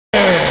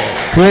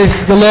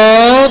Praise the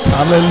Lord.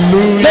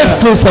 Hallelujah. Let's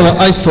close our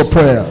eyes for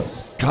prayer.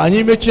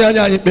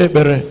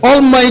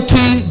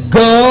 Almighty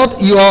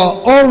God, you are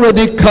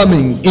already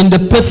coming in the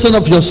person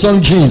of your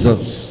Son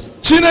Jesus.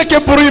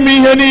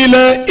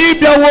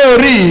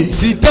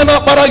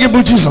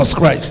 Jesus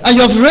Christ. And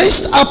you have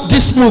raised up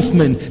this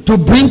movement to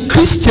bring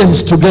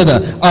Christians together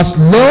as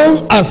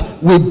long as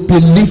we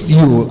believe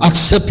you,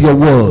 accept your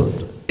word.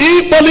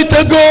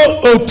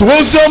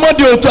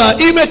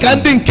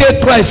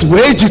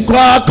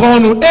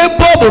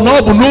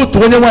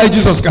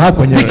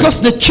 Because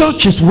the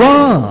church is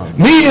one.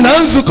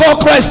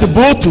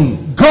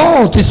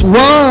 God is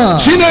one.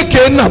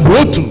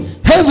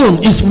 Heaven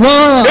is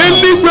one.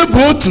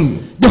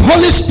 The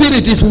Holy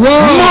Spirit is one.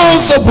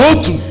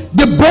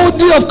 The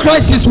body of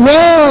Christ is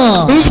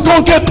one.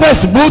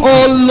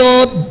 Oh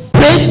Lord,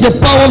 break the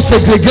power of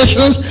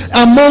segregations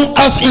among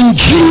us in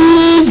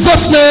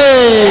Jesus'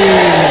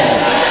 name.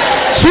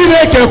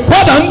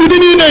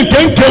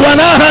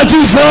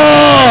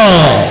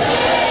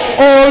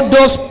 All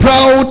those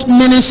proud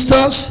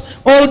ministers,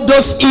 all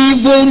those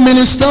evil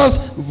ministers,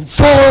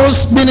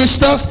 false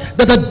ministers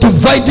that are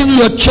dividing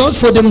your church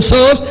for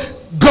themselves,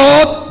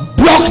 God,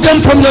 block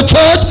them from your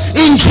church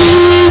in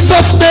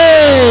Jesus'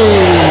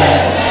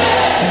 name.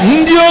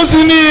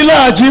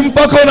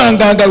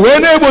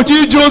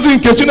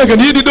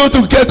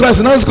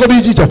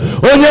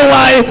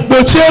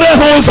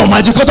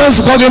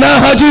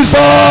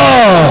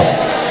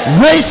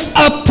 Raise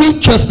up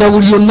preachers that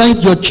will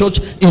unite your church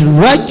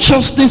in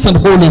righteousness and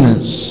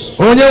holiness.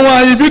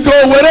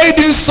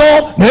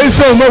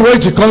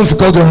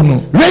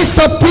 Raise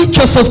up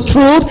preachers of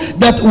truth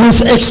that will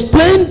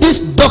explain this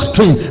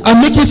doctrine and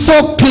make it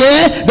so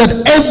clear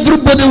that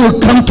everybody will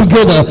come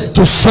together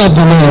to serve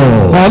the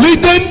Lord.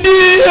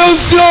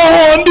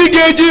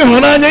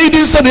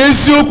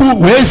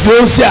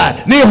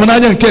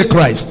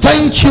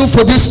 Thank you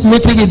for this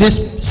meeting in this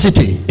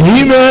city.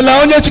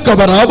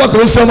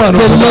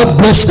 The Lord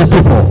bless the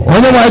people.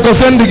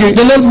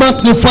 The Lord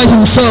magnify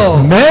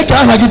himself.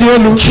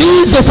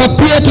 Jesus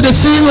appeared to the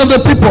seeing of the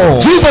people.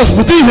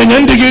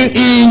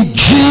 In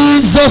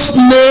Jesus'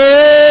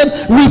 name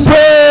we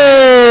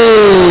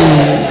pray.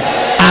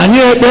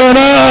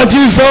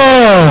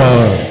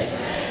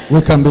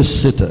 We can be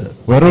seated.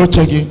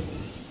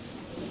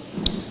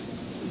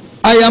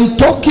 I am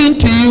talking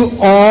to you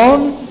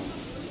on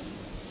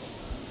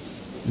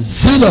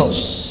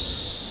zealous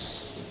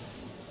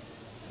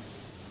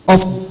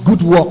of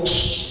good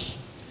works.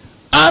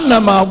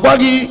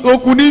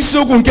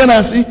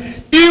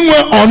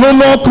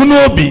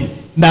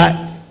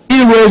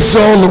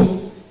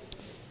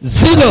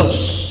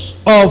 Zealous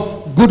of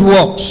good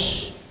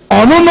works.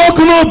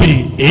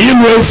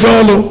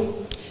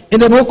 In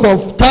the book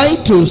of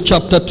Titus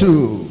chapter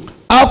 2,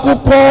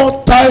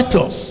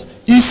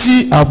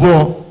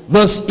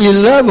 verse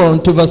 11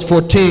 to verse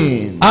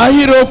 14.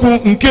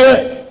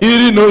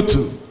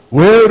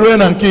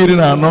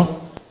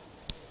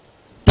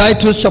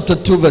 Titus chapter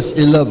 2 verse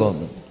 11.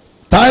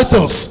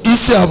 Titus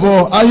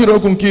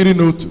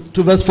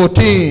to verse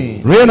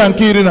 14.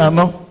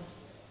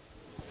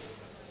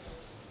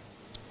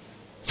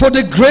 For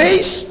the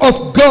grace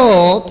of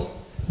God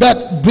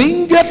that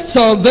bringeth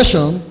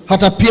salvation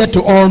hath appeared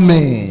to all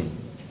men.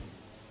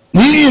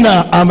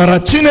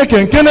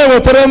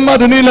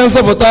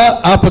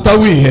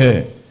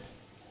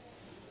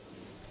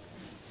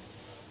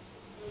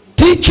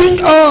 Teaching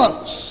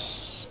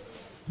us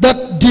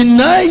that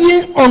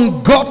denying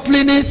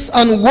ungodliness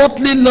and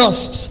worldly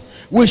lusts,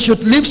 we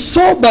should live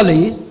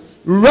soberly,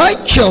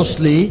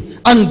 righteously,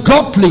 and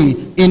godly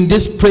in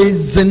this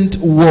present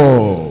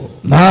world.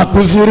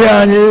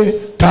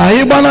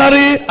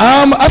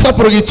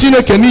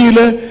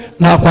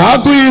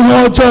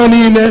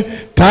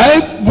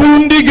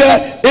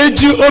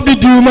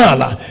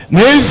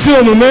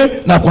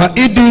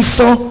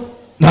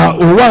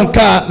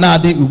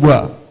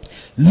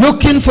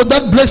 Looking for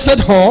that blessed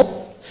hope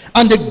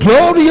and the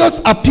glorious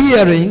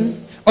appearing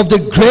of the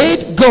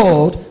great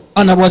God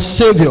and our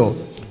Savior,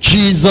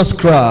 Jesus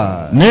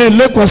Christ.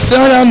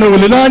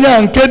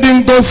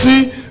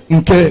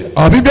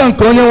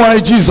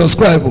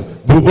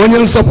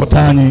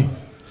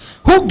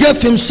 Who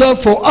gave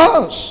himself for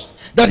us,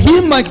 that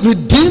he might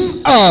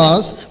redeem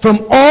us from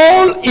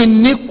all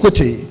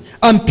iniquity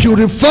and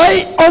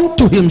purify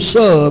unto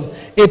himself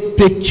a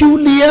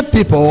peculiar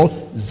people,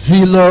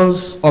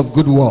 zealous of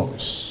good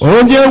works.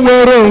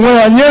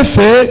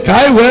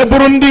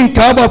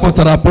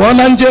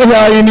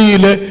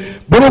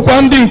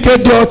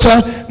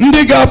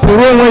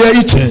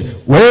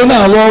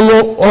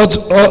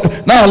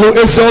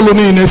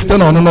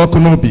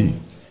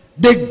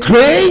 The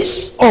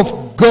grace of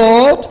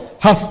God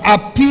has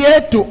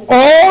appeared to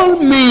all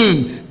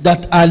men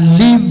that are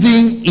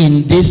living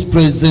in this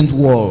present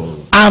world.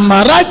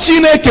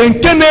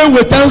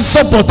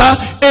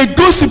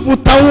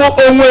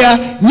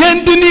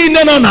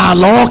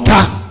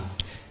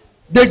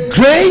 The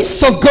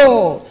grace of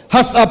God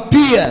has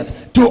appeared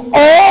to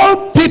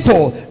all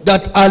people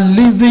that are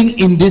living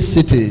in this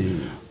city.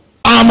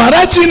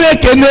 amara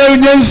Chineke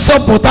na-enye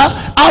nzọpụta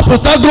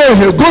apụtago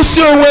ohe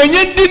gosi onwe nye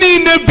ndị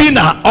niile bi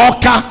na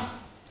Ọka.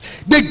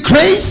 The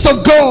grace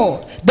of God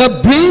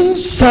that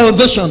brings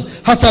salvation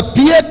has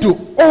appeared to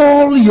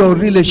all your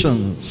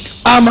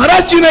relations.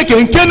 Amara Chineke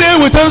nke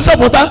na-eweta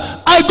nzọpụta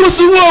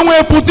agosiwo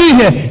onwe pụta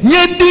ihe nye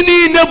ndị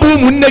niile bụ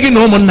ụmụnne gị na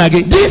ụmụnna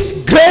gị. This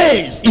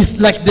grace is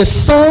like the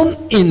sun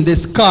in the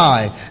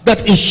sky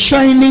that is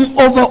shining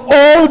over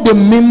all the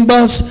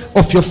members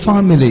of your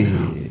family.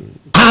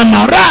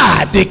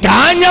 Amara dị ka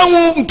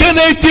anyanwụ nke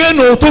na-etie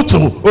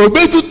n'ụtụtụ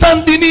obetuta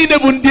ndị niile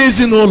bụ ndị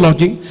ezinụlọ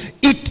gị.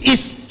 It is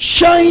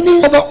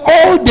shining over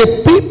all the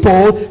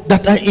people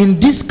that are in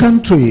this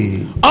country.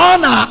 Ọ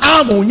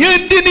na-amụ nye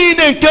ndị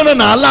niile nke nọ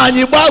n'ala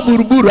anyị gbaa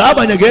gburugburu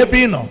abanyeghị ebe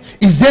ị nọ.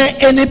 Is there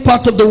any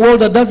part of the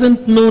world that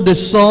doesn't know the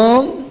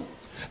sun?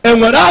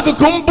 Enwere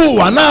akụkụ mba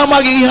ụwa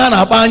na-amaghị ihe a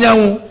na-akpọ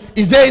anyanwụ?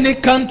 Is there any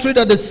country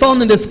that the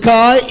sun in the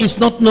sky is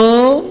not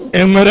known?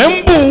 Enwere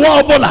mba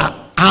ụwa ọbụla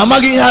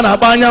amaghị ihe a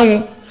na-akpọ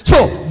anyanwụ?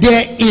 So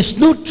there is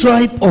no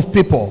tribe of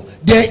people,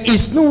 there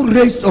is no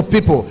race of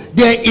people,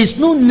 there is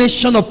no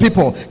nation of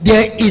people,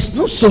 there is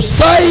no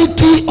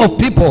society of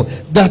people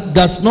that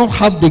does not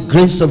have the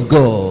grace of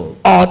God.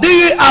 Ọ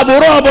dịghị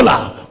agbụrụ ọbụla,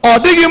 ọ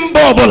dịghị mba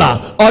ọbụla,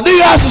 ọ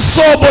dịghị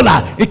asụsụ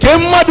ọbụla nke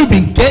mmadụ bi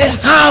nke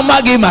ha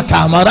amaghị maka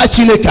amara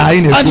Chineke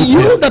anyị na-ekwu. And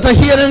you that are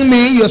hearing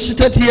me, you're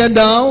seated here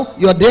now,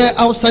 you're there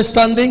outside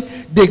standing,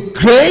 the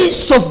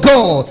grace of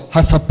God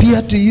has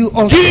appeared to you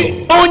also.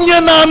 Gị onye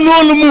na-anụ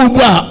olu m ugbu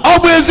a, ọ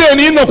bụ ezie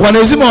na ị nọkwa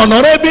n'ezi ma ọ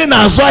nọrọ ebe ị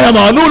na-azụ ahịa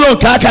ma ọ n'ụlọ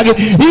nke aka gị,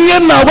 ihe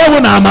m na-agwa bụ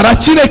na amara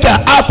Chineke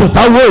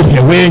apụtawo ihe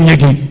wee nye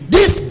gị.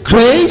 This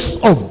grace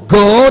of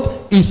God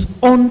is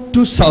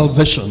unto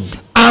salvation.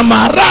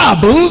 Amara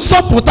bụ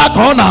nzọpụta ka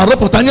ọ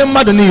na-arụpụta nye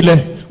mmadụ niile.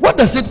 What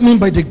does it mean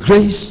by the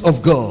grace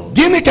of God?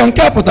 Gịnị ka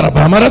nke a pụtara bụ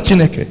amara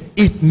Chineke?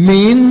 It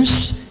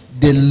means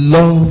the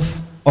love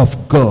of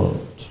God.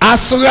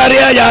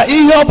 Asụgharịa ya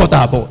ihe ọ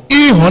pụtara bụ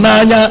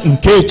ịhụnanya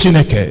nke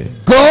Chineke.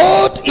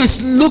 God is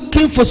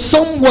looking for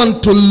someone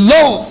to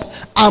love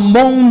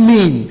among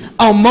men,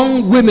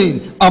 among women,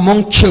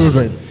 among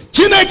children.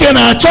 Chineke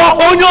na-achọ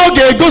onye ọ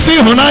ga-egosi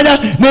ịhụnanya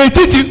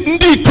n'etiti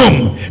ndị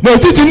ikom,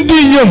 n'etiti ndị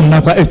inyom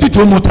nakwa etiti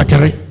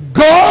ụmụntakịrị.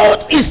 God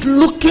is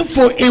looking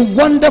for a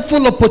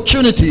wonderful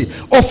opportunity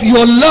of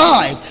your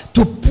life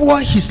to pour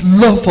his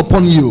love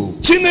upon you.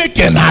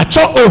 Chineke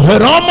na-achọ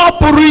ohere ọma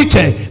pụrụ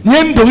iche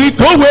nye ndụ gị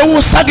ka o wee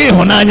wụsa gị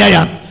ịhụnanya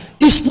ya.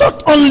 It's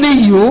not only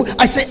you,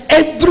 I say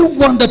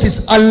everyone that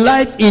is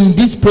alive in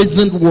this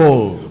present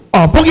world.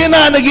 Ọ bụghị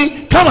naanị gị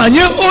kama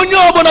nye onye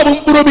ọbụla bụ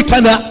mkpụrụ obi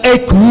ka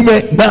na-eku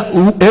ume na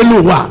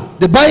elu ụwa.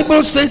 The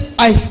Bible says,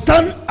 I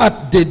stand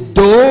at the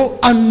door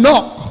and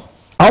knock.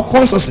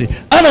 Akwụkwọ nsọ sị,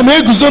 ana m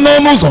eguzo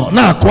n'ọnụ ụzọ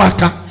na-akụ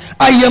aka.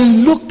 I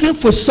am looking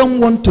for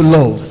someone to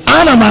love.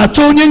 Ana m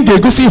achọ onye m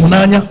ga-egosi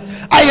ịhụnanya.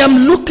 I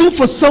am looking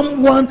for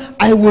someone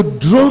I will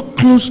draw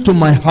close to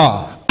my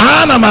heart.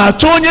 Ana m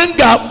achọ onye m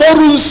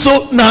ga-akpọrọ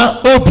nso na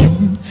obi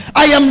m.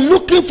 I am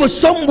looking for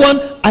someone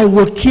I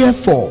will care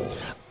for.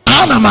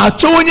 Ana m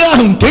achọ onye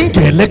ahụ nke m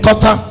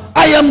ga-elekọta.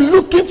 I am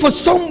looking for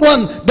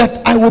someone that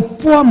I will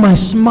pour my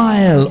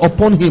smile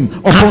upon him,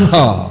 upon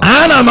her.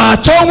 Ana m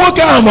achọ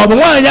nwoke ahụ maọbụ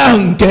nwaanyị ahụ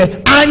nke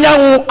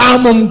anyanwụ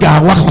amụ m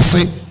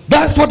ga-awakwasị.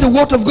 That's what the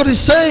word of God is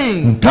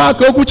saying. Nke a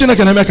ka okwu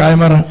Chineke na-eme ka anyị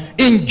mara.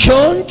 In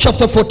John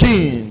chapter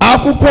 14,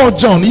 akwụkwọ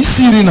John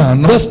isi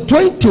 14 verse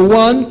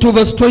 21 to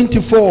verse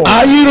 24.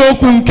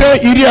 ahịrịokwu nke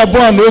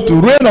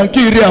 21 ruo na nke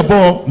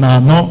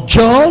 24.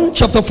 John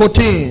chapter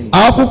 14,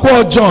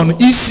 akwụkwọ John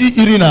isi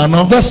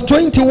 14 verse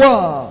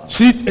 21.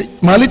 si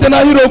malite na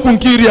ahịrịokwu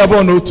nke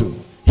 21.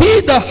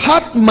 He that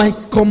hath my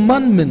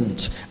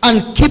commandments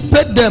and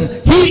keepeth them,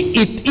 he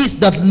it is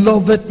that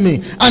loveth me,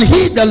 and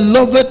he that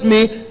loveth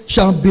me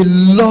shall be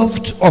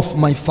loved of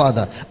my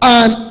Father,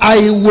 and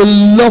I will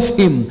love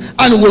him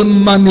and will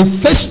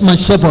manifest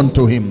myself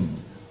unto him.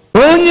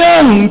 Onye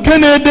ahụ nke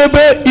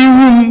na-edebe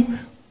iwu m,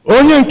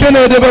 onye nke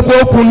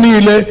na-edebekwa okwu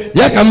niile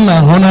ya ka m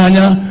na-ahụ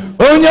n'anya.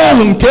 Onye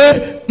ahụ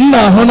nke m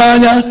na-ahụ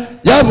n'anya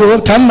ya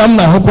bụ ka nna m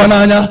na-ahụkwa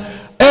n'anya.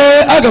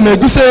 Aga m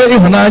egosi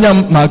ịhụnanya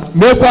m ma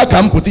meekwa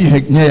ka m pụta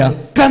ihe nye ya.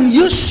 Can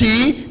you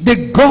see the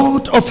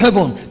God of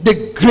heaven, the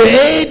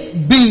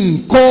great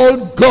being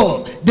called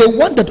God, the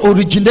one that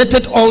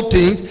originated all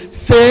things,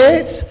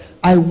 said,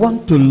 I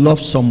want to love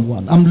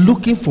someone. I'm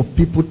looking for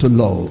people to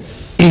love.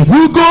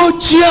 Ihugo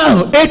chi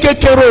ahụ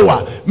ekekere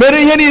ụwa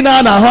mere ihe niile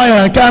a na-ahụ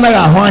anya nke anaghị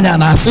ahụ anya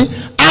na-asị,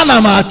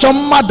 ana m achọ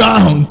mmadụ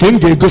ahụ nke m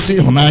ga-egosi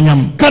ịhụnanya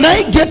m. Can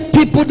I get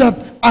people that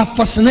are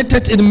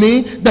fascinated in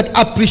me, that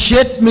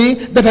appreciate me,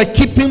 that are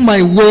keeping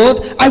my word?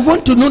 I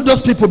want to know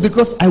those people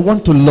because I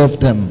want to love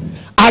them.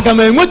 Aga m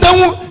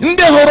enwetanwu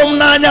ndị hụrụ m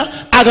n'anya,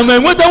 aga m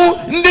enwetanwu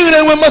ndị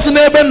na-enwe mmasị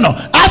n'ebe m nọ.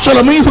 Achọrọ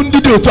m ihu ndị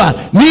dị otu a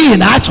n'ihi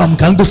na achọrọ m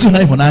ka m gosi ha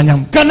ịhụnanya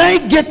m. Can I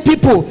get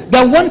people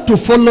that want to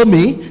follow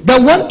me, that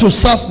want to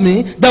serve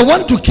me, that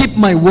want to keep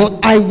my word?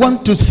 I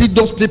want to see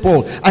those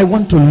people. I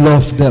want to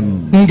love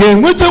them. M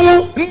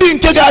ga-enwetanwu ndị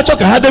nke ga-achọ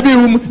ka ha debe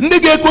iwu m, ndị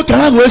ga-ekwe ka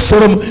ha wee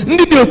soro m,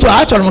 ndị dị otu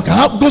a achọrọ m ka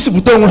ha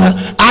gosipụta onwe ha,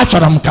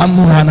 achọrọ m ka m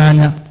hụ ha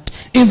n'anya.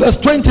 In verse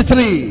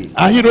 23,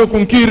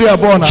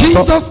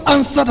 Jesus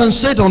answered and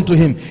said unto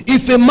him,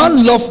 if a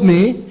man love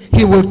me,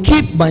 he will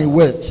keep my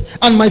words,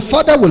 and my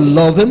Father will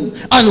love him,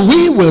 and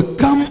we will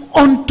come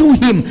unto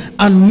him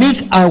and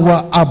make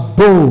our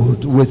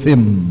abode with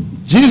him.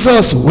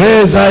 Jesus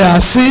where's I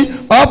see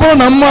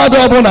abona mmadu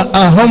abona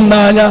ahom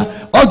nanya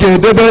oge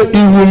edebe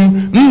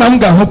iwum nnam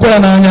ga hokwa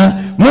nanya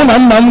muna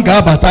nnam ga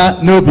abata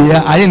n'obi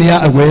ya ayin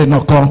ya agwe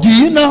noko. Do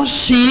you now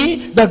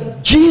see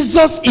that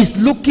Jesus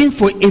is looking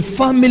for a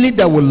family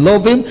that will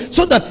love him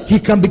so that he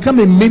can become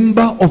a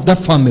member of that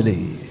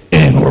family?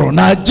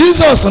 Na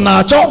Jesus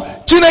na-achọ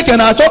Chineke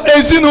na-achọ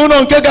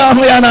ezinụlọ nke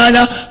ga-ahụ ya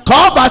n'anya ka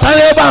ọ bata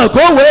n'ebe ahụ ka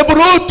o wee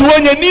bụrụ otu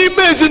onye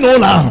n'ime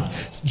ezinụlọ ahụ.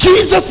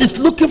 Jesus is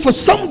looking for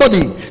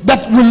somebody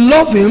that will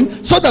love him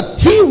so that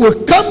he will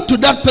come to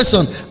that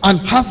person and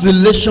have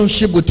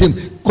relationship with him,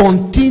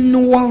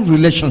 continual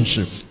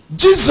relationship.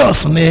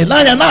 Jesus na-ele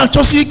anya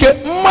na-achọsi ike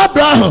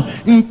mmadụ ahụ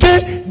nke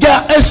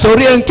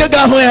ga-esori nke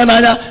ga-ahụ ya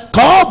n'anya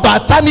ka ọ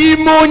bata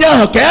n'ime onye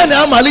ahụ ka ya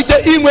na-amalite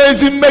inwe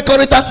ezi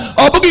mmekọrịta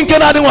ọ bụghị nke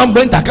na-adị nwa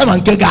mgbe nta kama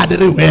nke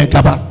ga-adịrị wee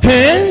gaba.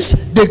 Hence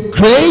the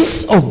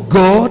grace of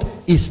God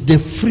is the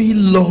free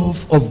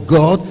love of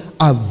God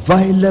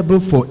available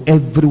for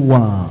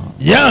everyone.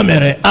 Ya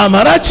mere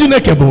amara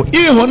Chineke bụ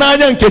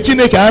ịhụnanya nke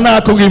Chineke a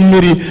na-akụghị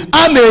mmiri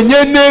a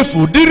na-enye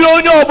n'efu dịrị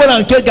onye ọbụla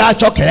nke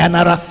ga-achọ ka ya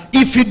nara.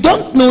 If you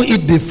don't know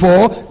it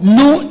before,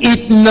 know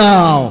it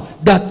now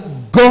that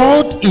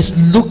God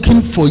is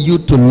looking for you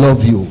to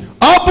love you.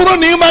 Ọ bụrụ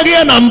na ị maghị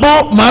ya na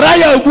mbụ mara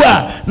ya ugbu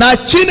a na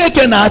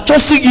Chineke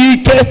na-achọsi gị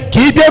ike ka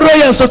ị bịaruo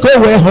ya nso ka o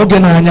wee hụ gị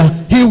n'anya.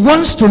 He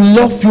wants to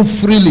love you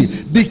freely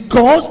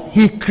because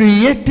he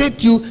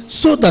created you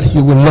so that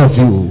he will love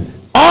you.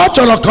 Ọ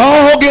chọrọ ka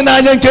ọ hụ gị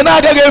n'anya nke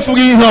na-agaghị efu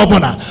gị ihe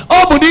ọbụla.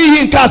 Ọ bụ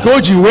n'ihi nke a ka o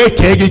ji wee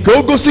kee gị ka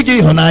o gosi gị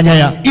ịhụnanya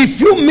ya.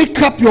 If you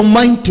make up your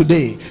mind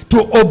today to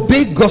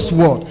obey God's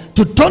word,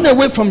 to turn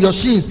away from your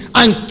sins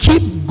and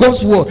keep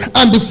God's word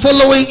and be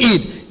following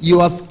it, you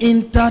have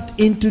entered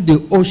into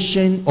the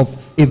ocean of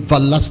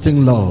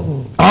everlasting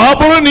love. Ọ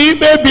bụrụ na ị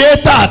kpebie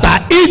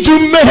tata ịjụ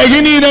mmehie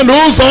gị niile na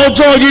ụzọ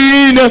ọjọọ gị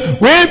niile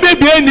wee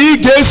kpebie na ị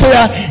ga-eso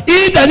ya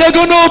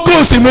ịdanyego n'oké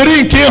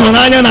osimiri nke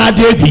ịhụnanya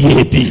na-adị ebighị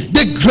ebi.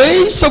 The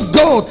grace of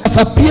God has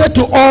appeared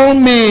to all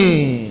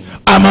men.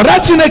 Amara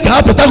Chineke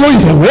apụtago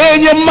ihe wee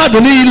nye mmadụ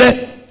niile.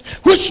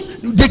 Which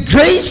the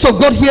grace of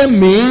God here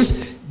means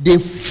the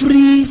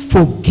free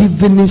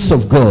forgiveness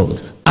of God.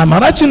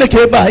 Amara Chineke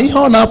ebe a ihe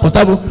ọ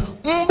na-apụta bụ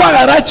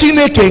mgbaghara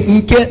Chineke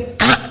nke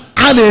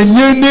a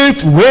na-enye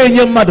n'efu wee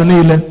nye mmadụ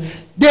niile.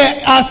 There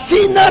are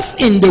sinners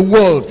in the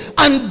world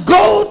and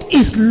God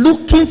is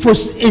looking for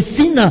a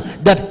sinner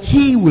that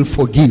he will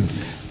forgive.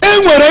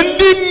 Enwere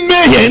ndị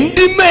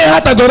mmehie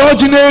ha tagoro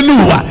ọjị n'elu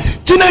ụwa.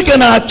 Chineke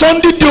na-achọ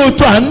ndị dị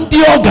otu a ndị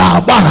ọ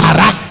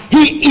ga-agbaghara.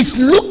 He is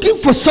looking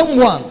for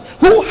someone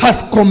who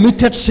has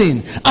committed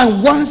sin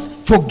and wants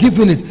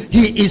forgiveness.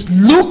 He is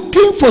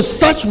looking for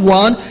such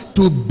one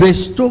to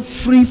bestow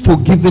free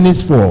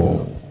forgiveness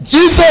for.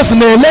 Jesus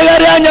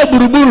na-elegharị anya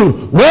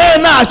gburugburu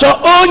wee na-achọ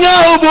onye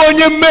ahụ bụ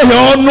onye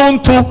mmehie ọnụ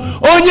ntụ,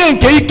 onye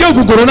nke ike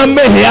gwugoro na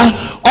mmehie ya,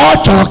 ọ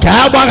chọrọ ka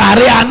ya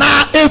gbaghara ya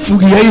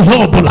na-efughị ya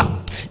ihe ọbụla.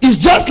 It's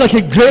just like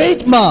a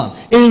great man.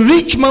 A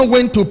rich man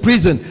went to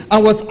prison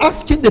and was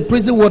asking the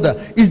prison warder,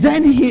 is there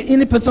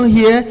any person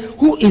here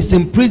who is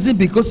in prison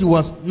because he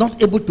was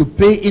not able to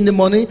pay any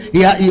money?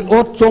 He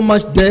owed so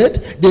much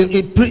debt. They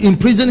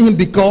imprisoned him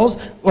because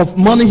of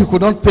money he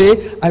could not pay.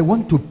 I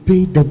want to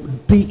pay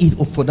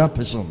it for that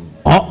person.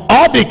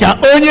 Ọ dị ka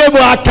onye bụ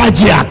aka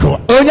ji akụ,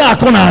 onye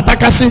akụ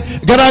na-atakasị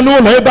gara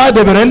n'ụlọ ebe a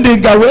debere ndị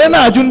nga wee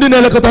na-ajụ ndị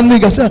na-elekọta ndị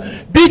nga sị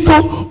biko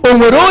o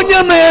nwere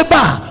onye nọ ebe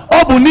a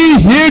ọ bụ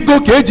n'ihi ego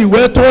ka eji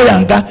wee tụọ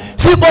ya nga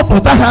si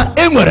kpọpụta ha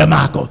enwere m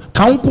akụ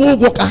ka m kwụọ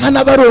ụgwọ ka ha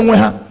nabara onwe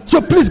ha. So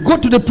please go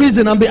to the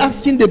prison and be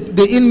asking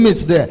the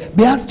inmates there.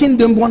 Be asking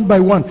them one by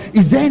one.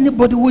 Is there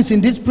anybody who is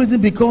in this prison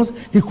because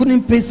he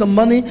couldn't pay some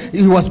money?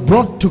 He was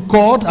brought to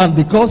court and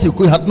because he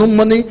had no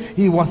money,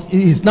 he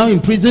is now in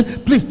prison.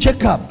 Please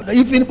check up.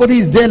 If anybody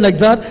is there like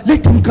that,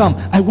 let him come.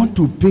 I want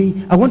to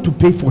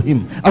pay for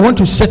him. I want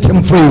to set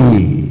him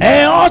free.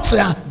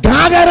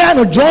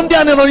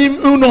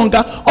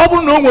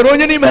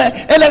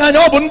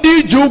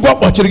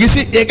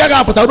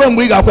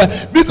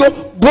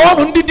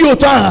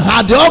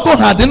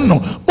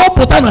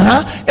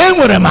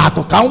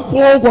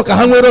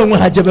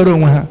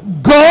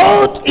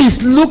 God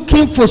is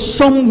looking for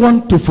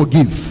someone to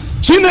forgive.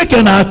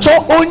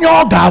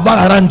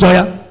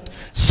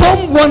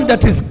 Someone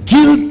that is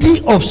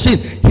guilty of sin.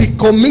 He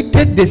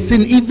committed the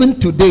sin even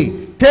today.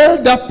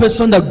 Tell that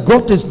person that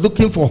God is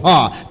looking for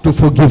her to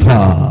forgive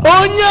her.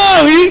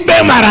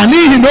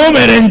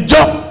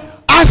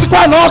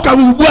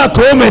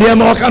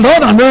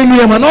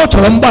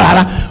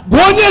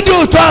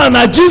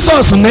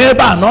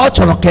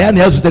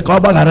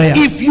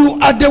 If you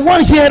are the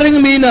one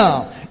hearing me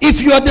now,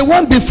 if you are the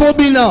one before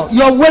me now,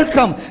 you are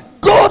welcome.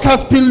 God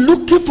has been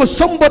looking for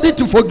somebody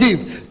to forgive.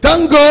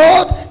 Thank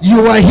God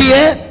you are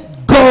here.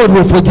 God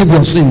will forgive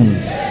your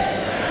sins.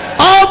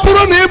 Ọ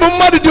bụrụ na ịbụ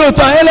mmadụ dị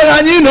otu anyị eleghị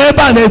anyị nọ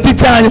ebe a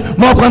n'etiti anyị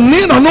ma ọkwa na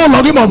ị nọ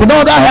n'ụlọ gị ma ọ bụ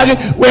n'ọdụ ahịa gị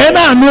wee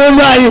na-anụ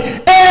olu anyị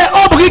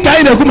ọ bụ gị ka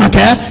anyị na-ekwu maka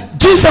ya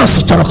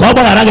Jesus chọrọ ka ọ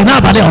gbaghara gị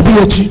n'abalị ọ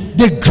bụghị echi.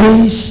 The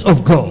grace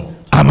of God,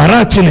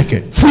 amara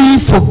Chineke, free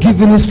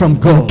forgiveness from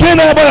God. nke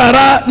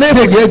na-agbaghara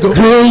na-ebeghị ego.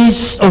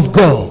 Grace of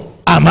God,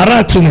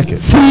 amara Chineke,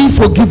 free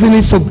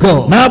forgiveness of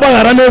God,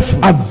 na-agbaghara n'efu,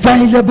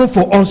 available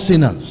for all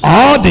sinners,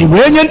 ọ dị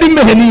wee nye ndị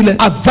mmehie niile,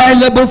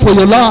 available for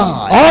your life.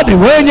 ọ dị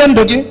wee nye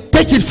ndụ gị.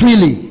 Take it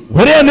freely.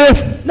 Were ya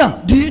n'efu. Now,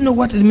 do you know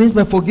what it means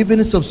by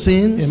forgiveness of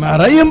sins? Ị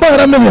maara ihe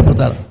mgbaghara mmehie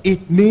pụtara? It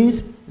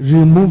means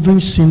removing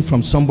sin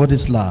from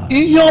somebody's life.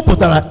 Ihe ọ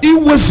pụtara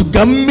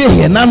iwezuga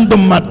mmehie na ndụ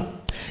mmadụ.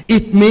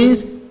 It means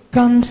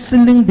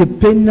cancelling the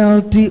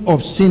penalty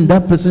of sin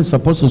that person is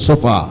supposed to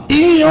suffer.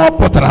 Ihe ọ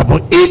pụtara bụ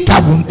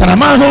ịkagbu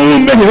ntaramahụhụ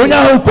mmehie onye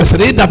ahụ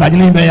kwesịrị ịdabanye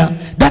n'ime ya.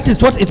 That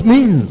is what it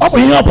means. Ọ bụ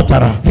ihe ọ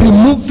pụtara.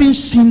 Removing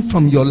sin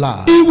from your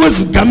life.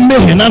 Iwezuga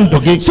mmehie na ndụ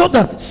gị. So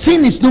that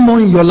sin is no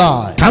more in your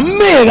life. Ka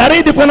mmehie ghara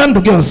ịdịkwa na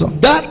ndụ gị ọzọ.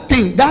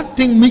 That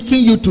thing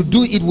making you to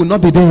do it will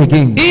not be there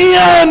again. Ihe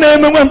a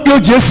na-eme nwa mkpi o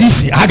ji esi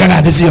isi agaghị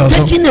adịzi ya ọzọ.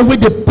 Taking away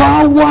the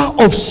power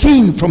of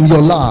sin from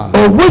your life.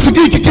 O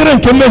wezuga ikikere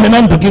nke mmehie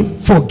na ndụ gị.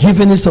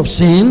 Forgiveness of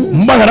sin.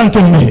 Mgbaghara nke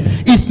mmehie.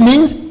 It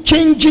means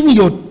changing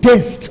your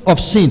taste of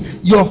sin,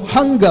 your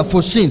hunger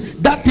for sin.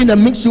 That thing that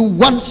makes you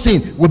want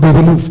sin will be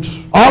removed.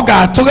 Ọ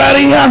ga-atụgharị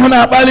ihe ahụ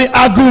na-akpali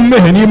agụụ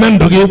mmehie n'ime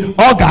ndụ gị.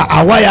 Ọ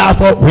ga-awa ya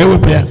afọ wee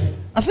wepụ ya.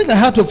 I think I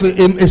heard of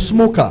a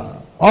smoker.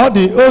 Ọ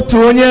dị otu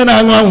onye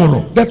na-aṅụ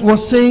anwụrụ. That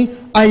was saying,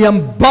 I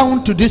am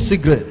bound to this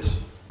cigarette.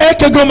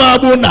 Ekego m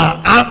agbụ na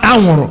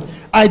anwụrụ.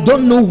 I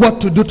don't know what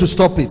to do to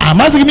stop it.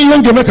 Amazighị m ihe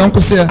m ga-eme ka m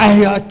kwụsị ya.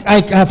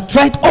 I have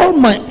tried all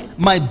my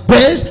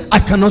best. I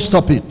cannot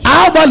stop it.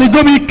 Agbalịgo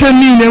m ike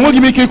niile, enweghị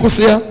m ike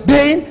ịkwụsị ya.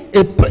 Then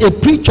a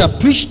preacher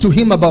preached to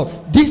him about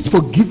this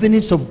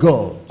forgiveness of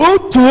God.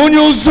 Otu onye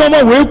oziọma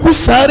wee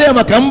kwusara ya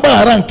maka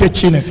mgbaghara nke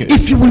Chineke.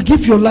 If you will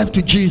give your life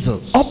to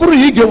Jesus, ọ bụrụ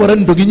na ị ga-ewere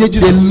ndụ gị nye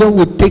Jizọs, the Lord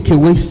will take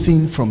away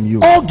sin from you.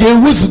 ọ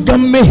ga-ewezuga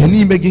mmehie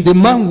n'ime gị. The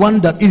man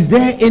wondered, is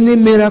there any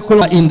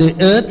miracle in the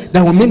earth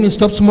that will make me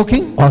stop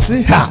smoking? Ọ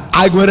sị ha,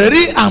 a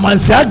gwereri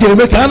amansi a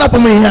ga-eme ka a napụ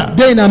m ihe a.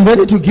 Then I'm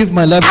ready to give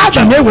my life to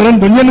Aga m ewere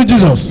ndụ nye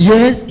Jizọs.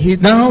 Yes,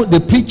 now the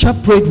preacher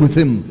prayed with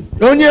him.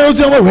 Onye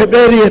oziọma wee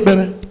kpere ya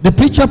ekpere. The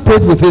preacher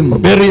prayed with him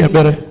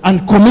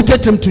and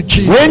committed him to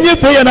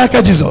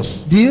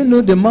Jesus. Do you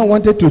know the man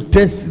wanted to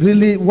test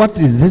really what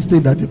is this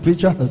thing that the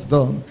preacher has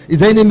done? Is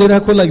there any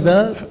miracle like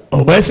that?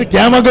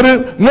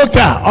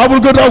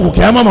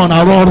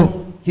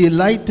 He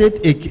lighted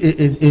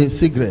a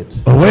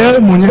cigarette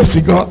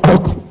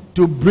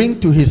to bring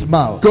to his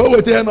mouth.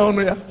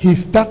 He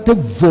started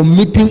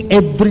vomiting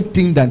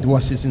everything that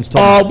was his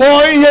stomach.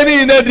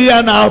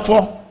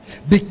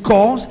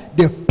 Because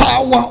the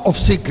power of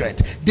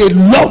cigarette, the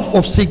love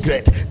of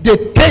cigarette, the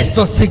taste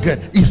of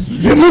cigarette is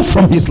removed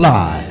from his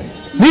life.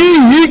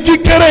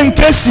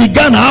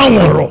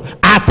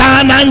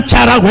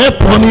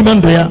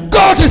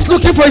 God is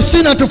looking for a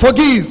sinner to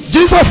forgive.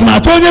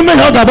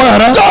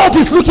 God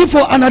is looking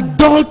for an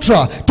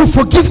adulterer to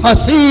forgive her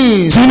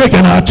sins.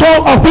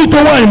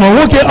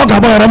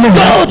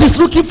 God is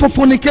looking for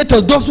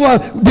fornicators, those who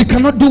they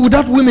cannot do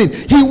without women.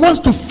 He wants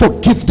to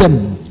forgive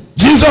them.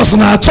 Jesus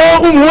God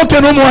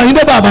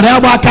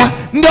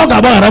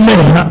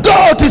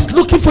is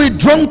looking for a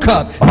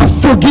drunkard to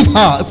forgive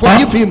her,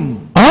 forgive him.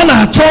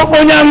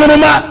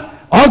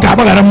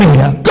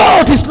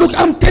 God is looking,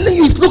 I'm telling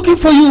you, he's looking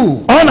for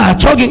you.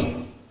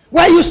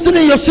 Why are you still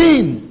in your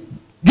sin?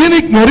 You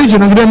didn't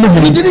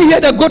hear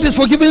that God is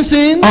forgiving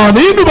sin? You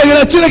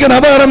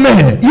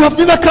have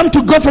never come to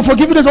God for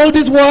forgiveness all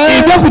this while?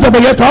 You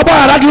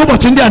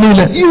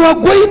are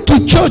going to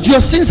church,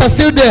 your sins are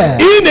still there.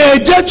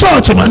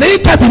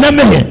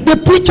 The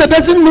preacher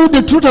doesn't know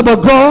the truth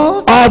about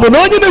God. The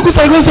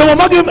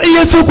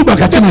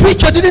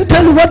preacher didn't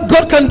tell you what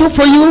God can do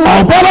for you.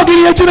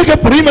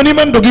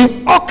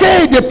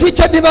 Okay, the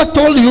preacher never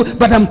told you,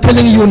 but I'm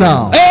telling you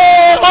now.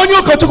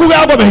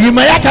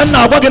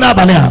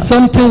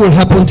 Something will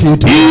happen to you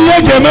today.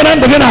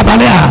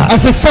 I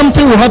said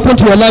something will happen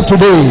to your life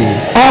today.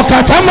 Praise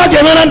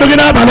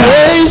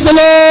the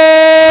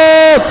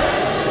Lord.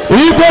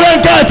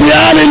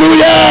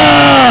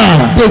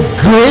 Hallelujah. The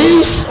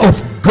grace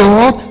of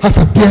God has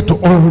appeared to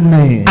all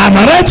men.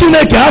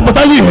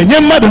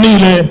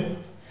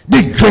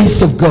 The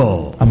grace of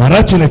God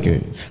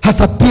has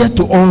appeared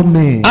to all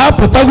men.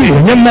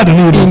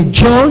 In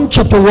John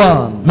chapter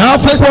 1. Now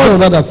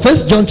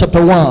First John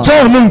chapter 1.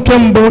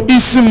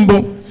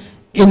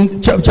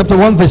 In chapter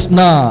 1 verse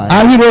 9.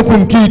 I'm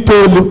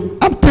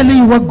telling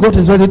you what God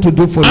is ready to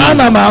do for you.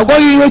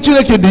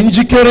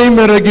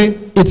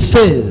 It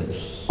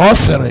says,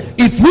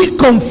 if we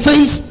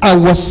confess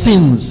our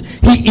sins,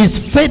 he is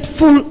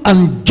faithful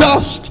and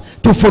just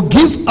to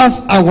forgive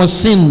us our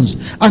sins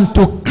and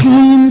to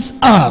cleanse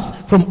us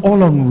from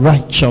all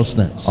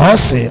unrighteousness.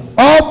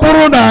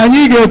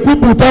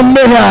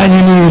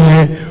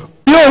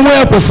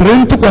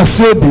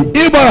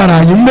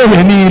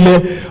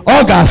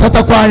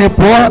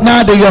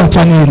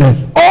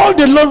 All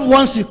the Lord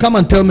wants you come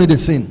and tell me the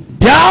sin.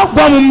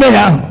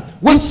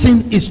 What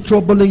sin is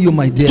troubling you,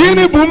 my dear?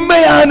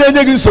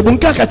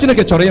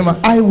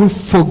 I will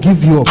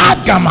forgive you of it.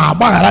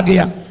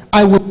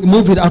 I will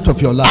remove it out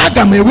of your life.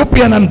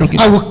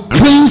 I will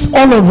cleanse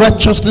all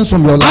unrighteousness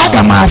from your life.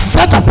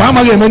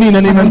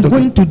 I'm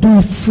going to do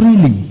it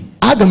freely.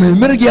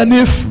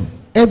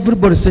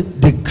 Everybody say,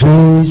 the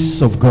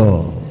grace of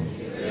God.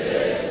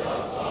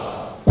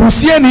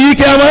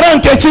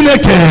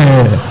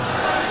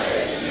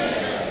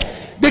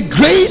 The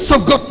grace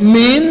of God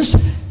means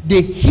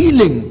the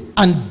healing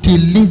and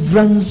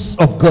deliverance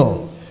of God.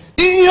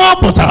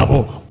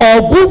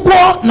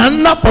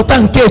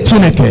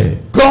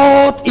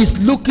 God is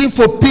looking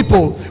for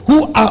people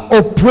who are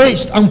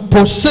oppressed and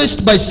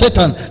possessed by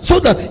Satan so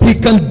that he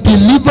can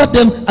deliver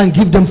them and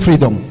give them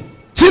freedom.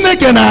 He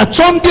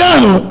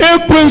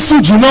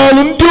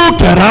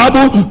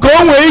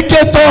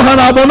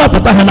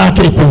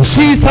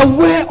is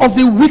aware of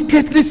the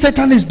wickedness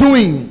Satan is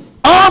doing.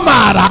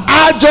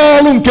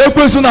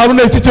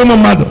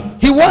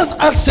 He once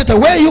asked Satan,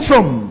 where are you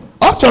from?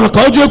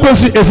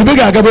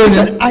 He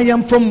said, I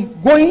am from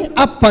going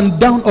up and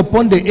down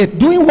upon the earth.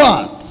 Doing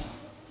what?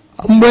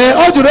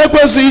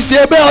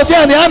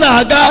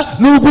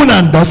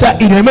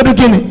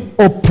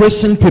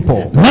 Oppressing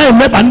people.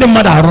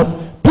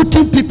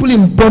 Putting people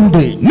in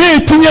bondage.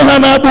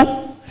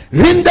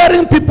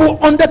 Rendering people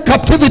under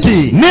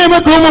captivity.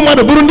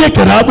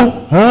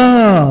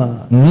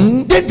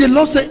 Then the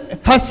Lord said,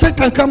 has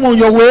Satan come on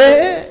your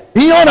way?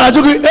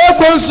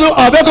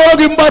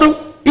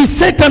 Is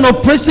Satan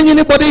oppressing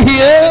anybody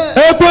here?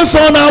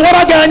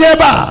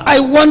 I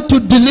want to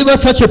deliver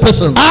such a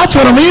person.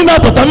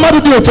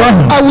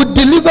 I will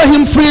deliver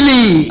him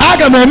freely.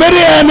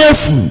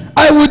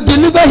 I will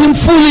deliver him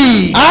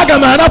fully.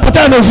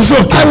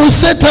 I will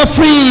set her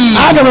free.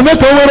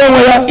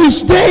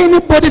 Is there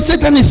anybody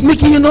Satan is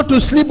making you not to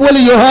sleep well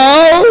in your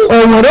house?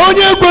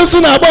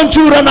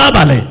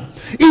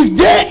 Is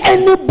there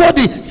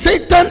anybody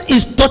Satan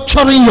is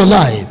torturing your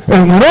life?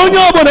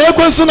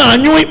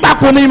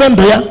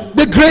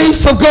 The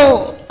grace of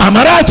God.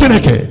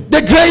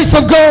 The grace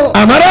of God.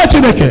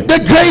 The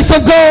grace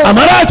of God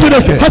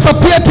has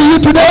appeared to you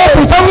today.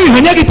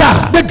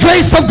 The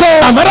grace of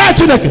God.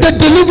 The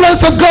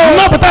deliverance of God.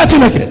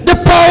 The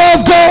power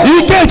of God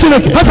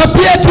has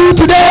appeared to you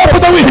today.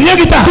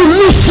 To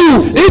loose you.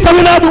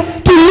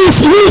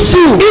 To loose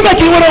you.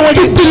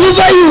 To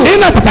deliver you.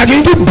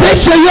 To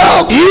break your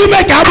yoke.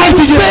 And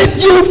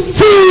set you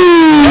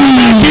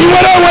free.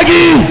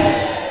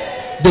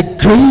 The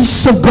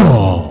grace of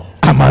God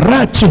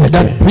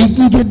that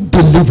bringeth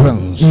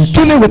deliverance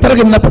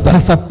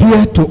has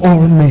appeared to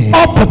all men.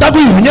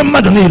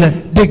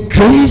 The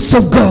grace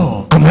of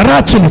God,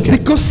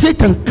 because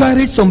Satan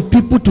carries some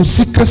people to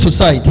secret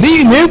society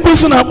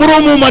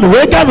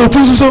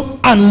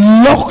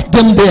and lock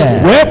them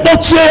there.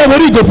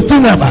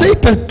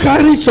 Satan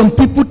carries some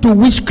people to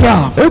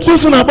witchcraft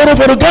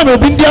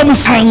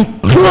and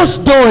close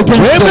door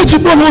against them.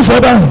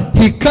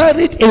 He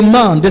carried a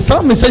man, the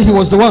psalmist said he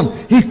was the one.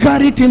 He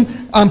carried him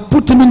and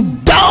put him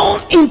down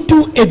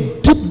into a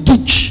deep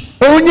ditch,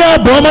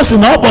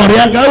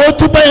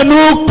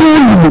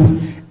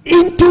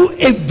 into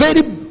a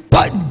very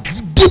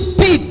deep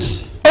pit.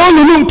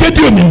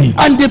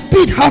 And the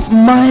pit has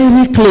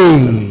miry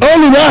clay.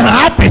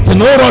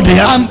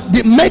 And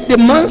they made the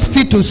man's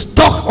feet to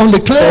stuck on the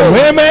clay.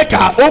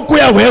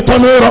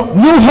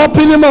 No hope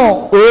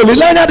anymore.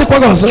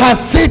 Has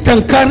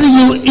Satan carry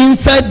you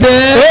inside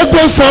there?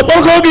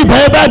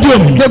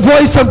 The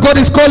voice of God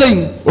is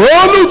calling.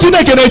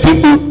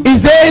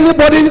 Is there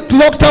anybody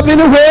locked up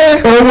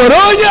anywhere?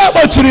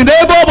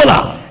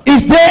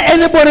 Is there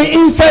anybody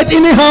inside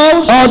any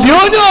house?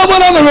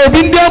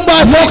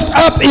 Locked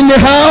up in the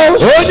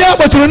house?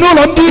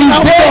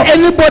 Is there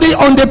anybody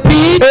on the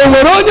pit?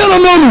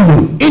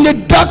 In the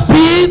dark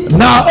pit?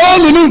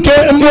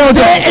 Is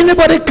there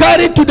anybody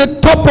carried to the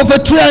top of a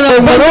tree?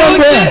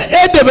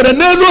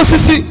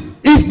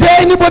 Is there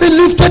anybody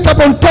lifted up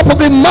on top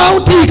of a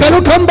mountain? He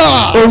cannot come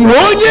back.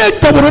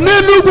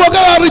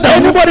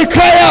 Anybody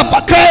cry up?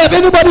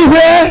 Anybody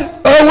here?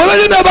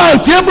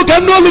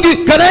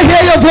 Can I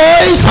hear your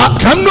voice?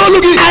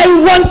 I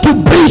want to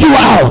bring you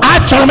out.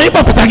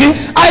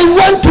 I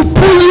want to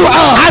pull you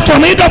out.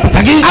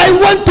 I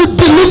want to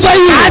deliver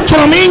you.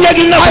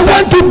 I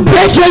want to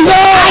break your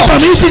yoke.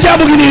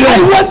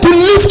 I want to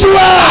lift you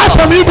out.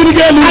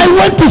 I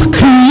want to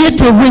create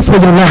a way for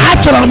your life.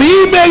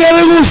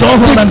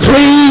 The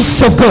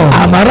grace of God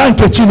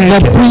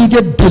that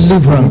bringeth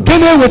deliverance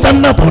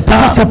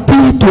has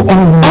appeared to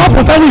all men.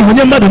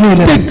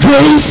 The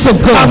grace of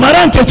God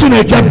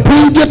that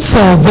bringeth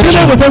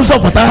salvation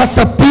has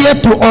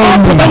appeared to all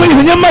men.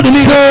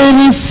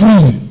 Very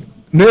free.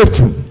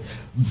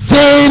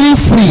 Very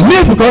free.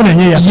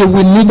 You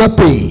will never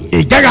pay.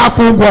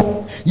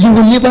 You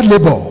will never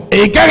labor.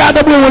 He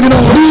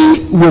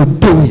will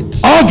do it.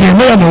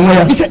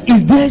 He said,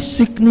 is there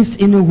sickness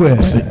anywhere?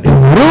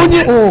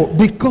 Oh,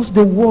 because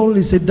the world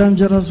is a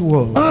dangerous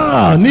world.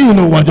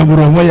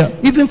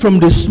 Even from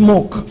the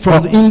smoke,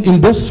 from the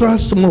industrial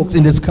smokes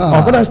in the sky,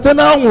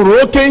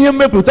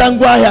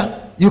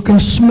 you can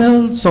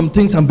smell some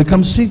things and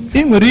become sick.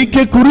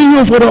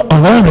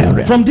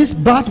 From this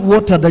bad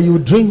water that you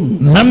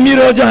drink,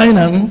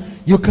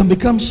 you can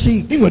become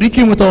sick.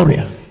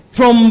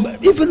 From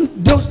even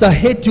those that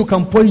hate you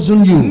can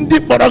poison you.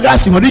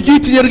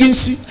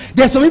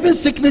 There's some even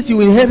sickness you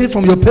inherit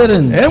from your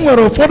parents.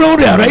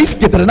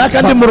 But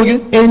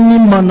any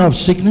manner of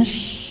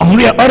sickness,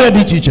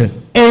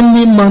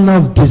 any manner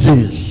of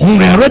disease,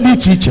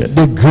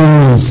 the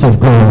grace of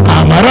God.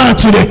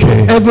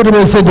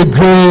 Everybody say the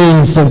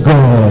grace of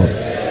God.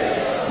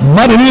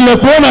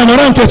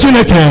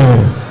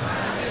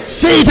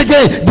 Say it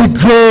again, the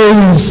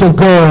grace of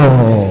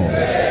God.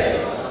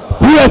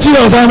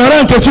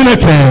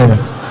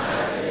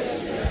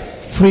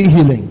 Free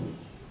healing.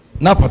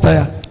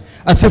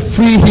 I say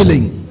free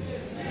healing.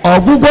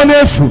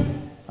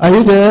 Are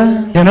you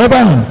there?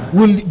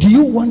 Do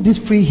you want this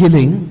free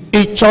healing?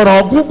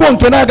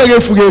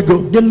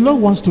 The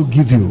Lord wants to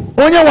give you.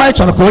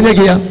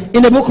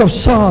 In the book of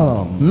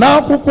Psalm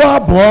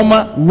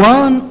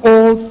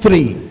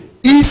 103,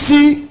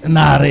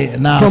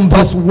 from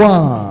verse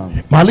 1.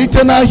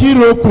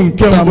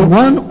 Psalm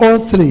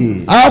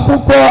 103,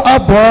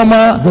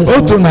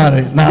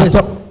 verse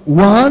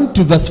 1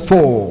 to verse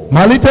 4.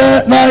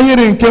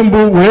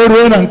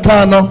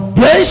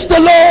 Bless the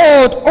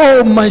Lord,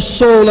 oh my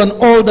soul, and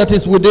all that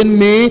is within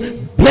me.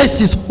 Bless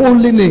his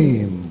holy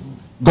name.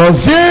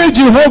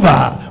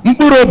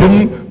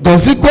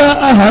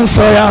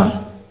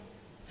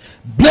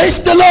 Bless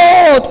the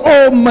Lord,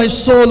 oh my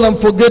soul, and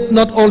forget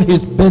not all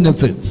his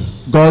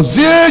benefits.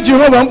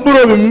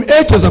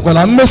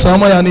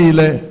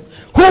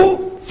 Who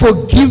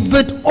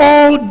forgiveth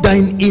all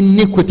thine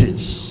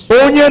iniquities, who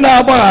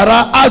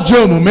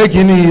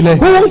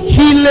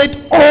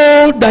healeth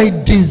all thy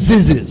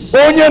diseases,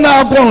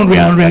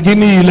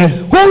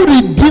 who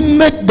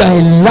redeemeth thy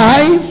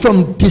life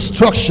from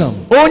destruction,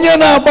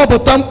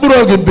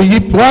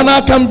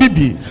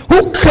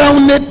 who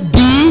crowned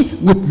thee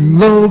with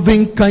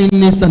loving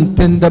kindness and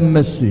tender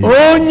mercy.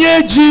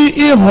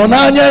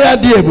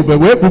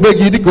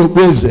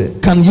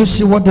 Can you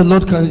see what the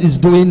Lord is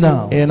doing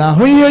now?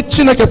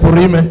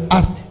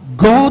 As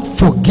God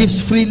forgives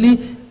freely,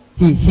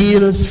 he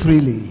heals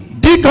freely.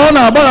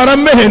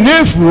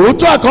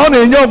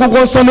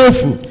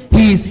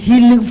 He is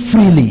healing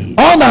freely.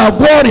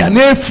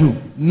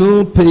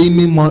 No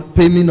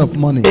payment of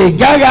money. The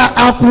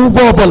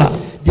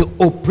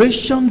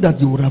operation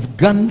that you would have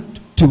gone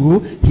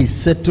to, he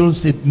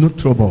settles it, no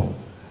trouble.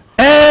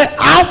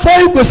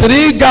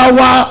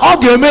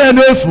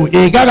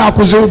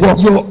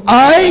 Your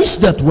eyes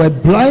that were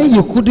blind,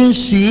 you couldn't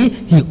see,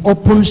 he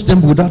opens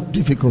them without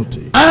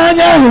difficulty.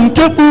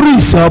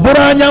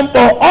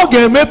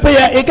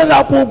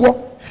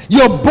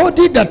 Your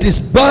body that is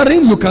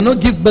barren, you cannot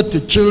give birth to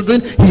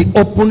children, he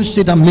opens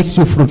it and makes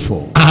you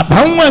fruitful.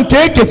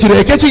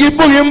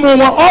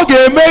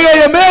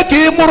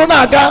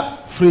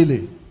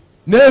 Freely.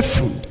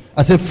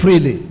 I say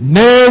freely.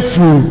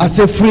 I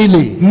say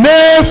freely.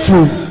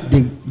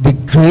 The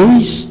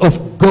grace of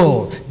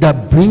God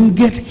that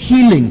bringeth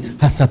healing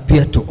has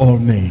appeared to all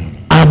men.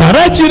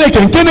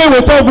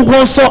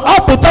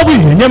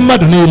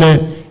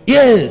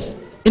 Yes,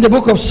 in the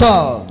book of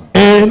Psalm,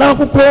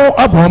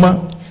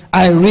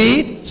 I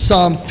read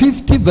Psalm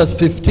 50 verse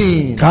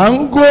 15.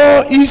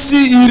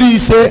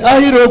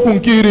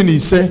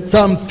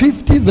 Psalm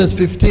 50 verse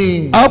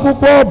 15.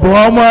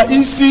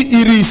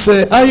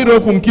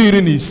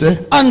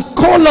 And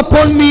call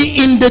upon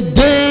me in the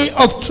day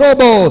of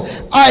trouble.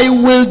 I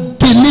will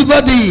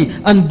deliver thee,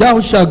 and thou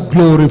shalt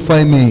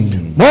glorify me.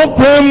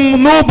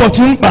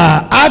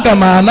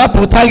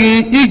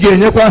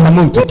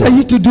 What are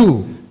you to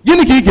do?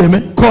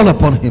 Call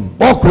upon him.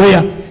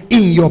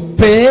 In your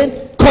pain,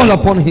 call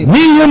upon him.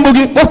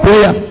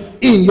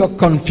 In your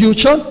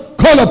confusion,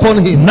 call upon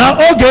him.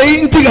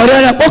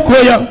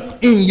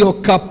 In your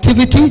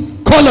captivity,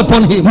 call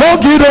upon him.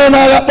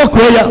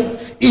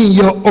 In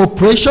your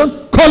oppression,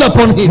 call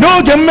upon him.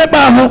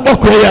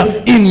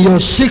 In your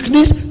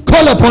sickness,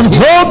 call upon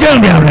him.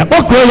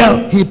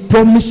 He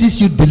promises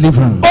you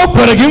deliverance.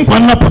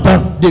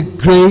 The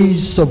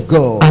grace of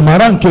God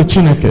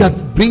that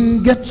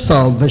bringeth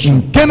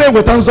salvation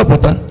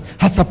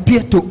has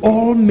appeared to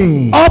all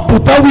men.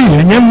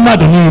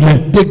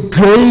 The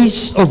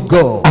grace of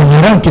God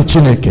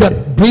that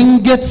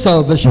bringeth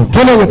salvation.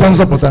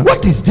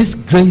 What is this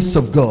grace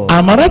of God?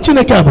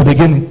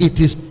 It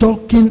is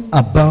talking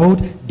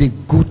about the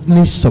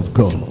goodness of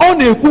God,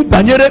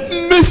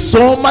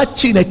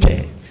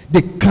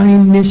 the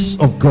kindness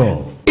of God.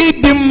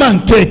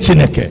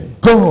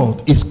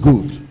 God is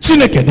good.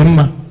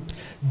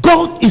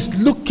 God is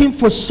looking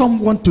for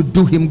someone to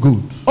do him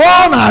good.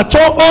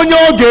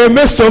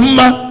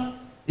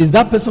 Is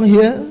that person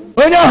here?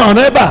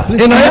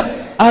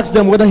 Ask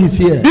them whether he's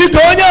here.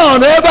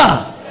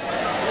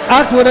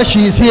 Ask whether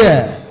she is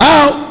here.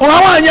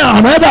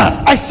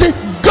 I said,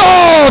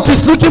 God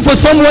is looking for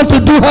someone to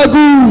do her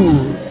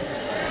good.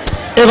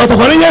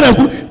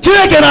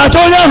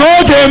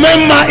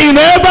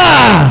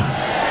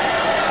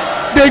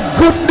 The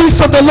goodness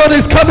of the Lord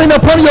is coming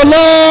upon your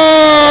life.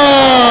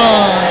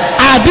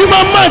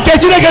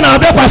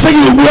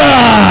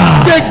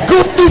 The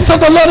goodness of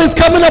the Lord is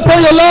coming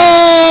upon your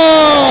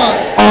life.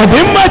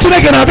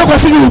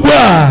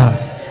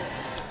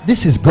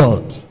 This is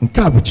God.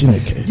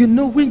 You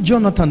know, when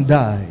Jonathan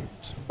died,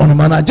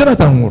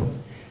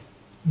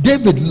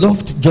 David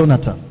loved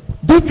Jonathan.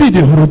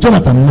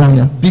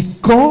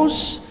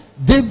 Because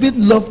David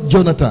loved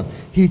Jonathan,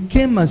 he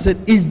came and said,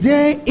 is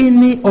there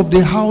any of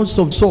the house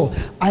of Saul?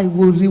 I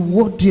will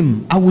reward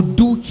him. I will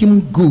do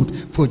him good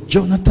for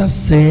Jonathan's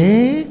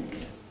sake.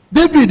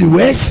 David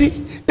wesi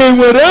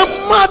enwere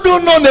mmadu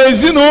no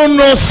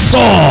n'ezinụlọ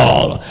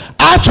Saul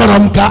achọrọ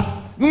m ka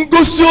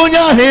ngosi onye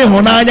ahụ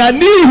ịhụnanya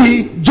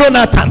n'ihi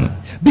Jonathan,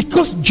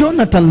 because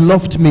Jonathan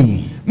loved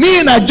me.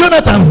 N'ihi na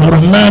Jonathan hụrụ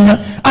m n'anya,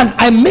 and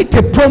I made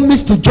a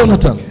promise to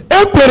Jonathan.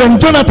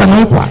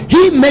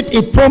 He made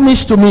a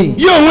promise to me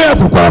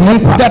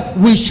that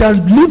we shall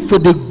live for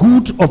the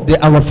good of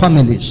our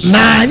families.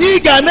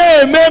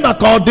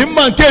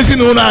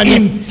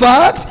 In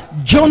fact,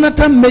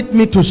 Jonathan made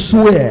me to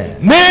swear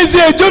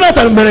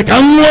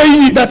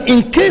that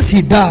in case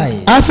he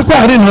died,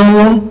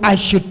 I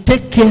should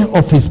take care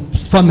of his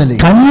family.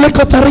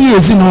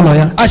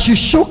 I should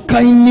show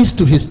kindness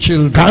to his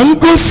children.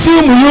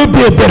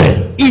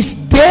 Is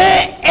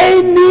there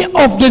any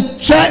of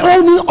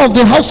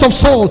the house of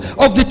Saul,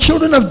 of the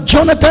children of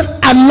Jonathan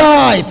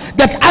alive,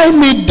 that I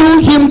may do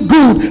him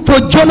good for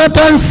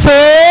Jonathan's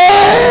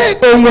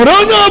sake?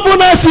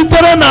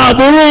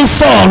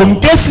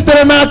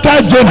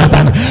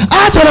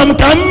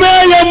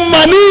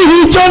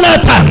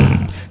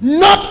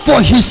 Not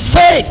for his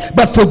sake,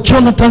 but for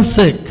Jonathan's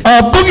sake. Go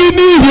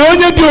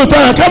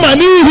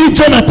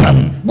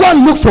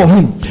and look for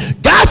him.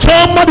 Go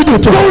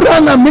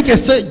around and make a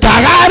say.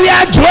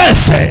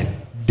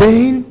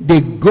 Then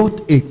they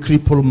got a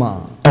crippled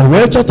man,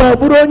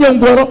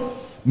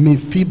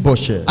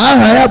 Mephibosheth.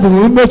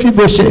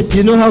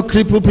 You know how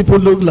crippled people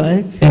look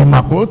like?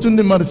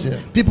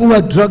 People who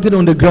are dragging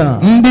on the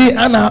ground.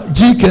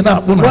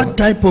 What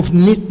type of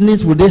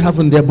neatness would they have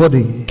in their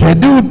body?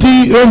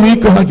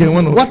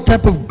 What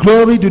type of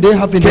glory do they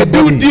have in their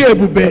body?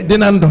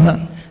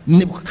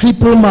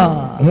 Crippled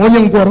man.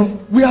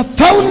 We have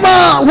found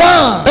man.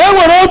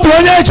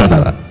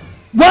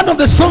 One of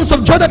the sons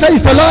of Jonathan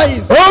is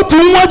alive.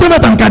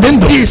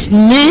 His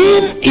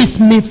name is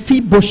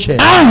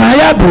Mephibosheth.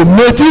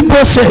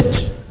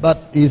 But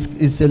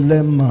he's a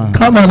lame man.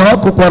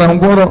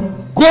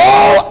 Go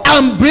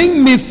and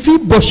bring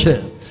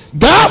Mephibosheth.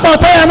 I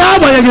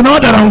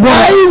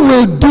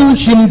will do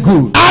him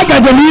good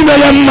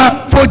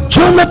for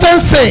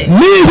Jonathan's sake.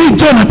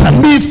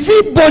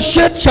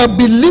 Mephibosheth shall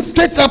be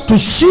lifted up to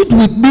sit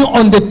with me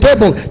on the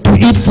table to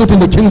eat food in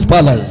the king's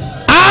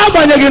palace.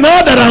 For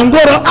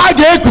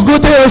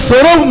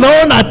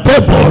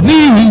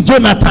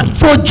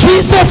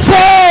Jesus'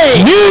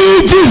 sake.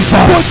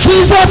 For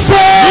Jesus'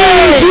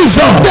 sake.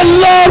 The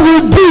Lord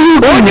will do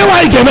you good.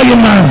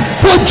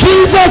 For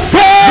Jesus'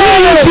 sake.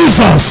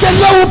 The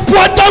Lord will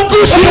pour down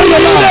good upon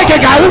your life.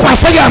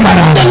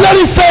 The Lord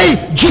is saying,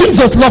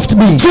 Jesus loved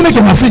me.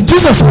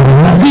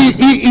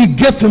 He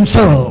gave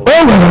himself.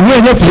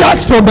 He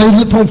asked for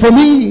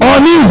me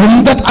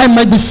that I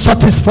might be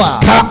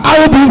satisfied.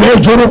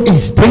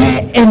 Is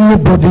there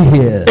anybody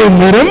here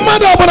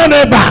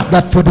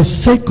that for the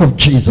sake of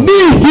Jesus,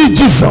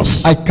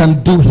 I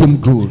can do him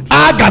good?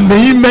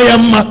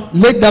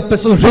 Let that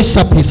person raise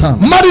up his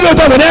hand.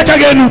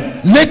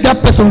 Let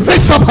that person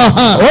raise up her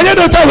hand.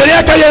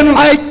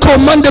 I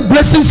command the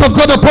blessings of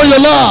God upon your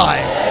life.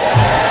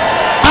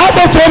 I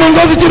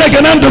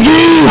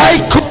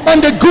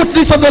command the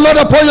goodness of the Lord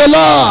upon your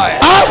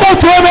life.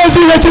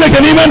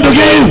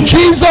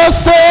 Jesus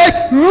said,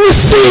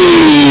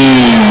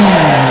 receive.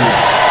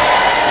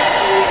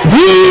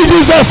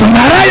 Jesus,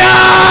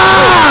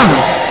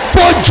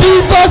 for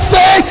Jesus'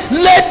 sake,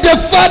 let the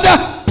Father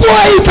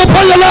pour it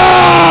upon your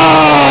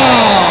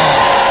life.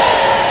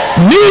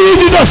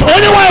 Jesus,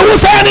 only one who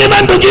said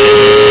amen to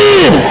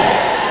give.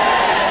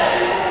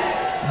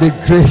 The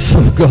grace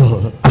of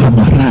God.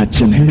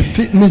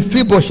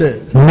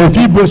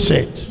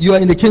 Mephibosheth, you are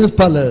in the king's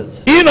palace.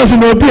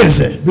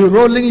 Be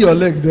rolling your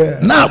leg there.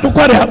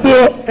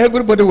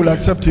 Everybody will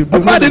accept you.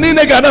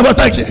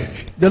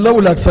 The Lord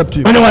will accept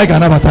you.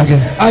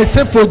 I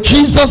say, for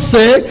Jesus'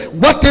 sake,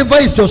 whatever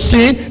is your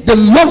sin, the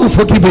Lord will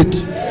forgive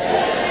it.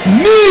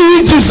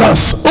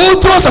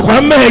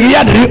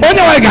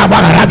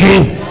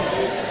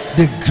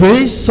 The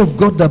grace of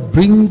God that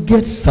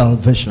bringeth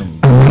salvation.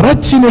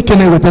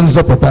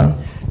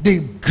 The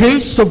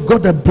grace of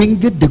God that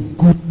bringeth the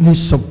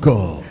goodness of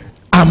God.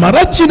 That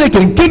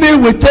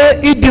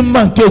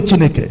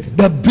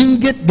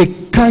bringeth the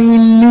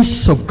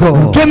kindness of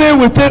God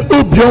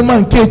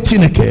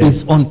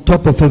is on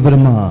top of every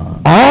man.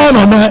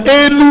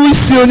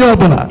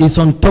 It's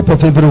on top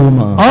of every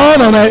woman.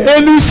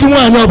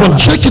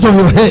 Shake it on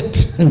your head.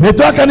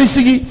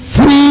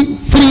 Free,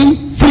 free,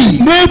 free.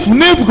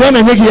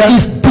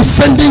 It's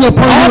descending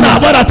upon you.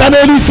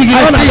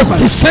 It's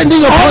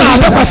descending upon you.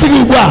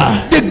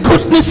 The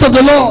goodness of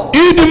the Lord,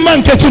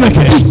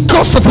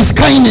 because of his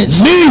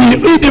kindness,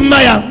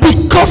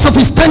 because of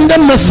his tender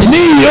mercy,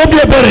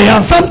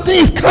 something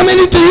is coming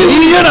into you.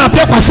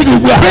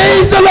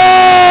 Praise the Lord.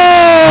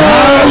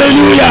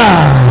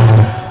 Hallelujah.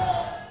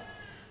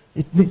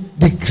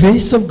 The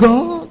grace of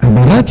God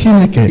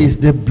is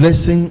the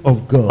blessing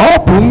of God.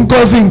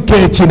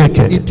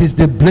 It is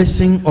the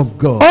blessing of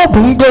God.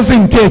 In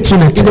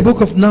the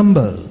book of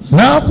Numbers,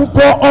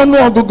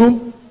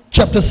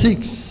 chapter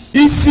 6.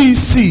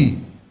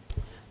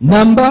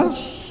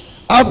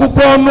 Numbers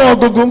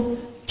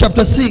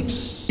chapter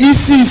 6,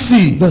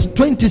 verse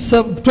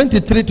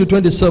 23 to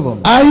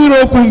 27.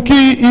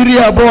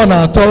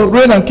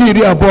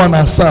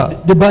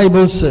 The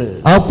Bible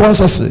says,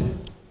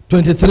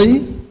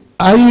 23,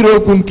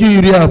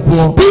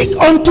 speak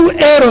unto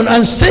Aaron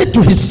and say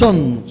to his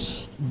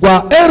sons,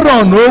 on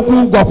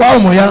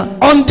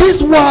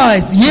this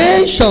wise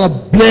ye shall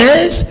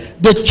bless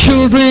the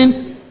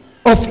children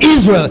of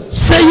Israel,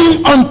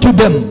 saying unto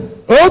them,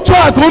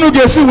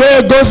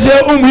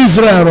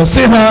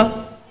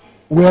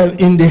 we're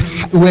in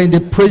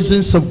the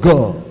presence of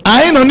God.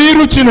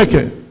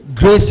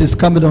 Grace is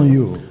coming on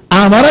you.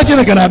 I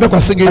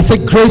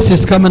said grace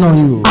is coming on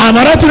you. We are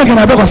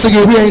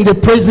in the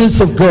presence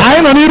of God.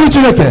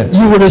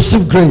 You will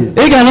receive grace.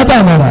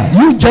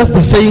 You just be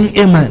saying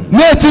amen.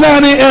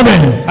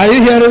 Are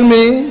you hearing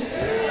me?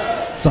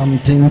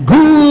 Something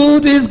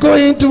good is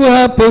going to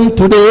happen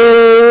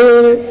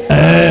today.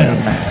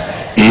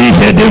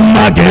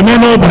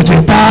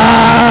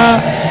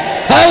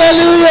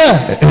 Hallelujah.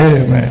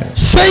 Amen.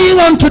 Saying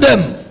unto them,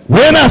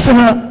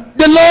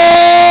 the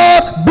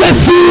Lord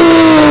bless you.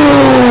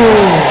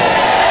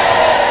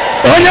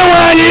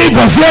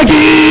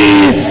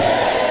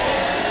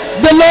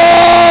 The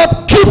Lord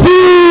keep you.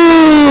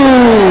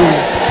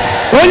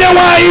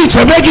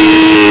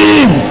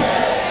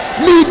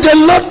 May the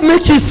Lord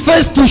make his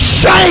face to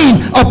shine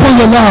upon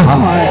your life.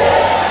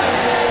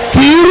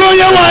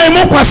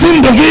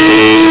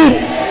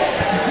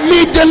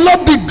 May the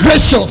Lord be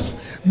gracious.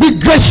 Be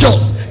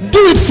gracious. Do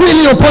it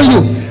freely upon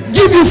you.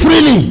 Give you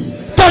freely.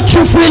 Touch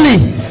you freely.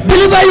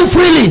 Deliver you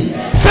freely.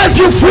 Set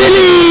you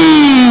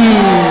freely.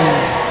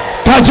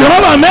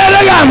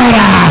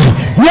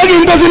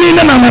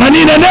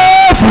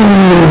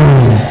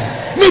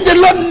 May the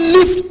Lord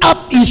lift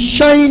up his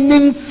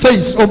shining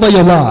face over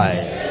your life.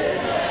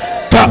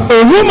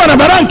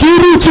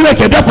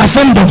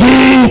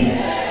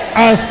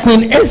 As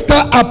Queen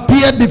Esther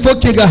appeared before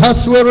King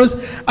Ahasuerus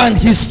and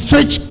he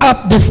stretched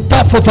up the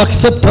staff of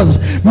acceptance,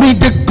 may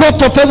the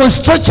God of heaven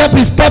stretch up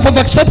his staff of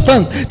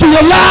acceptance to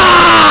your life.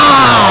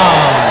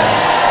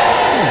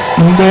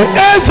 May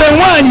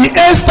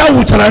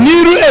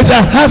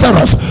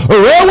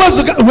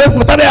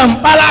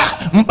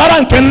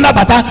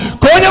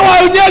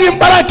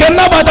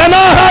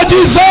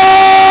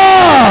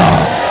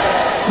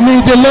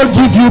the Lord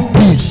give you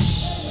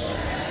peace.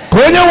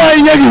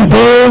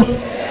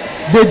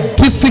 The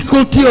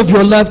difficulty of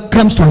your life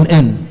comes to an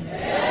end.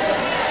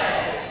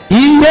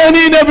 May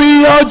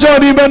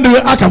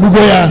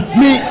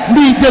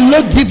the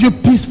Lord give you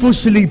peaceful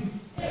sleep.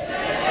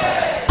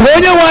 May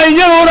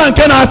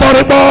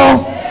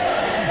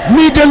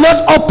the Lord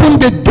open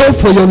the door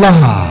for your life.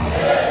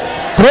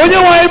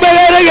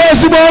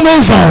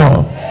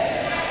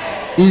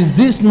 Is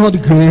this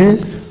not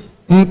grace?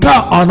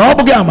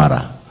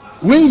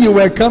 When you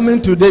were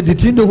coming today,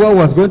 did you know what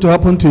was going to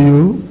happen to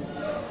you?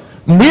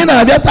 Now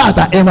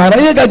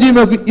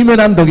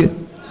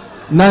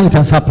it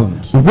has happened.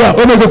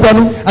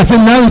 I said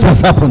now it has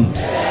happened.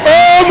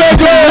 Now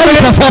it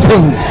has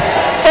happened.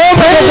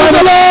 Praise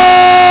the Lord.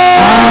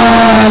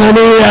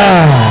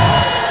 Hallelujah.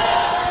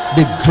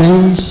 The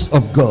grace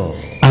of God.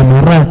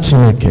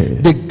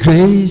 The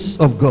grace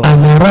of God.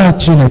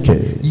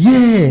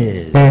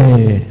 Yes.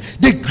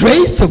 The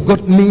grace of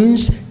God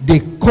means the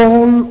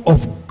call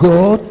of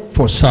God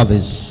for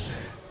service.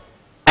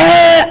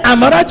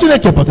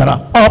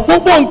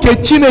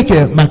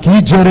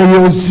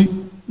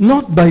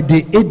 Not by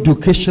the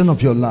education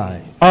of your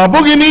life.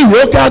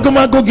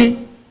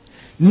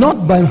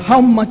 Not by how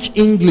much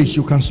English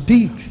you can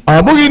speak.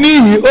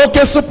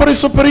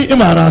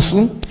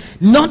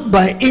 Not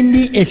by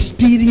any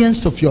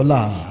experience of your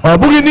life.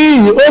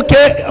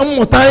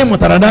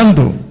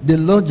 The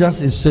Lord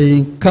just is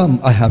saying, come,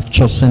 I have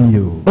chosen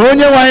you.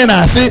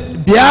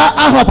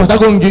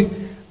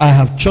 I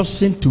have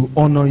chosen to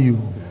honor you.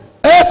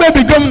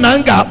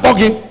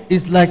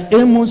 It's like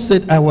Amos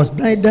said, I was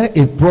neither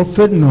a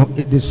prophet nor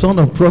the son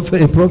of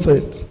prophet, a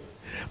prophet.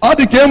 I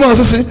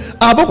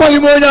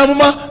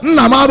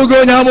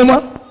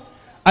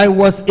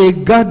was a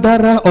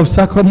gatherer of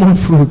sycamore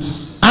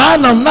fruits.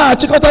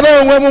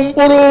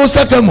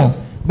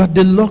 But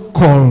the Lord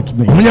called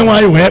me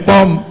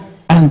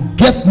and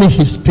gave me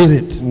his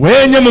spirit.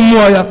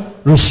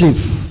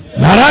 Receive.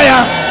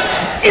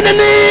 In the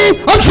name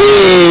of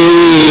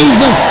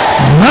Jesus.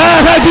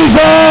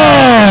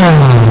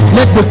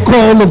 Let the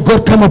call of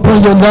God come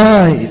upon your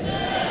life.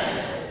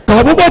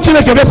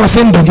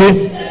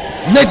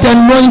 Let the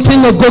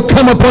anointing of God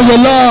come upon your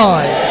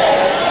life.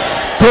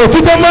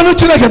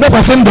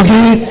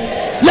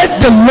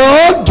 Let the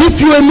Lord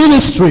give you a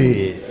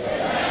ministry.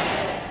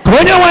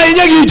 Let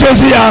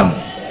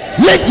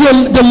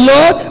the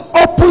Lord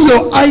open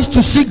your eyes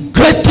to see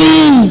great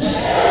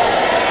things.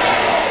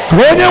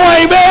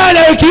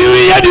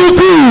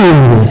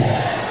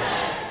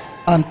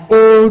 An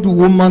old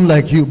woman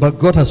like you, but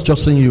God has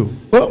chosen you.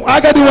 A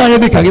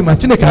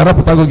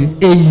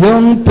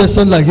young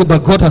person like you,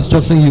 but God has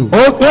chosen you.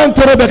 That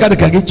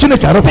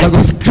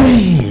is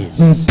grace.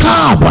 I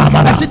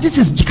said, this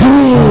is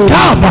grace.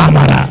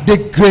 The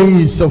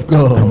grace of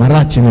God,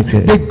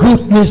 the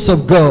goodness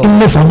of God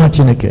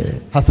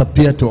has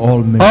appeared to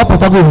all men.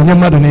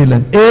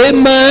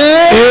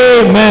 Amen.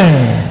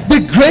 Amen. The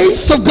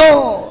grace of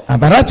God.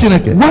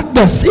 What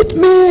does it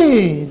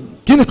mean?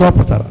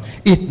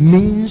 It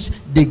means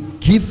the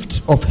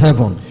gift of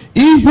heaven.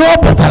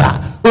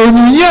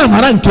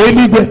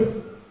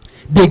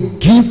 The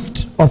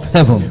gift of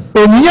heaven.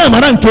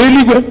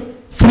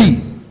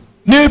 Free.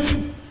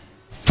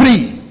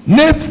 Free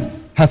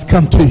has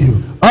come to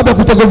you.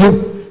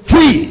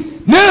 Free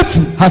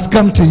has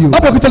come to you.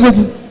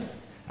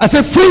 I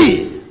said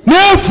free.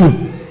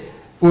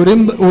 We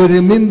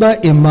remember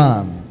a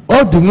man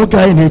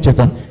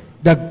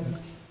that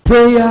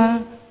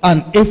prayer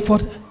and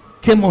effort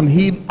came on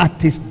him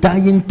at his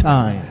dying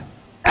time.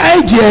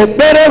 And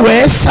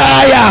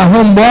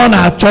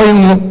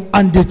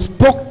they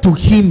spoke to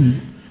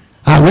him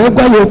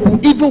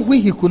even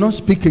when he could not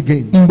speak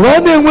again. He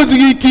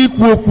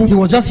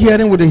was just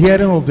hearing with the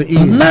hearing of the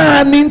ear.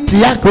 I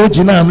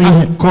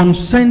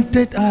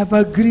consented, I have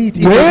agreed.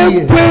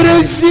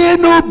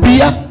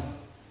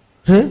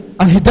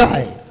 And he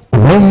died.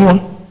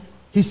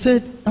 He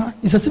said,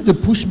 it's as if they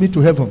pushed me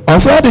to heaven. The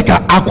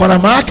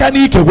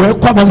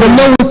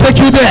Lord will take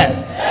you there.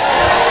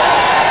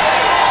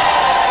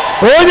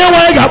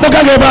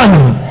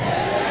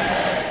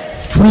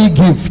 Free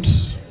gift.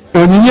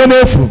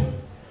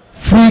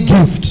 Free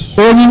gift.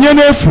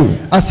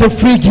 I said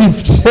free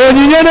gift.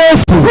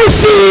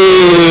 Receive.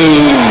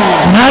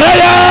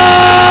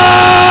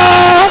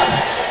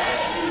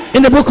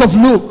 In the book of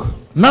Luke.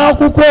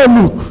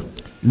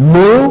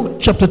 Luke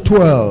chapter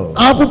 12.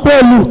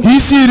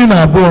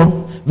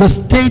 Verse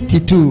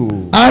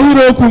 32.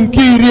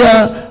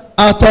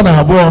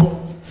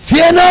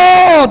 Fear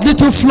not,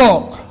 little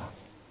flock.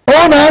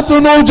 It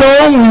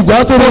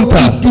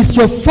is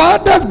your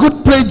Father's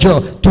good pleasure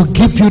to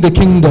give you the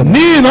kingdom.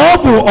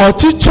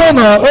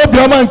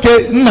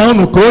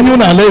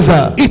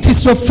 It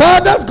is your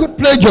Father's good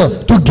pleasure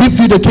to give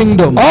you the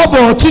kingdom.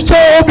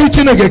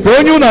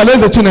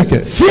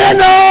 Fear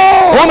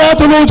not.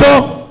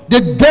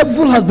 The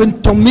devil has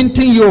been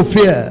tormenting your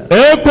fear.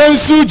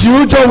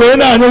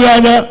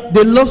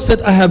 The Lord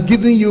said, I have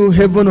given you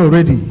heaven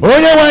already.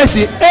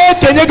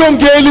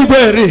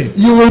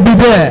 You will be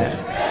there.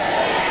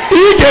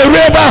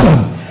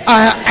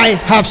 I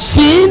have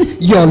seen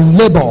your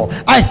labor.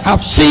 I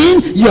have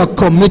seen your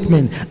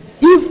commitment.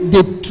 If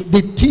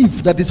the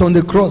thief that is on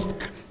the cross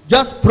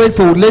just prayed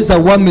for less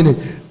than 1 minute,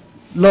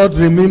 Lord,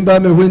 remember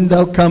me when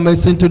thou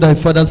comest into thy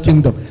Father's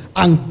kingdom,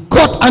 and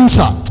God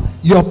answered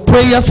your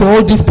prayers for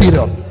all this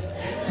period.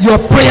 Your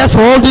prayers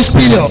for all this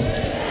period.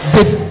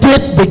 The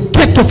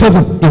gate of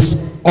heaven is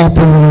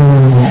open.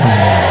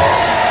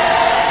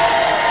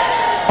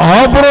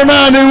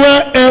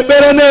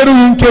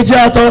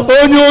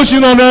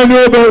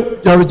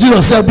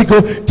 Jesus said,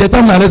 because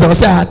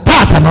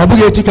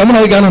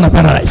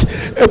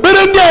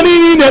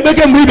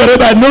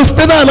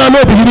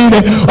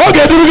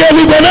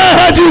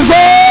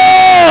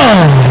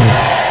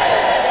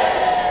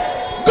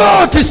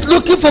God is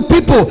looking for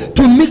people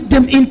to make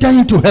them enter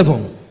into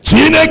heaven. Do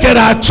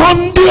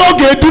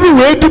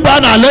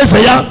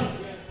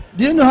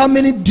you know how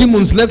many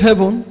demons left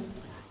heaven?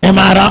 How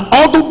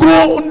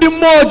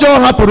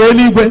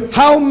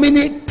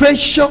many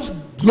precious,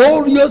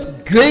 glorious,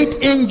 great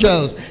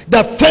angels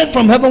that fell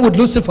from heaven with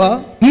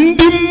Lucifer?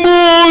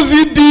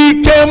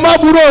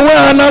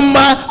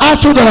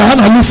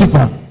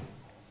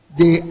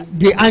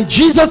 And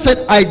Jesus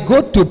said, I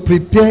go to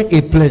prepare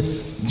a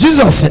place.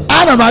 Jesus said,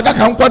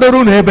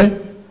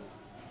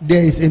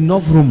 there is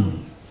enough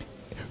room.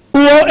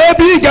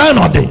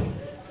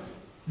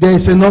 There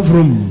is enough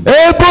room.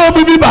 In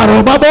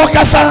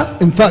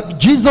fact,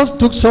 Jesus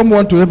took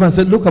someone to heaven and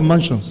said, look at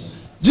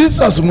mansions.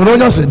 Jesus, they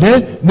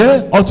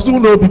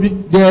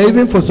are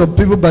even for some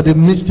people, but they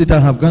missed it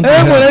and have gone to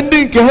heaven.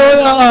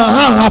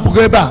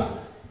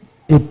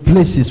 A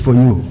place is for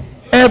you.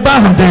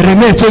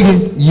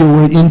 You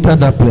will enter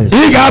that place.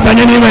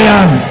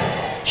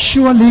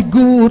 Surely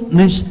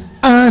goodness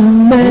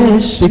and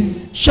mercy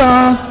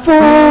shall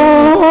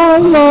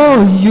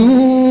follow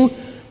you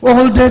all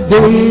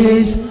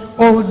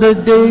all the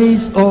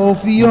days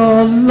of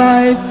your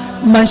life,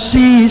 my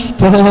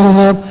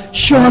sister,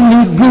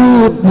 surely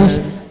goodness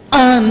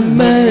and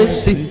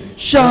mercy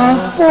shall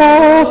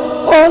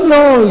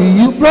follow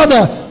you,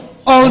 brother,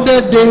 all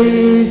the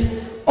days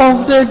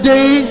of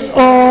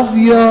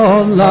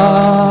your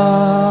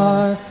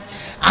life,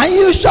 and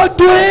you shall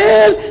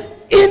dwell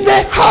in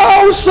the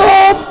house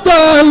of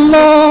the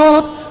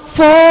Lord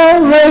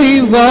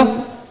forever.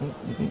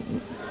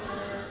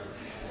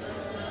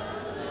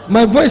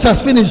 My voice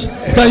has finished.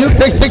 Can you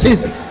take it?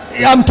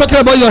 I'm talking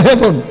about your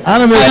heaven. I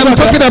am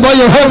talking about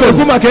your heaven.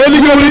 You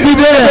will be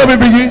there.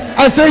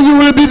 I say you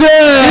will be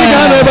there.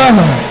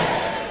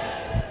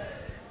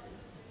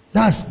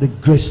 That's the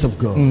grace of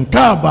God.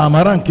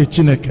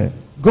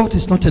 God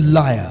is not a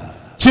liar.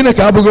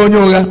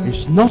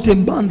 It's not a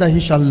man that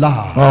he shall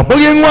lie.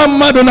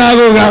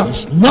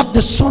 It's not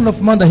the son of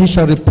man that he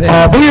shall repent.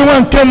 Has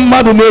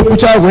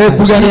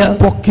he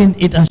spoken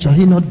it and shall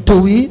he not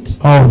do it?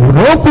 Let's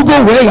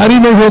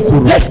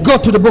go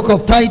to the book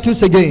of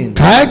Titus again.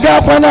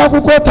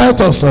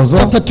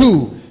 Chapter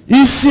 2,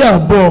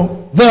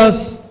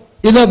 verse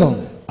 11.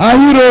 For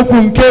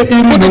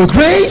the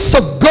grace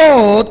of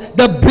God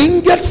that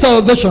bringeth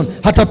salvation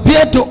hath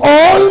appeared to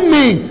all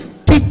men,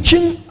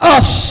 teaching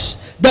us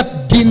that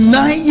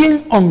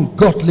denying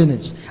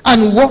ungodliness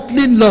and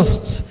worldly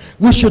lusts,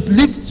 we should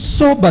live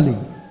soberly,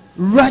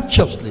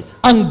 righteously,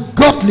 and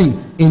godly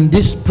in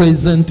this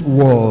present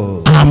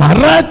world.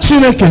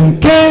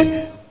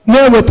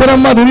 Na-ewetara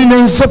mmadụ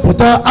niile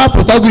nzọpụta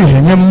apụtago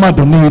ihe nye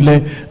mmadụ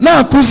niile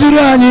na-akụziri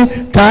anyị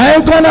ka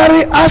anyị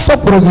gọnarị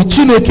asọpụrụ gị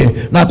Chineke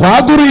nakwa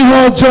agụrụ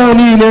ihe ọjọọ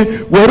niile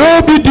were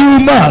obi dị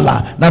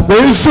umeala nakwa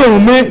ezi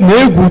omume na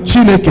egwu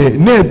Chineke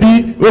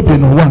na-ebi obi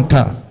n'ụwa nke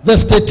a.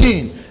 Verse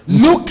 13,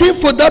 looking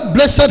for that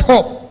blessed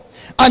hope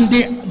and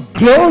the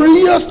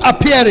glorious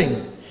appearing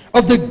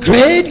of the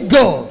great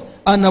God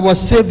and our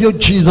Savior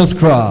Jesus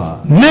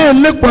Christ.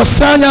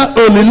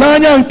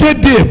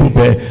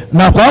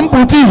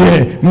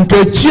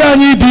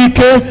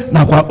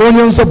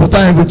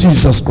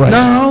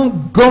 Now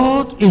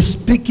God is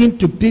speaking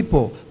to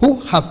people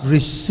who have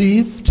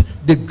received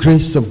the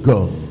grace of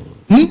God.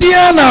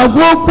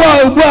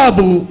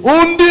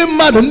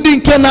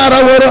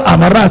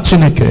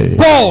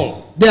 Paul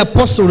the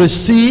apostle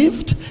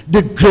received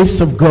the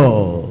grace of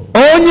God.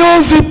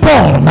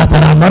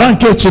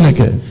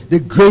 The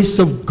grace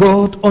of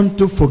God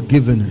unto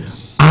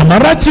forgiveness.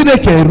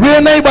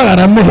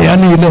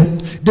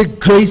 The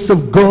grace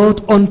of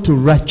God unto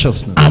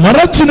righteousness.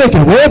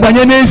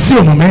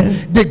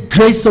 The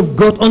grace of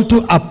God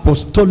unto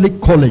apostolic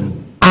calling.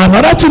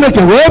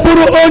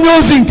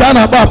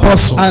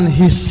 And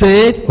he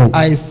said,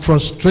 I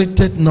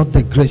frustrated not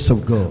the grace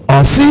of God.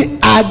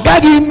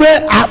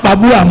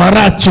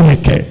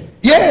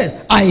 Yes,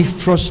 I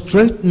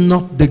frustrate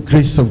not the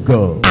grace of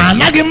God.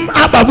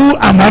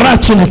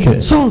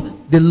 So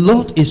the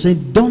Lord is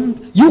saying, don't,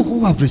 you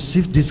who have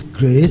received this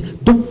grace,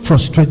 don't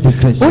frustrate the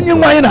grace of God.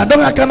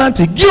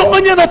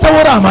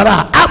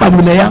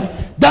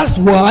 That's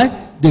why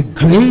the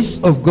grace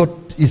of God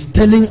is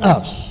telling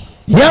us,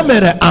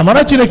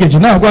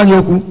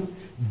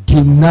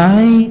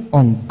 deny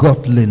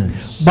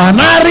ungodliness.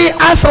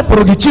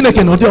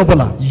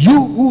 You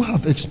who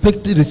have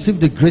expected to receive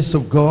the grace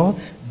of God,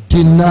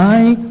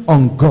 deny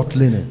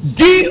ungodliness.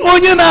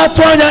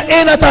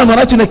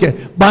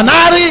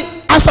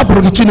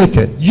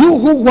 You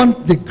who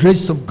want the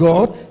grace of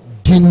God,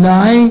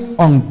 deny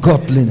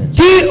ungodliness.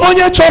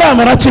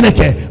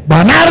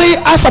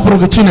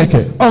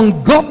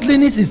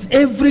 Ungodliness is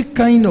every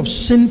kind of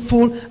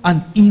sinful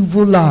and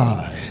evil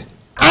life.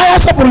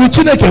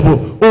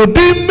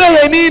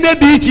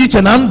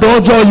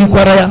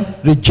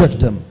 Reject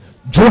them.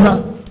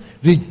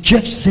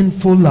 Reject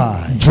sinful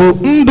life.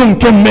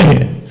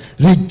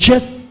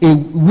 Reject a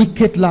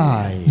wicked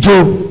lie.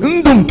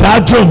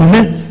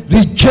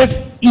 Reject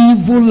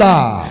evil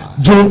lie.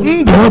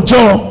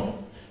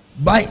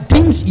 By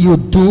things you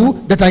do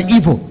that are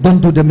evil, don't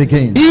do them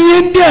again.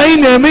 Things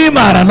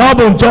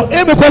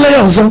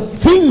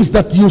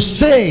that you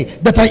say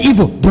that are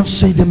evil, don't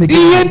say them again.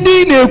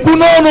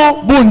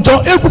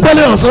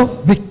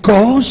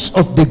 Because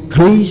of the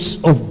grace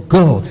of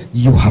God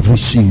you have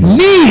received.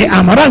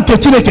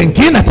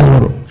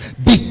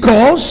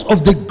 Because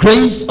of the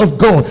grace of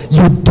God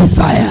you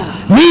desire.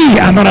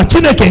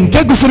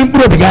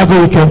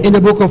 In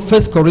the book of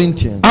 1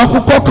 Corinthians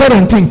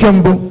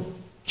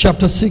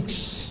chapter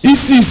 6.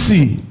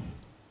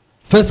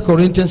 1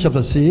 Corinthians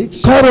chapter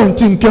 6.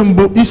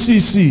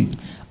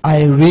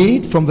 I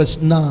read from verse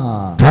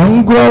 9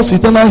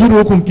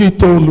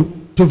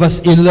 to verse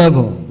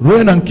 11.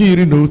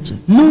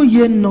 Know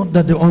ye not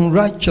that the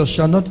unrighteous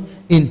shall not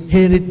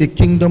inherit the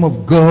kingdom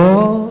of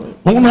God?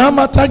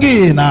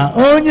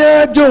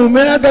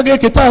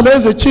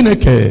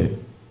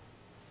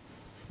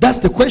 That's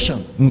the question.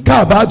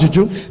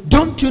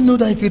 Don't you know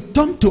that if you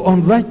turn to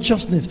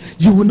unrighteousness,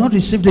 you will not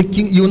receive the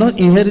king, you will not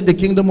inherit the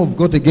kingdom of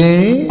God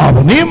again?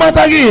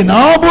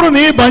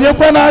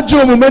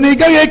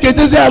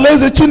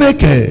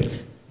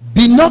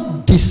 Be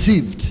not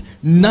deceived,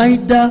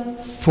 neither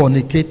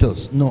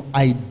fornicators, nor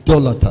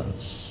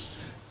idolaters.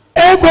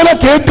 Ekwela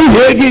ka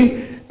eduhie gị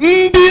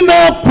ndị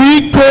na-akwa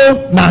iko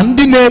na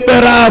ndị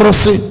na-ekpere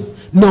arụsị,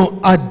 nor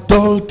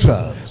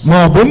adulterers,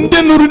 ma ọ bụ ndị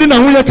nụrụ di na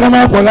nwunye ka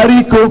na-akwagharị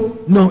iko,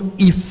 nor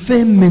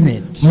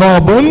effeminate, ma ọ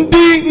bụ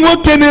ndị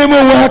nwoke na-eme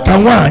onwe ha ka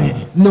nwaanyị,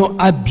 nor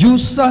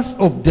abusers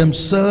of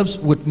themselves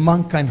with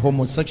mankind,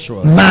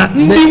 homosexual, na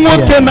ndị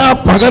nwoke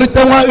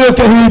na-akwagarịta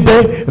nwoke ha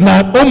ibe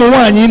na ụmụ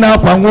nwaanyị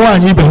na-akwa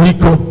nwaanyị ibe ha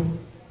iko,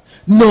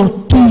 nor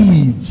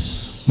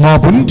thieves, ma ọ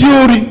bụ ndị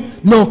ori,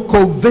 nor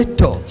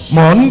covetous,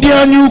 ma ndị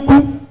anya ukwu,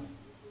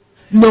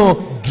 nor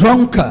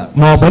drunkards,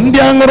 ma ọ bụ ndị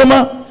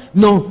aṅụrụma,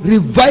 nor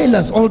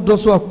revilers, all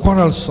those who are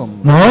quarrelsome,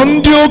 na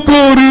ndị oke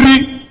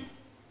oriri,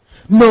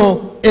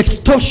 nor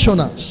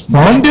extortioners,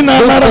 ma ndị those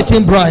na-anara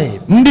taking bribe,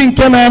 ndị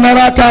nke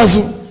na-anara aka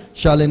azụ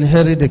shall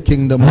inherit the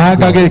kingdom of ha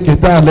God. agaghị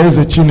eketa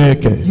alaeze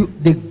Chineke.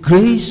 The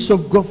grace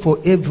of God for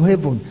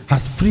heaven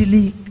has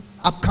freely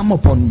come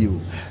upon you.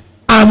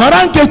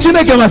 Amara nke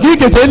Chineke maka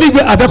iketa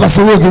eluigwe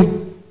abịakwasịwo gị.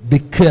 Be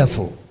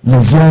careful.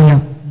 Lezie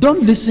anya.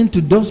 Don't listen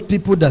to those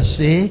people that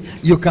say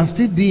you can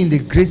still be in the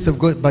grace of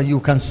God, but you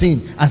can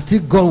sin, and still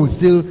God will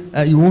still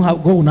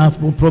God will not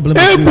have no problem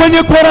with you.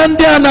 Ekwenyekwara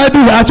ndị a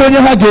na-eduhie achọ onye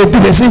ha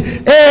ga-eduhie sị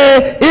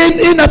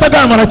ịnatago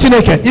amara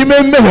Chineke ime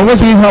mmehie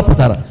enwezighị ihe ọ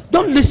pụtara.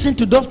 Don't listen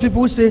to those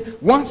people who say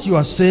once you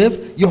are saved,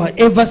 you are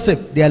ever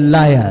saved. They are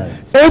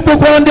liars.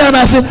 Ekwekwara ndị a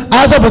na-asị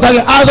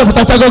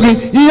azọpụtachago gị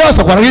ihe ọ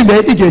sọkwara gị mgbe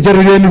ị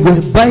ga-ejerịrị eluigwe.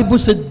 The Bible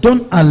said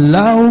don't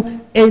allow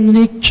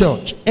any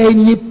church,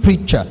 any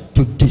preacher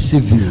to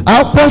deceive you.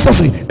 Akwụkwọ nsọ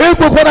sị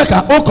ekwekwara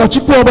ka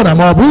ụkọchukwu ọbụla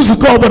ma ọ bụ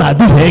nzukọ ọbụla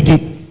duhie gị.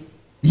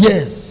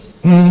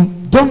 Yes.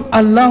 Don't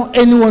allow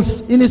anyone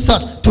in his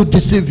heart to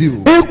deceive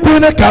you.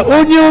 Ekwena ka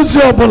onye ozi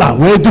ọbụla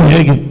wee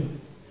duhie gị.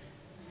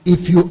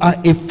 If you are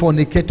a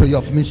fornicator, you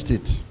have missed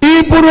it.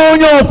 Ị bụrụ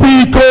onye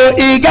ọkwa iko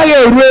ị gaghị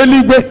eru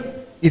eluigwe.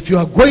 If you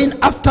are going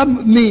after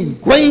men,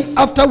 going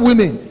after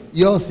women,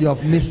 yours you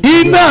have missed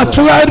it. Ị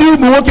na-achụgharị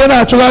ụmụ nwoke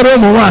na-achụgharị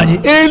ụmụ nwaanyị,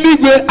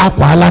 eluigwe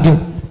akwala gị.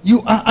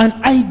 You are an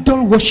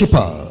idol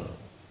worshipper.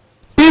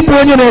 Ị bụ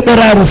onye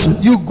na-ekpere arụsị.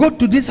 You go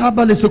to this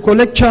herbalist to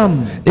collect charm.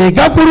 Ị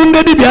gakwuru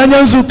ndị dibịa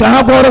anya nzu ka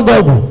ha gwọrọ gị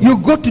ọgwụ. You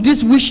go to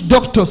these witch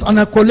doctors and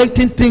are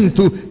collecting things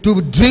to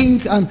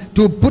drink and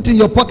to put in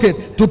your pocket,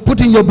 to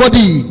put in your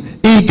body.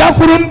 Ị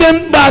gakwuru ndị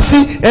mgbasị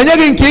enye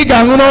gị nke ị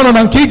ga-aṅụ n'ọnụ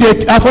na nke ị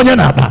ga-afọnye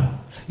n'akpa.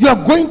 You are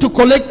going to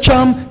collect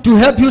charm to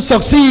help you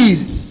succeed.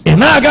 Ị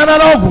na-aga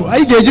nara ọgwụ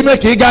anyị ga-eji mee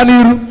ka ị gaa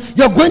n'iru.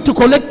 You are going to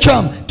collect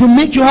charm to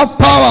make you have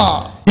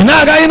power. Ị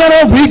na-aga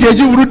ịnara ọgwụ ị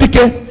ga-eji wuru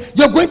dike.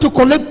 You are going to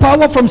collect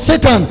power from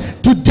Satan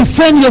to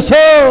defend your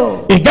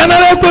soul. Ị ga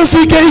nara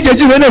ekwensu ike ị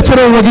ga-eji wee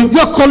na-echere onwe gị. You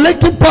are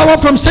collecting power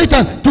from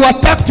Satan to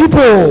attack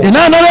people. Ị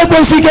na-anara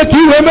ekwensu ike ka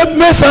ị wee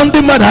mesa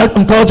ndị mmadụ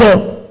nke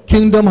ọjọọ.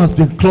 Kingdom has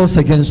been closed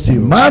against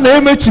you. Ma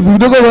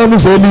na-emechibidogo ọnụ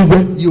ụzọ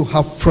eluigwe. You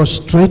have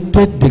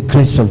frustrated the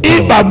grace of God.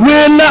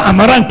 Ịkpagbuola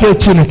amara nke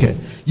Chineke.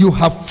 You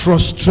have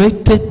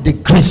frustrated the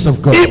grace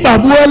of God.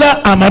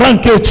 Ịkpagbuola amara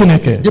nke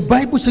Chineke. The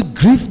Bible says,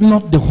 grieve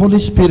not the Holy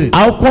Spirit.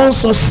 Akwụkwọ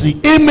nsọ si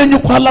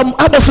emenyukwala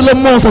agbasila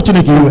mmụọ nsọ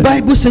Chineke iwe. The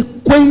Bible says,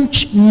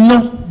 quench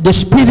not the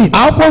Spirit.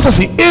 Akwụkwọ nsọ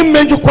si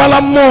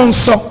emenyukwala mmụọ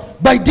nsọ.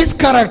 By this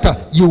character,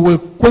 you will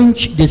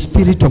quench the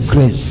spirit of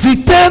grace.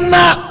 Site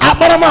na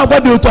akparamagwa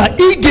dị otu a,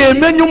 ị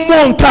ga-emenyu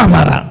mmụọ nke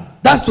amara.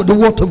 That's the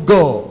word of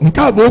God. Nke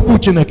a bụ okwu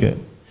Chineke.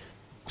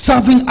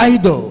 Serving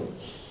idols.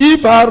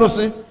 Ife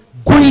arụsị.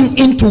 Going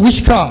into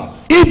witchcraft.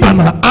 Ịba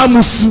na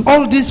amụsụ.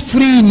 All this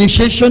free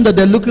initiation that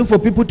they're looking for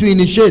people to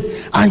initiate,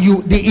 and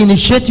they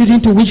initiate you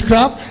into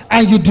witchcraft,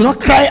 and you do not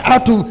cry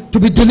out to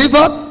be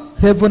delivered,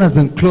 heaven has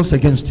been closed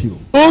against you.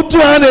 Otu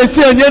a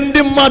na-esi enye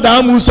ndị mmadụ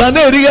amụsụ, a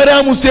na-erigharị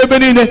amụsụ ebe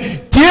niile.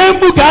 Tie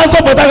mkpu ka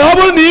azọpụta gị, ọ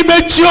bụrụ na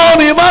imechi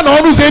ọnụ ịma na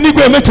ọnụ ụzọ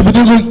eluigwe emechibido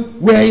gị.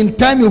 We are in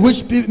time in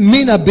which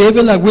men are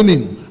behaving like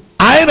women.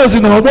 Anyị nọzi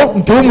n'ọgbọ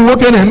nke ụmụ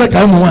nwoke na-eme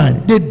ka ụmụ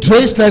nwaanyị. They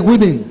dress like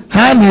women.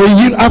 Ha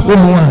na-eyi akwa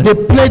ụmụ nwaanyị. They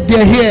plait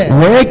their hair.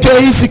 Wee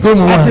kee isi ka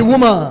ụmụ As a nwaanyị.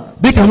 woman.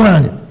 Dịka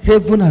nwaanyị.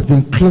 Heaven has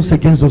been closed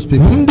against those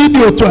people. Ndị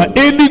dị otu a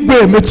eluigwe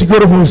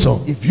emechigoro ha ụzọ.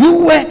 If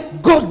you were,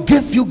 God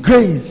gave you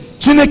grace.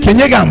 Chineke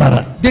nye gị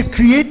amara. The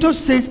Creator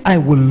says, I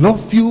will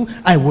love you,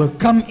 I will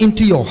come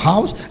into your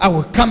house, I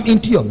will come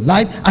into your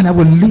life, and I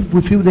will live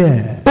with you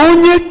there.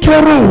 Onye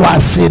kere ụwa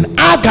sị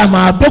aga m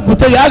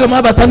abịakwute ya, aga m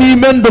abata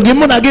n'ime ndụ gị,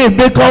 mụ na gị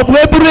ebe ka ọ bụ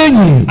eburu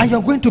enyi. And you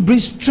are going to bring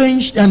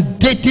strange and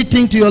dirty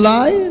things to your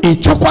life. Ị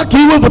chọkwa ka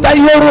iwepụta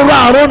ihe rụrụ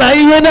arụ na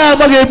ihe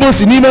na-amaghị ebe o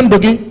si n'ime ndụ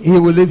gị. He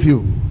will leave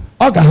you.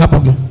 Ọ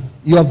ga-ahapụ gị.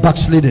 You have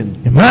backslidden.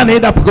 You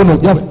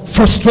have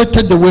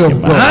frustrated the way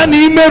of God.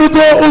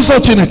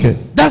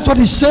 That's what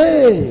he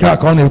said.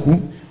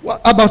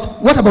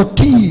 What about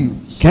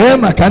thieves?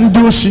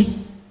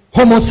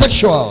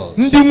 Homosexuals?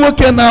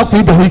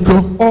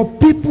 Or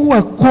people who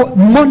are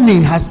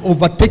money has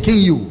overtaken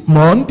you. You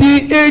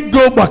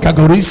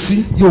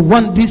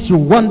want this, you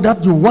want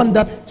that, you want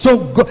that. So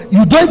God,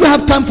 you don't even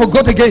have time for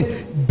God again.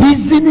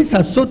 busyness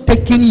has so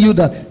taken you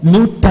that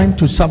no time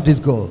to serve this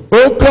God.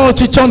 You're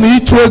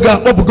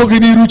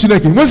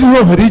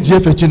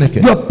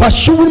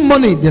pursuing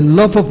money. The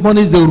love of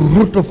money is the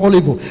root of all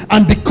evil.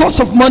 And because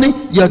of money,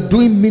 you are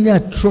doing many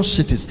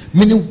atrocities,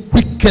 many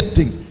wicked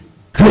things.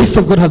 Grace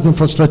of God has been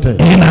frustrated.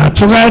 You are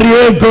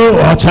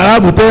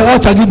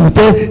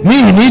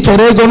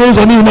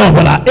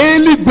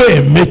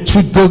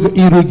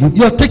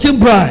taking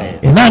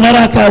bribe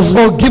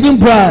or giving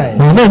bribe.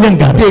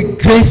 The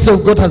grace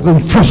of God has been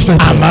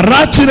frustrated.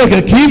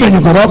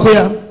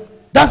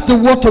 That's the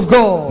word of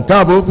God.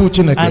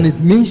 And it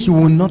means you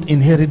will not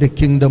inherit the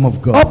kingdom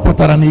of God.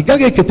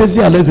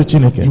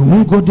 You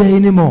won't go there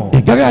anymore.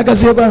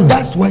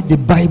 That's why the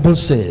Bible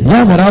says,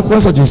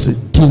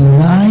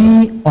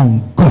 deny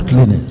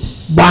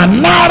ungodliness.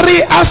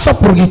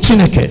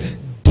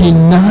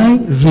 Deny,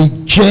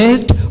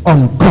 reject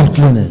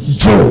ungodliness.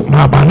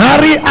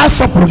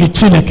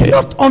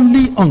 Not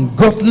only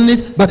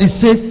ungodliness, but it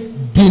says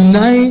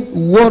deny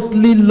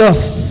worldly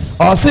lusts.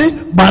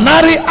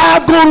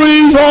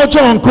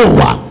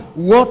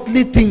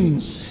 Worldly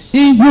things.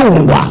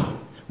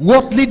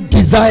 Worldly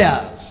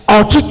desires.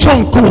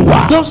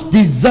 Those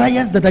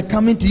desires that are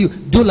coming to you,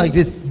 do like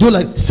this, do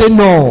like, say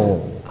no.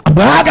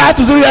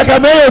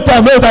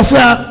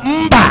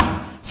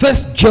 1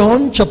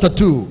 John chapter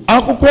 2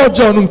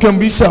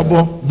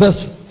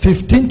 verse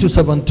 15 to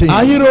 17.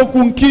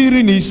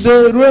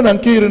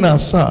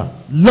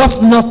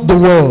 Love not the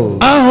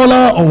world,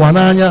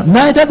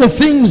 neither the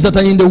things that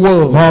are in the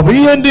world.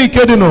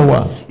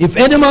 If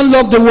any man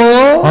love the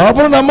world, the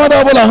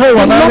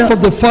love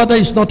of the Father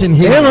is not in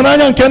him. For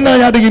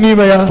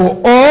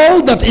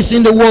all that is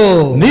in the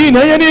world,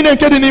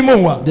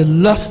 the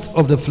lust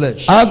of the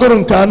flesh, and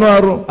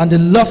the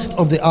lust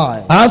of the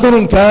eye, and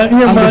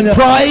the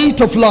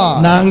pride of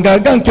life,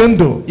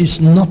 is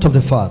not of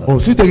the Father,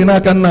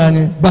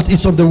 but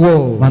is of the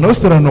world. And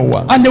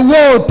the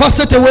world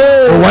passeth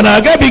away,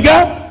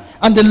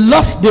 and the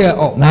lust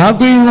thereof. But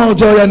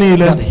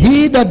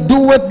he that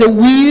doeth the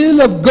will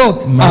of God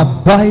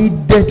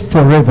abideth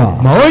forever.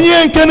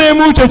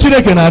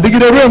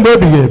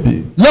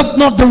 Love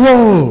not the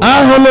world.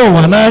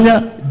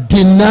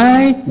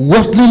 Deny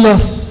worldly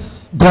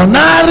lusts.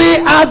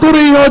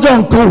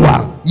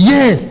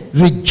 Yes,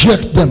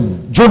 reject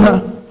them.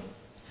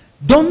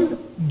 Don't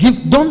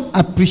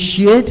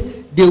appreciate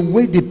the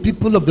way the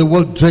people of the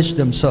world dress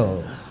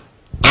themselves.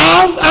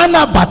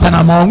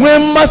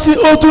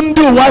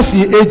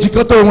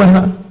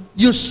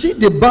 You see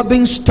the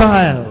barbing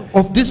style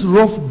of these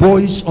rough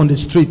boys on the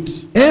street.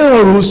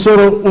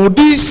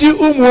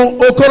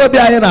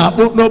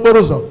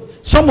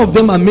 Some of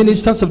them are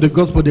ministers of the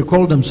gospel, they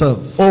call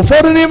themselves, with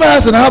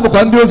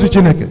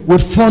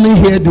funny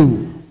hairdo.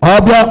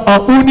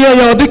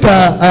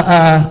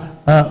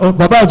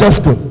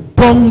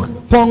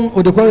 Pong,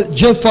 or they call it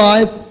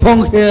J5,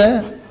 pong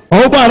hair.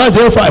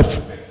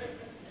 J5.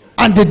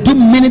 And they do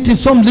many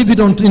things. Some leave it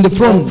in the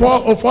front.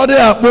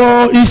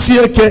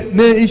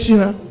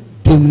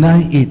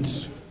 Deny it.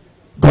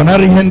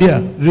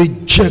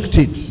 Reject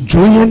it.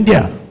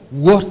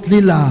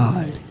 Worldly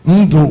lie.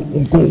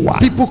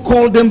 People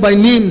call them by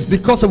names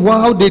because of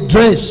how they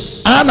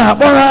dress. Don't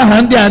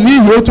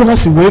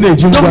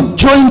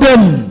join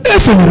them.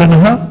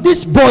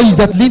 These boys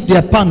that leave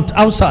their pants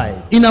outside,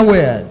 inner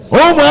wears,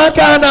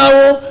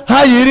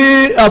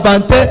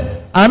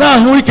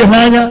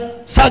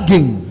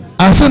 sagging.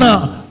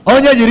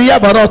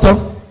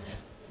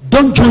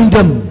 Don't join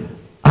them.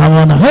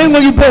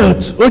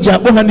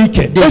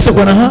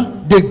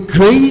 The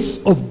grace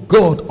of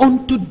God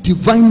unto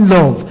divine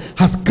love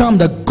has come,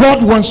 that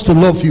God wants to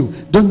love you.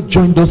 Don't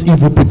join those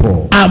evil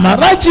people.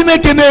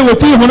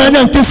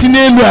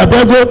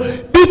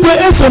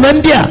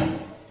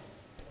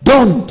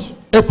 Don't.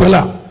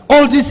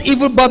 All this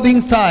evil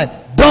barbing style.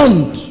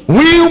 Don't.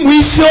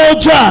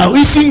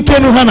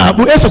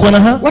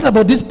 What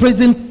about this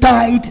present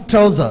tight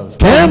trousers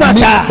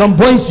some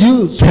boys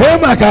use?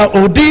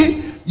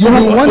 You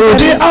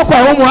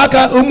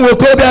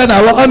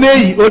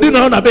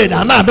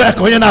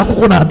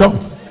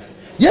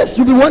yes,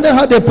 you'll be wondering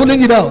how they're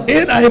pulling it out. I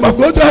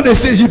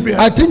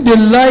think they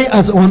lie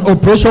as on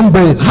operation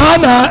bed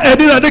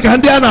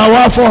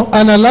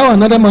and allow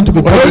another man to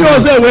be pregnant.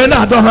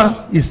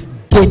 It's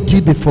dirty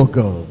before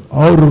God.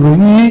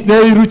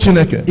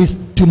 It's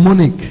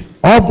demonic.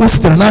 Make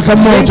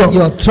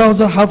your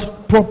trousers have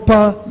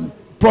proper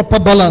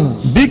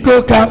balance,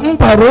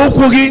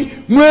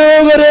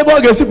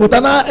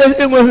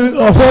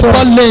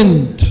 proper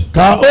length,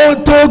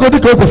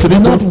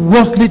 not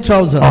worldly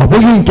trousers, or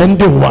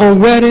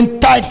wearing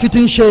tight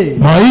fitting shades.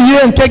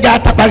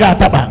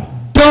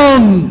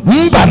 Don't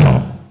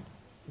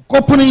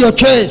opening your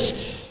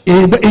chest.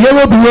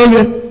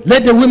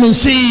 Let the women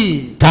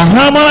see.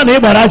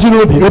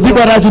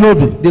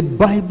 The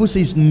Bible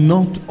says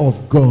not of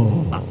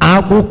God.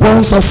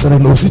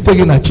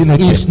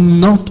 It's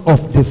not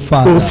of the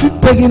Father. It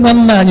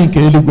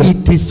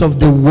is of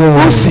the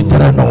world.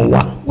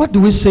 What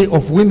do we say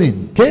of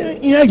women?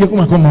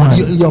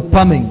 You're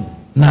palming.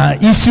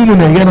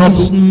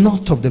 is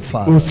not of the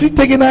Father.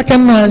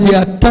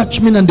 The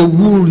attachment and the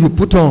wool you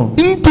put on.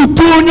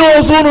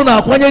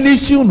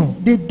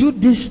 They do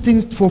these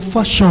things for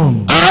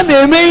fashion.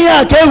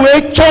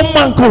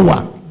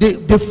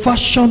 The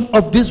fashion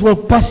of this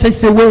world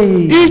passes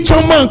away.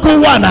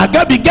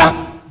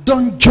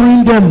 Don't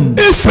join them.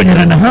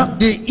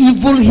 The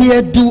evil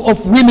hairdo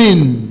of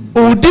women.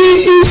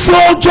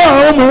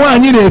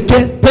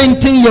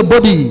 Painting your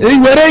body,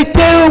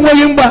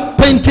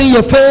 painting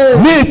your face,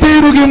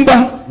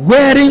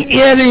 wearing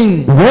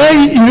earrings,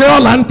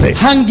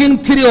 hanging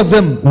 3 of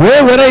them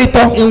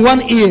in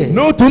one ear,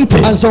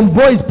 and some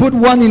boys put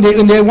one in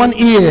their one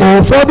ear.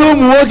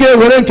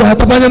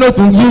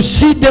 You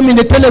see them in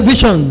the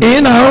television. The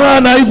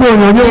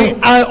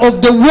eye of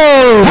the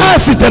world,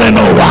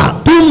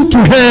 doomed to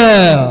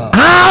hell.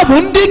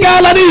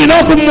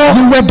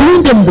 You were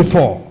doing them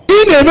before,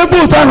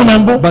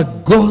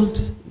 but God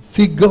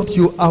figured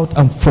you out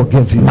and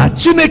forgave you.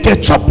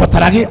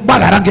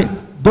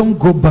 Don't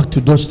go back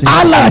to those things.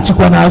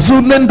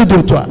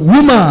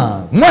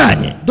 Woman,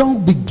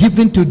 don't be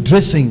given to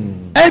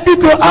dressing.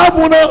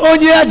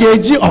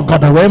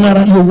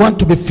 You want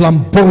to be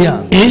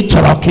flamboyant.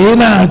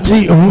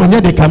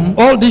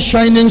 All these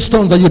shining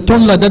stones that you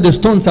turn like that, the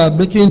stones are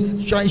making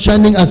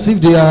shining as if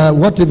they are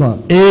whatever.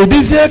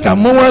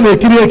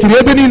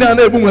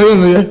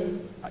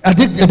 Are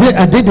they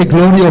the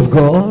glory of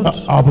God?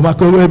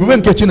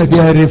 They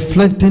are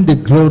reflecting the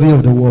glory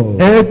of the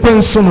world. And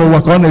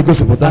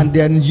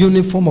they are in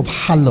uniform of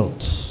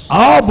harlots. They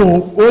are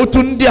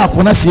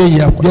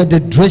the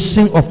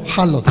dressing of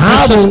harlots.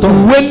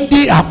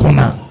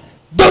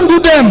 Don't do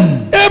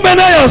them.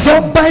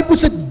 The Bible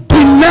said,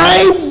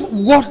 deny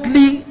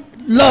worldly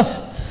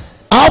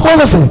lusts.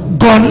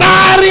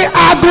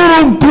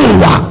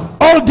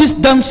 All this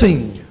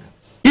dancing,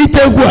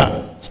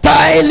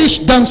 stylish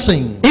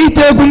dancing,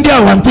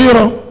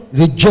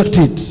 reject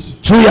it.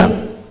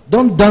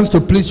 Don't dance to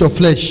please your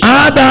flesh.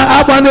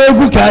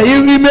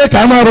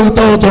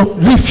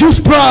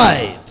 Refuse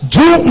pride.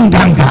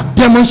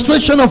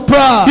 Demonstration of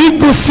pride.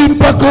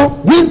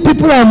 When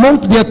people are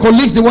among their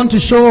colleagues, they want to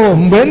show off.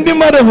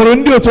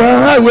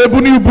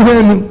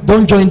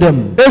 Don't join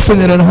them.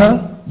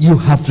 You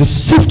have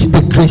received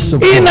the grace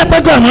of God.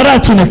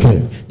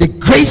 The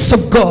grace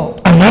of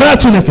God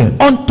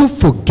unto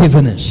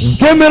forgiveness.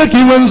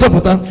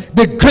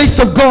 The grace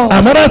of God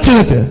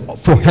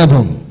for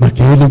heaven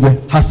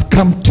has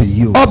come to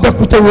you.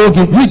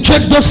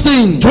 Reject those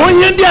things.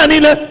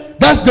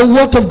 That's the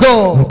word of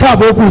God. But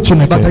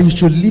you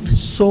should live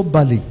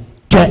soberly.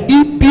 What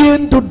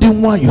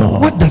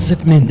does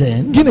it mean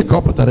then?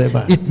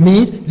 It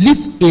means live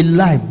a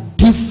life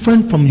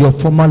different from your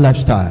former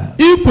lifestyle.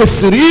 Your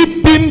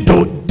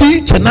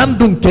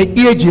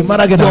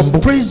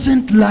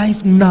present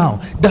life now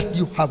that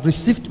you have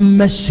received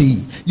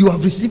mercy, you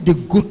have received the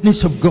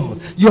goodness of God,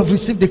 you have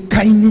received the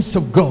kindness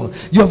of God,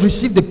 you have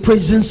received the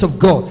presence of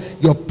God.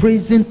 Your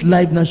present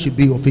life now should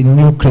be of a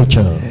new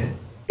creature.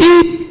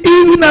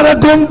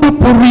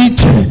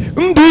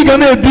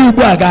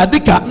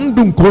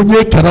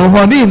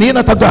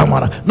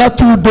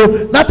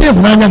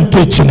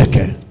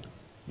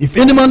 If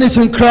any man is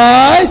in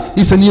Christ,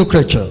 he's a new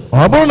creature.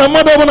 Live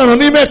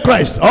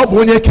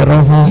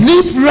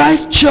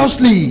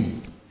righteously.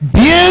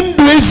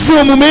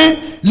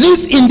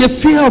 Live in the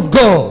fear of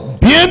God.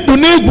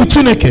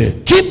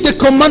 Keep the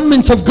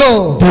commandments of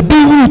God.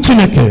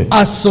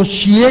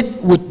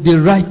 Associate with the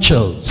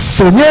righteous.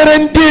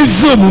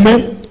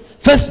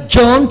 1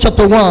 John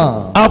chapter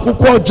 1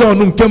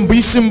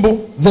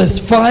 verse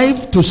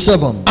 5 to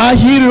 7. 1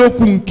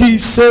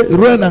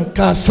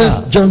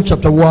 John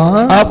chapter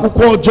 1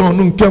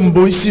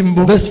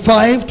 verse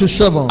 5 to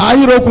 7.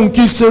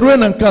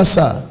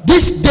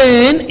 This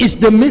then is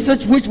the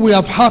message which we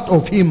have heard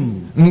of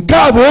him, and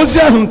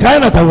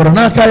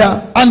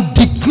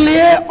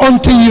declare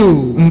unto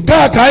you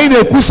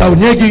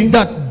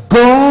that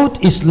God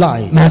is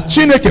light, and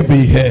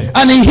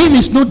in him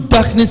is no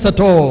darkness at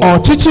all.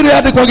 If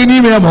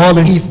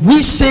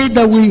we say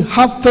that we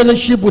have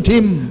fellowship with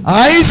him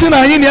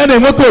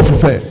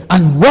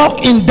and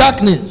walk in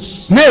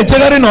darkness, we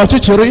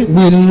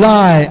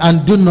lie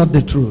and do not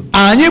the truth.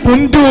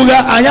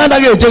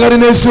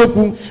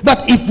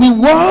 But if we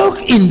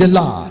walk in the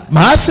light,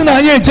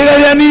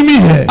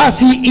 as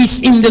he is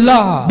in the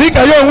light,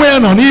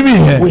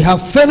 we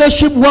have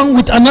fellowship one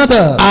with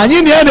another,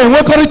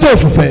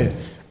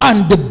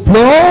 and the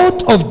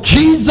blood of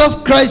Jesus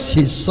Christ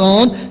his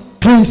son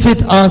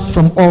cleanseth us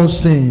from all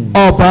sin.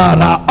 That's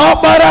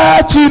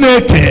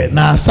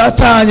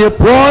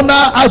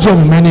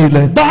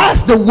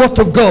the word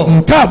of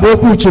God.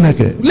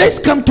 Let's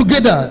come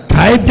together.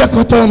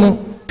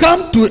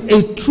 Come to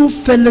a true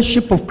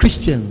fellowship of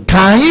Christians.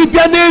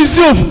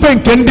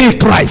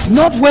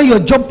 Not where you're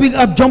jumping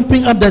up,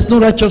 there's no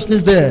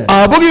righteousness there.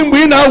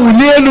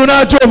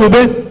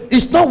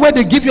 It's not where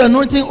they give you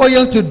anointing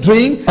oil to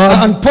drink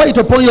and pour it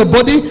upon your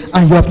body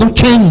and you have not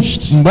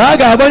changed.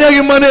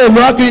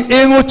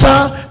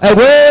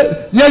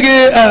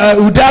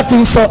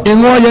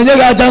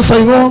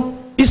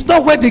 It's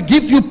not where they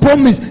give you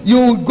promise.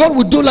 God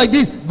will do like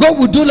this. God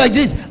will do like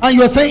this. And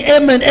you are saying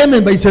amen,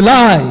 amen. But it's a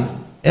lie.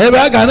 God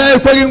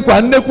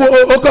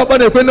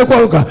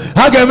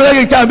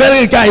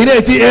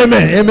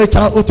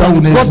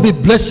be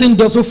blessing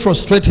those who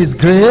frustrate his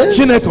grace?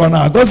 Can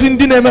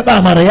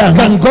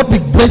God be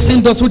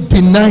blessing those who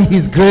deny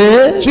his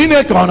grace?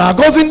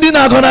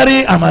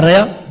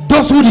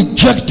 Those who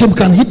reject him,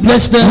 can he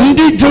bless them?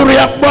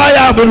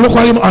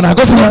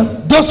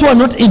 Those who are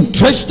not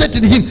interested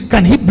in him,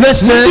 can he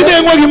bless them?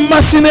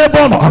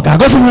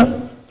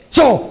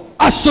 So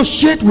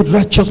associate with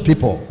righteous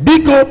people.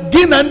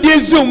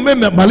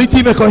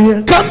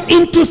 Come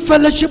into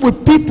fellowship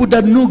with people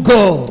that know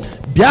God,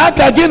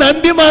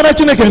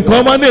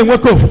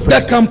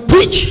 that can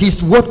preach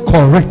his word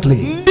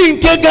correctly,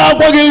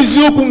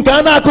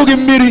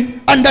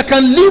 and that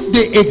can live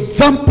the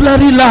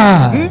exemplary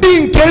life.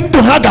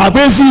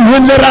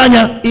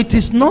 It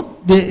is not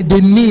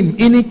the name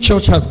any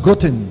church has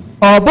gotten.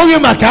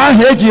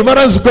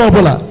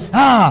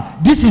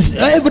 This is,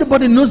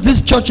 everybody knows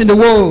this church in the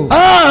world.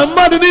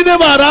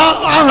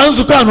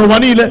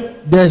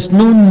 There's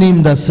no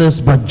name that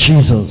says but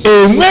Jesus.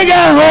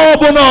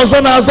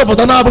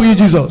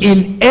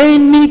 In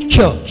any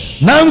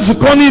church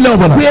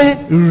where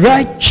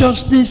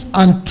righteousness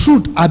and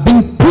truth are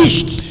being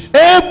preached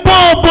and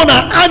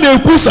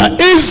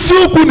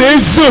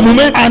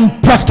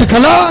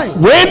practicalized,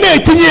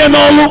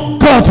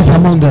 God is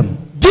among them.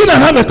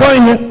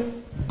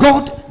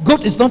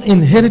 God is not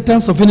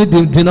inheritance of any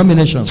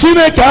denomination.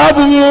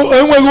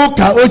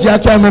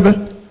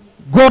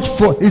 God,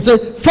 he said,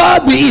 far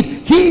be it,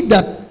 he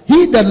that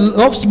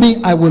loves me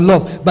I will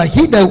love, but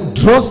he that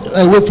draws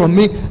away from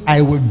me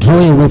I will draw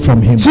away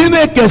from him.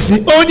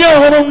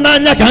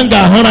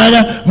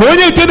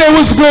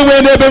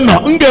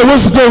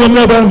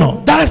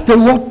 That's the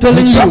word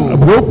telling you.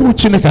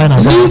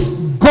 Live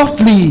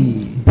godly.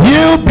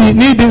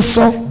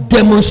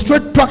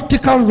 Demonstrate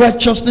practical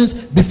righteousness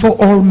before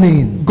all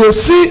men,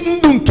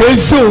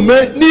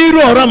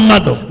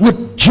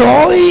 with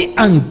joy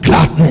and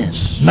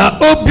gladness,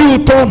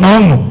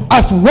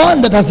 as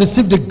one that has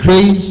received the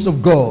grace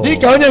of God.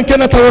 In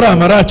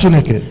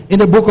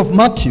the book of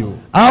Matthew,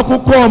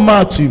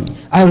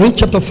 I read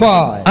chapter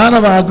 5,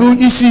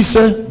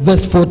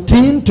 verse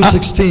 14 to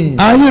 16.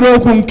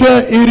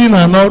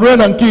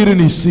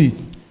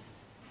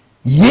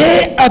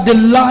 Ye are the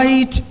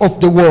light of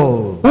the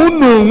world.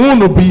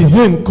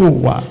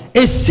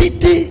 A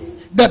city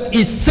that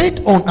is set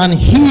on an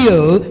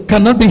hill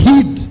cannot be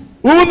hid.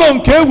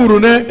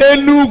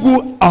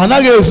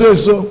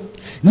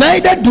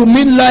 Neither do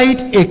men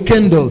light a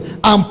candle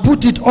and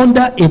put it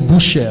under a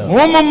bushel,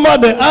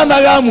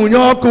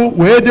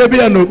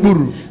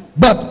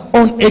 but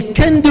on a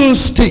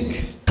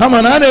candlestick,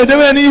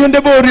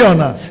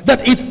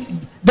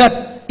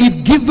 that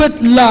it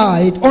giveth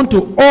light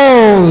unto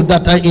all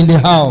that are in the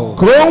house.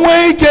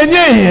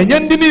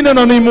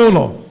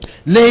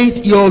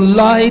 Let your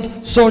light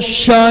so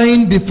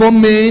shine before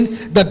men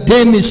that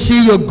they may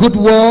see your good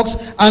works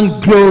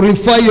and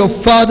glorify your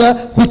Father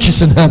which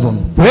is in heaven.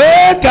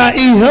 Let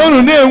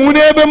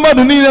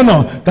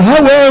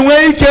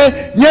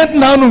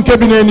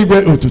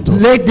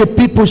the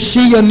people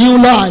see your new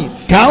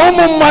life. Let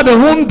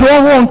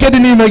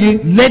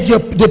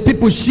the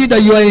people see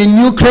that you are a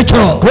new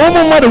creature.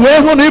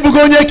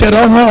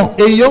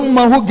 A young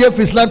man who gave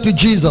his life to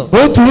Jesus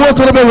was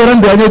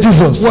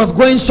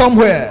going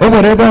somewhere.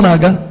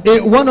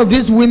 One of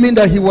these women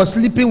that he was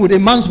sleeping with, a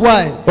man's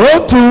wife,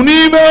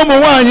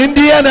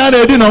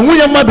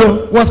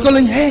 was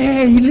calling,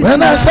 hey, he listened.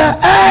 When I said,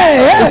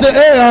 hey, he said,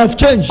 hey, I have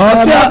changed.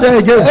 I'm not there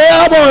again. I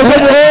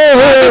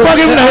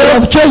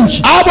have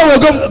changed. Bye-bye.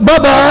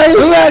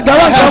 I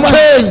have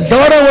changed.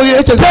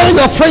 Tell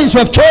your friends you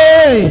have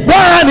changed.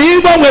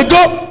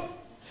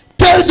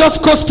 Tell those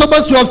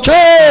customers you have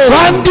changed.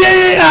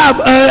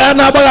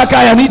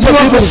 You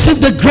have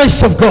received the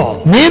grace of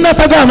God.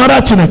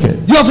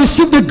 You have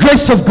received the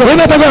grace of God.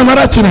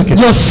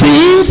 Your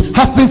sins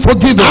have been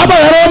forgiven.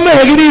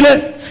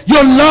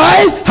 Your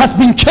life has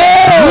been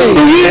changed.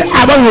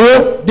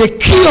 The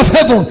key of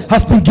heaven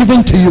has been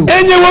given to you.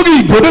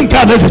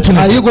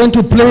 Are you going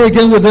to play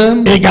again with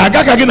them? Hey,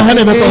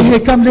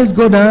 come, let's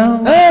go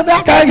down.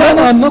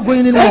 I'm not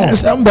going anymore.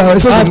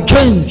 I've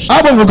changed.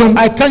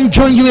 I can't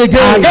join you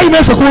again. I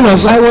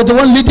was the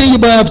one leading you,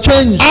 but I've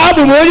changed. I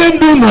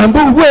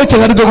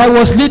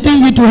was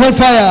leading you to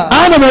hellfire.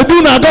 And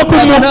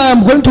now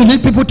I'm going to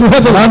lead people to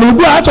heaven.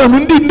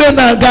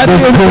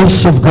 The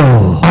grace of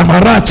God.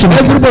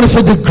 Everybody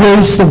say the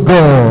grace of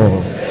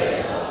God.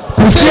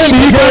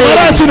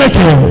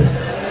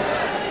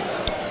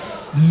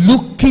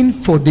 Looking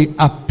for the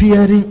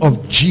appearing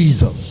of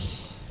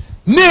Jesus.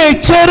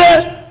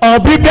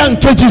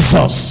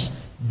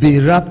 Be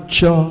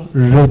rapture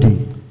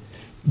ready.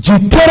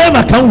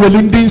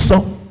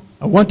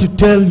 I want to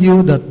tell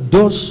you that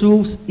those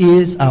whose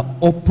ears are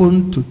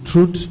open to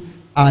truth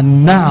are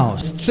now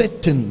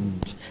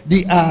straightened.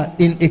 They are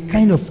in a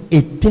kind of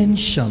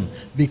attention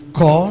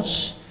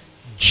because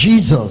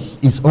Jesus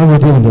is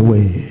already on the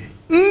way.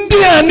 ndị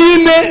a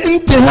niile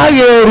ntị ha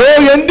ghere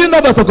oghe ndị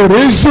nabatagoro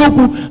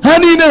eziokwu ha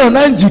niile nọ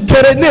na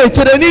njikere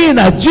na-echere n'ihi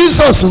na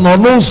Jizọs nọ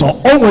n'ụzọ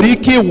o nwere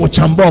ike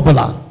ịwụcha mgbe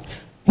ọbụla.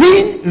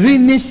 When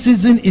rainy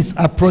season is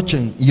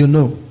approaching, you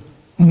know.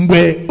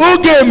 Mgbe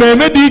oge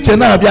ememe dị iche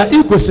na-abịa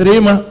ị kwesịrị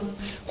ịma.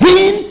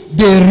 When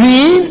the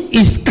rain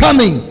is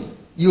coming,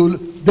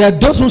 there are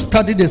those who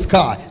study the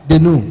sky, they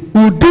know.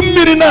 Udu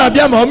mmiri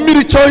na-abịa ma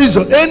mmiri chọọ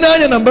izo ene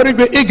anya na mbara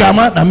igwe ị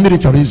ga-ama na mmiri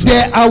chọrọ izo.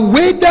 There are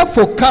weather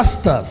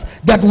forecasters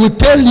that will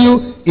tell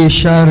you it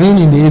shall rain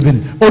in the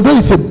evening. Although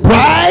it's a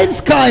bright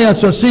sky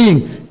as you're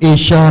seeing, it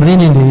shall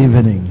rain in the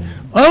evening.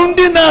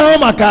 Ndị na-ahụ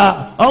maka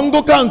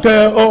ngụka nke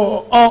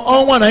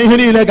ọnwa na ihe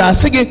niile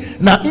ga-asị gị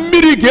na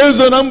mmiri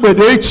ga-ezo na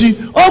mgbede echi.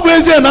 Ọ bụ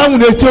ezie na anwụ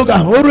na-eti oge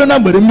ahụ o ruo na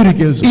mgbede mmiri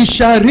ga-ezo. It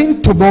shall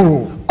rain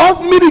tomorrow.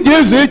 Mmiri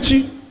ga-ezo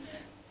echi.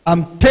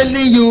 I'm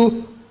telling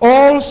you,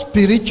 all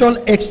spiritual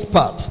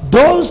experts,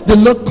 those the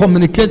Lord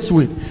communicates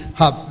with,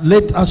 have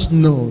let us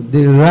know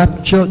the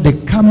rapture, the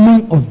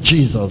coming of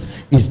Jesus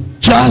is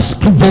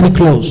just very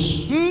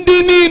close.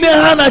 Ndị niile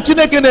ha na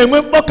Chineke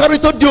na-enwe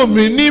mkpọkọrịta dị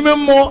omimi n'ime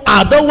mmụọ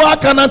adọwa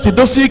aka na ntị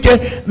dosi ike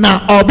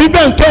na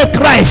ọbịbịa nke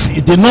Kraịst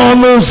dị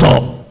n'ọnụ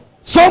ụzọ.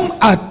 Some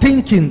are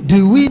thinking,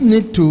 do we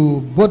need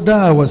to bother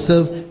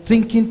ourselves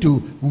thinking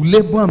to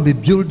labor and be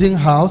building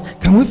house?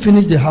 Can we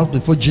finish the house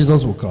before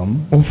Jesus will come?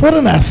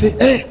 Ụfọdụ na-asị,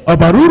 ọ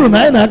bara uru na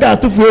anyị na-aga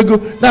atụfu ego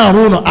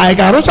na-arụ ụlọ, anyị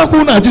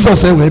ga-arụchakwa na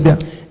Jizọs wee bịa.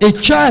 A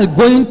child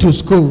going to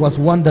school was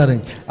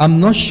wondering, I'm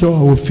not sure I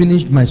will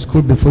finish my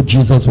school before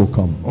Jesus will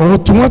come.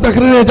 Otu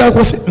nwatakịrị na-eje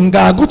akwụkwọ sị, m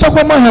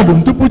ga-agụchakwa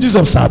mahadum tupu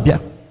Jizọs abịa.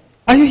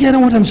 Are you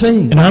hearing what I'm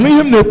saying?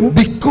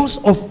 Because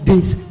of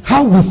this,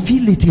 how we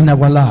feel it in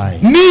our life.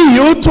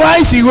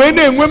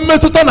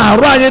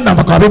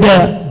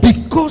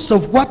 Because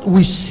of what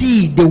we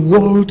see the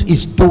world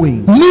is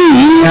doing.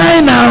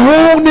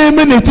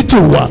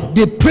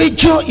 The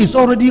pressure is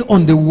already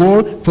on the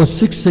world for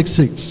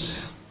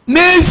 666.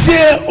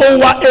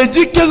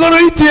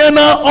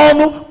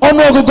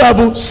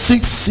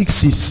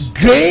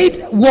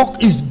 Great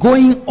work is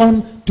going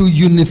on to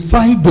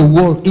unify the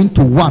world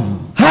into one.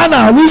 Getting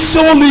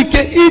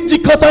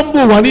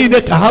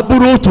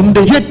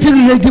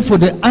ready for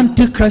the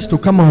Antichrist to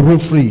come and rule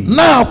free.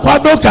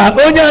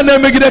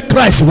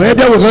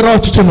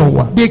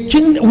 The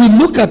king, we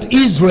look at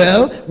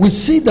Israel, we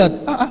see that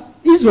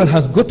Israel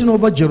has gotten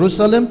over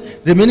Jerusalem,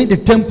 remaining the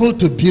temple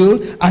to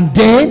build, and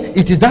then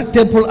it is that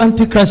temple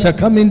Antichrist shall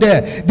come in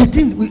there. The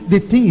thing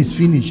is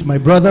finished, my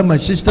brother, my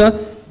sister.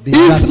 The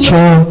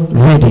rapture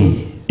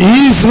ready.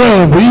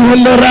 Israel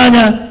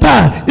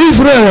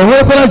Israel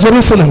wekwara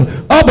Jerusalem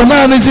ọ bụ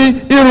naanịzi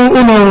ịrụ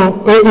ụlọ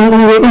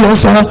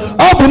nsọ ha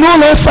ọ bụ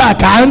n'ụlọ nsọ a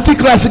ka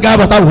Antichrist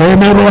ga-abata wee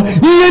merụọ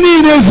ihe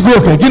niile ezugo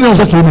oke gịnị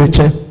ọzọ ka ị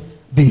na-eche.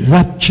 Be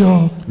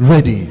rapture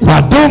ready.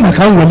 Kwado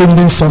maka mwele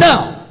ndị nsọ. Now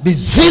be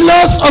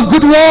zealous of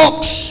good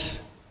works.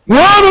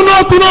 Nwaọrụ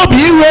n'ọkụ n'obi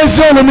iwe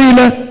ezi ọrụ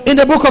niile. In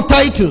the book of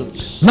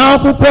Titus,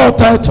 n'akwụkwọ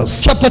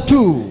Titus chapter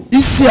 2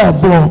 isi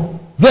abụọ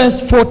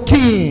verse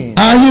 14.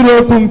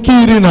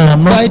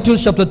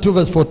 Titus chapter 2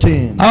 verse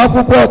 14.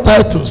 Who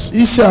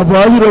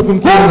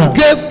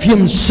gave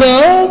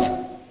himself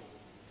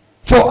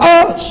for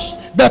us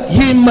that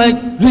he might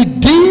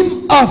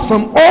redeem us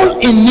from all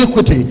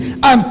iniquity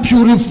and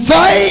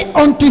purify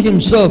unto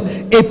himself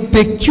a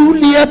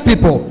peculiar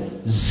people,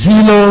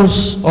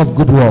 zealous of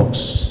good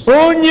works.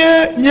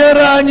 Onye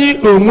nyere anyị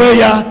onwe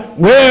ya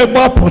wee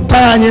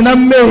gbapụta anyị na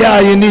mmehie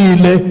anyị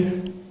niile.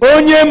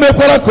 Onye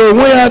mekwara ka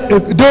onwe ya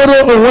doro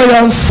onwe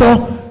ya nsọ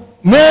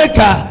mee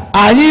ka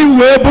anyị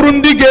wee bụrụ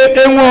ndị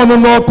ga-enwe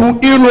ọnụnụ ọkụ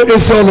ịrụ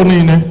ezi ọrụ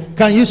niile.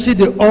 Can you see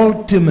the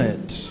ultimate?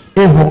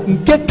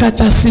 Nke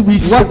kachasị bụ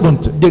isi what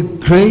the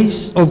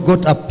grace of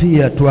God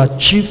appear to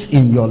achieve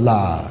in your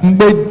life.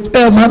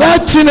 Mgbe mara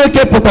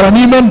Chineke pụtara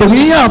n'ime ndụ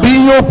ihe a bụ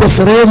ihe o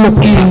kwesịrị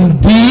ịlụpụta. In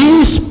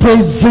this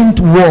present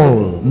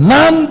world,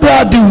 na ndụ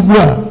a dị ugbu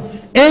a,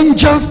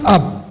 angels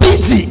are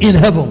busy in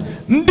heaven.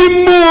 Ndị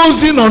mmụọ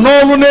ozi nọ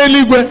n'ọrụ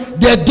n'eluigwe.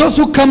 There are those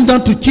who come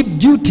down to keep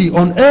duty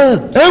on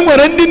earth.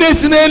 Enwere ndị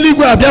na-esi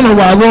n'eluigwe abịa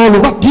n'ụwa arụ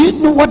ọrụ. But do you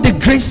know what the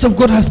grace of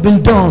God has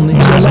been done in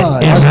your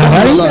life?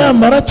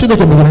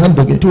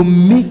 To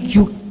make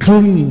you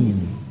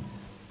clean,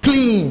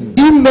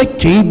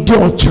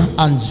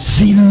 and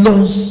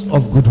zealous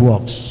of good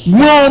works.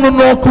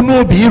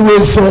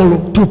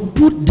 To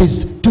put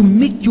this, to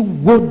make you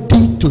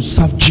worthy to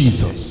serve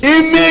Jesus.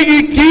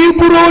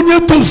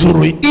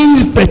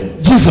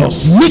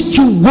 Jesus. Make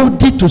you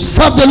worthy to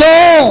serve the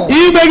Lord.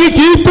 To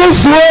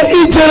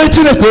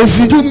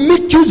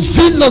make you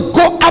zealous,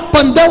 go up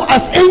and down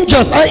as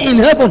angels are in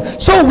heaven.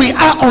 So we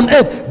are on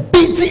earth,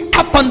 busy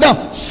up and down,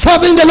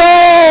 serving the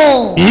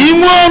Lord.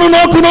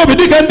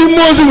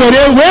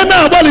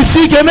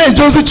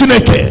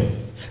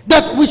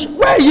 That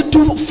why are you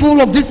too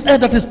full of this air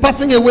that is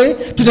passing away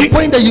to the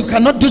point that you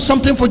cannot do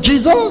something for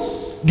Jesus?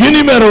 You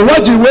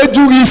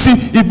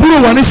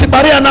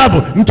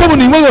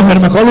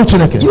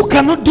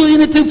cannot do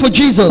anything for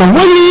Jesus.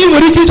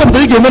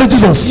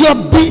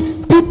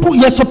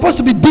 You're supposed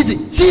to be busy.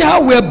 See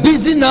how we're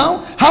busy now?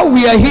 how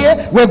we are here.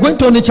 We're going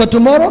to Onitsha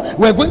tomorrow.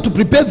 We're going to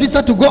prepare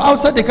visa to go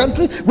outside the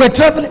country. We're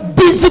traveling,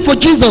 busy for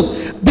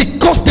Jesus,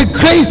 because the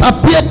grace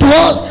appeared to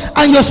us,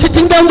 and you're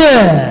sitting down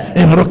there.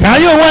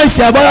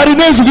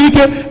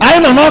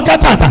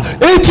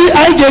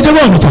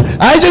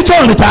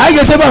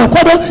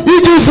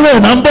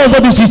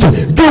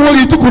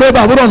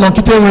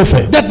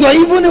 That you are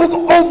even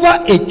over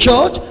a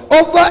church,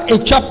 over a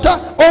chapter,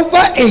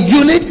 over a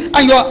unit,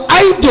 and your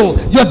idol,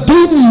 you're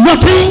doing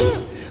nothing.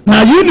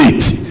 Na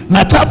unit,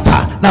 na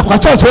chapter, na kwa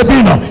church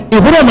ebino,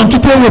 iburo na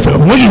nkite wefe,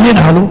 mwenye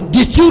hina halu.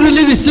 Did you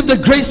really receive the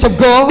grace of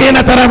God?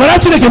 Ina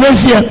taramarachi ne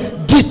kenesia.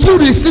 Did you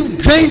receive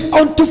grace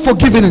unto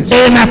forgiveness?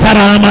 Ina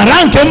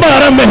taramarachi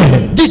mbarame.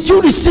 Did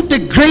you receive the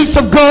grace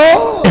of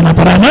God? Ina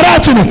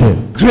taramarachi ne ke.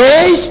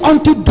 Grace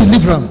unto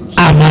deliverance.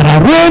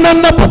 Amararuena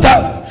na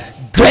pota.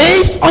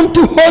 Grace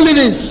unto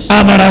holiness.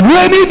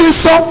 Amararueni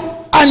diso.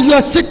 And you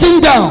are sitting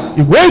down.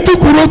 You are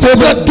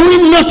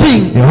doing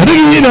nothing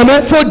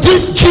for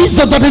this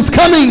Jesus that is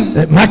coming.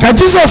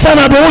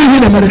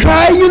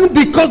 Crying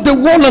because the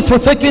world has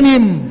forsaken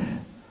him.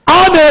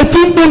 And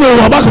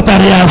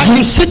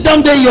you sit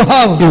down there in your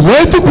house. You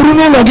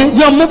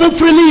are moving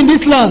freely in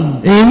this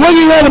land. Your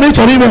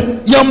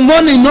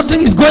money,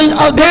 nothing is going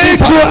out there.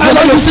 You are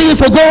not using it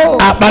for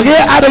God. You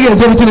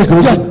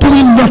are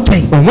doing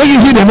nothing.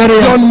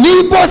 Your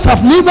neighbors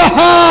have never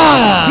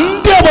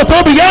heard.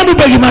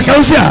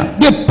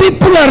 The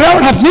people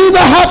around have never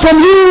heard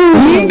from you.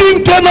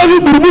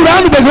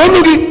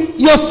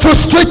 You're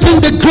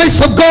frustrating the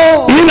grace of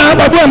God.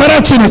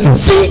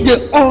 See the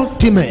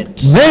ultimate,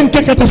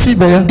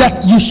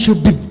 that you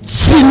should be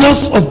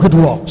zealous of good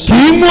works.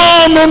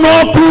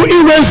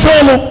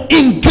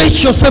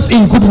 Engage yourself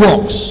in good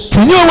works,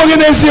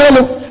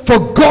 for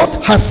God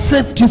has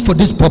saved you for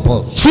this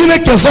purpose.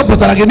 Not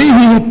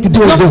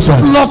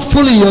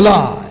slothful in your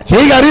life,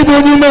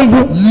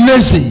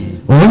 lazy,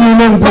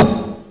 but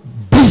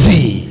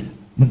busy,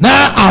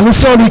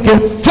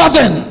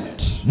 fervent,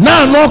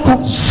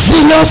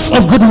 zealous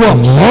of good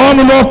works.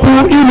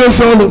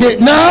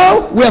 Now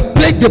we have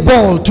played the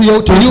ball to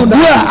you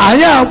now.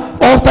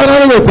 We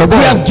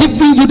have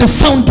given you the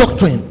sound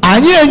doctrine. We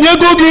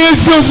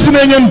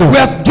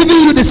have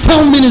given you the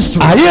sound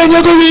ministry.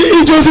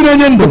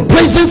 The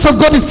presence of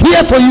God is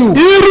here for you.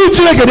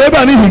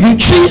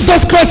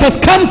 Jesus Christ has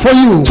come for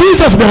you.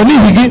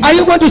 Are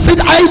you going to sit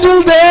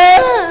idle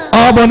there?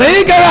 I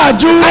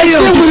say,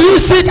 will you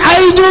sit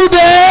idle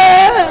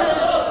there?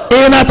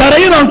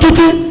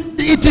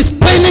 It is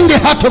paining the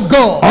heart of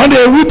God. We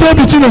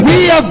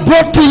have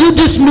brought to you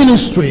this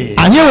ministry.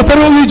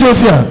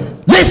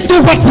 Let's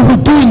know what we will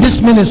do in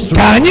this ministry.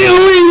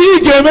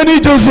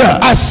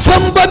 As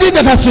somebody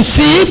that has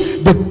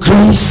received the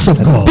grace of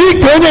God,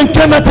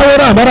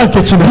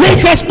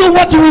 let us know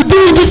what we will do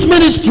in this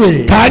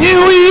ministry.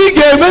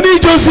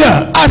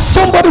 As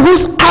somebody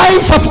whose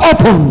eyes have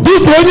opened,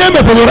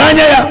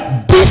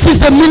 this is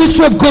the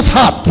ministry of God's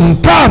heart.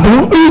 It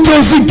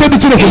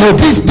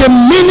is the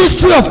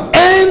ministry of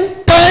end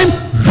time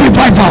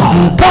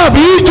revival.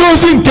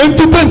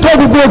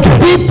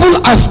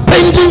 People are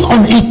spending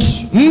on it.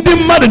 They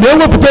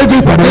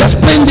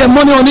spend their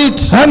money on it.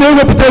 They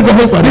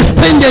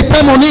spend their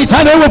time on it.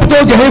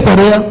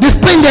 They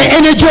spend their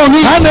energy on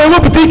it.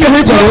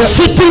 They're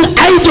sitting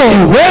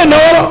idle,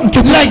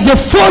 like the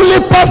four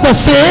lepers that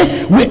say,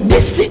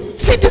 see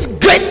this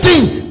great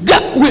thing,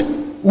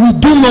 we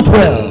do not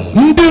well.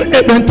 See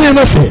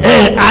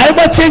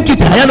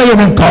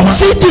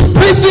this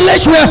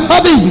privilege we are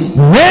having.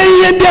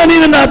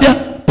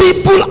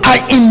 People are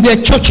in their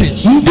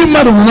churches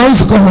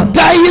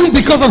dying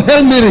because of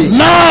Hail Mary.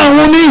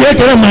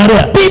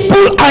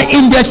 People are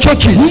in their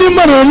churches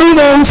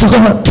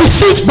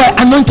deceived by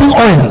anointing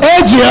oil,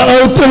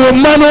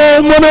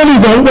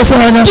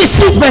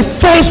 deceived by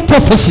false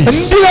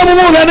prophecies.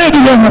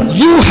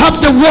 You have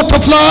the word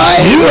of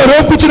life.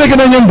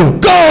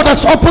 God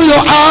has opened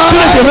your eyes.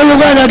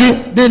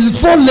 The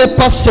four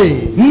lepers say,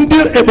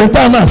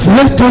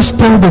 let us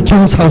tell the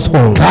king's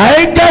household.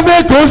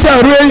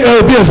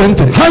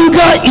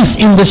 Hunger is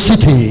in the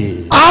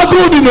city,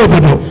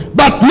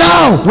 but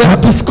now we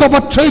have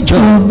discovered treasure.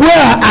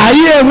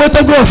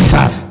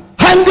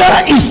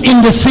 Hunger is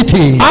in the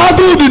city.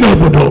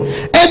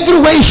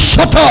 Everywhere is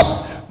shut up.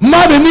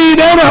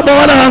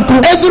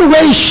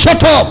 Everywhere is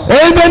shut up.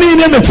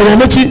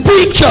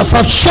 Preachers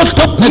have shut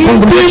up the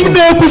congregation.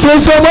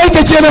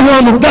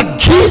 That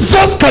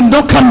Jesus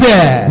cannot come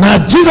there. They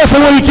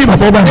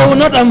will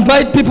not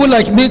invite people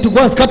like me to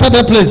go and scatter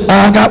their place.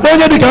 By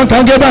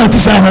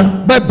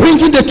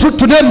bringing the truth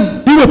to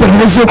them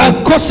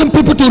and causing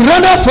people to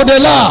run out for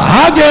their life.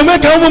 They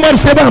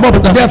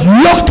have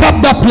locked up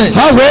that place.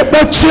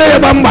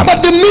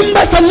 But the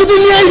members are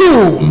living near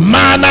you.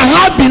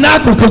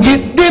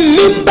 The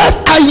members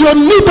are your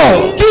neighbor.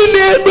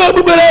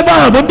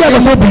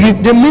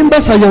 The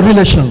members are your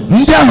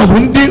relations.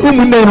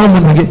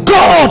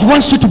 God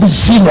wants you to be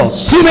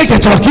zealous.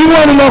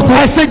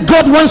 I said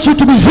God wants you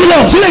to be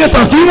zealous. You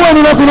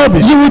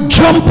will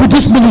jump with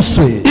this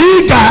ministry.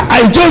 When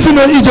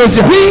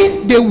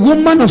the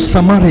woman of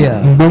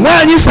Samaria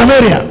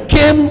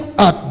came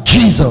at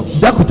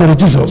Jesus and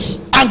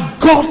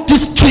got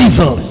this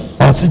Jesus,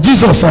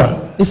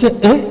 he said,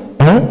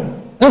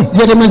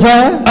 you're the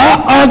Messiah?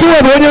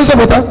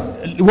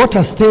 What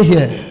has stay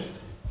here?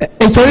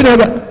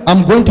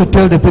 I'm going to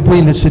tell the people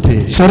in the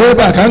city. Come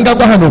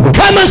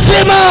and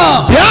see me.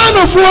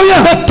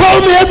 They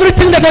told me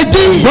everything that I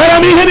did.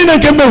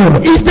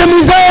 It's the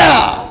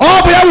Messiah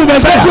that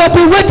you have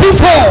been waiting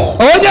for.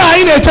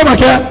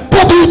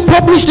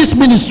 Publish this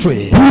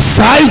ministry. Go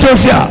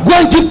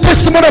and give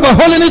testimony about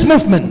holiness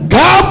movement.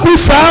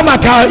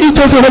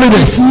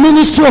 This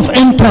ministry of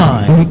end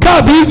time.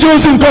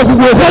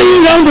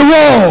 Going around the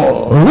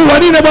world.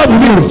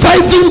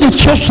 Fighting the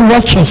church to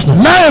righteousness.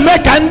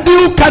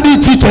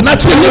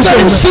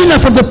 Delivering sinner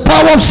from the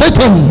power of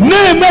Satan.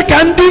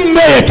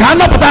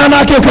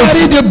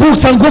 Carry the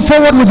books and go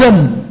forward with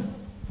them.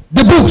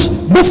 The books,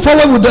 move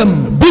forward with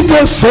them.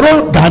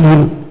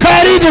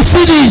 Carry the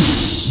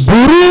CDs.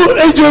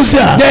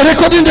 They're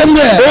recording them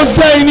there. Run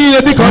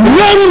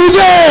with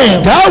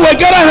them.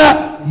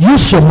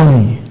 Use your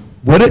money.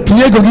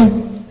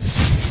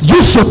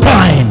 Use your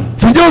time.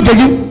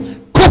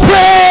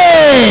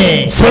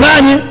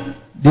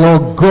 Your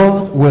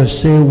God will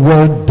say,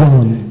 well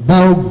done,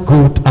 thou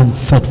good and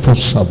faithful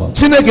servant.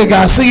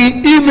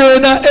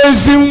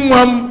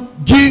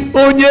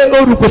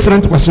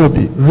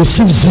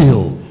 Receive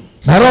zeal.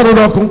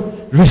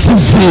 Receive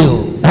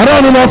zeal.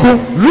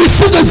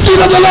 Receive the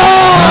zeal of the Lord.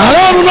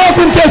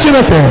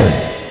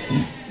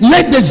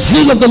 Let the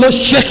zeal of the Lord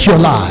shake your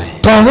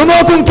life.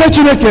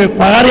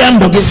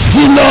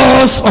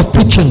 Zealous of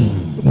preaching.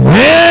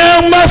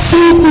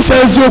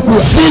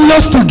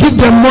 Zealous to give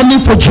them money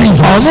for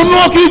Jesus.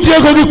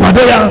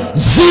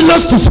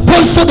 Zealous to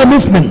sponsor the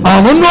movement.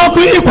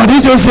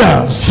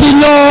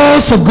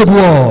 Zealous of good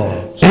work.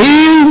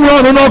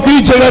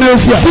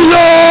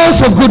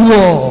 Zealous of good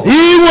work.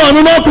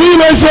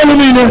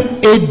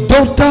 A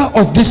daughter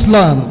of this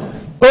land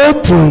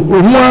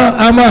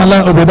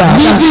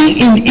living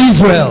in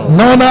Israel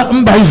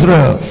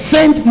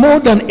sent more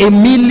than $1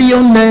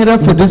 million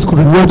for this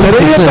group.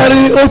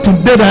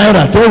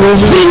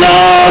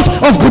 Zealous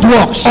of good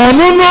works. To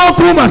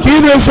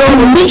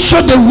make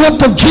sure the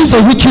word of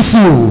Jesus reaches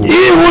you.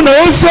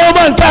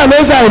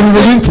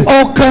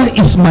 Oka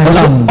is my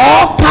land.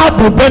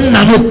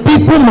 The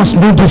people must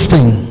know this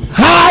thing.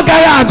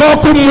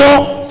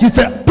 She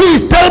said,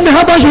 please tell me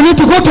how much you need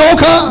to go to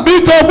Oka.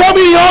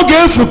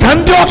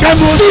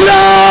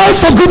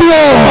 Zealous of good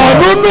work.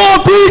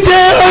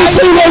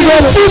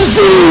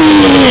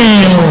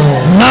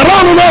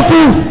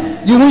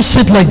 You won't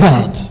sit like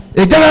that.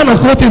 You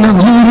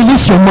will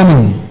release your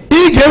money.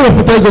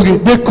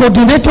 The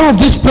coordinator of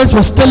this place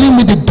was telling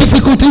me the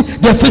difficulty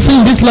they are facing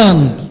in this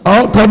land.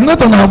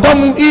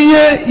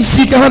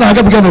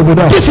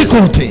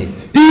 Difficulty.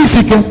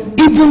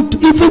 Even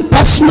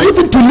personal,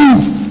 even to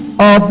live.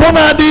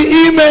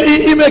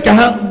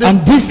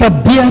 And these are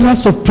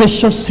bearers of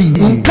precious seed.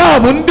 They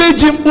have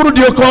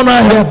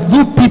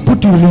new people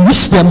to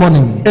release their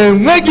money.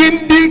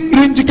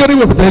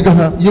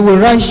 You will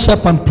rise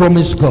up and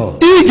promise God.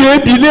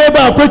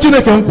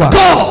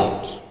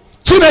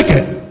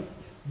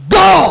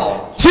 God,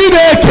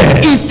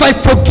 if I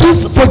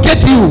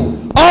forget you,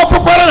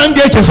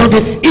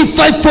 if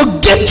I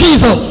forget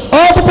Jesus,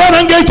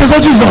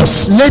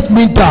 let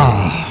me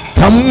die.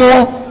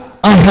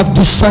 I have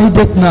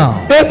decided now.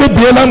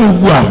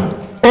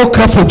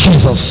 Oka for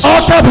Jesus.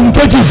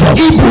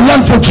 Igbo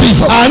land for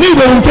Jesus.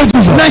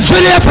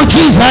 Nigeria for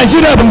Jesus.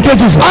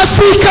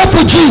 Africa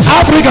for Jesus.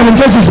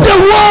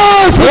 The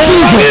world for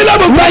Jesus.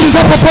 Rise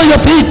up upon your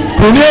feet.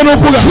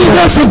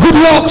 Zealous of good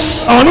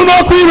works.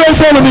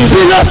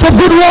 Zealous of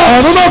good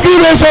works.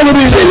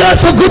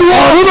 Zealous of good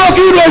works.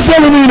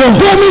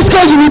 Promise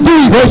God you will do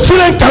it.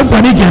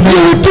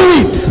 You will do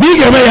it.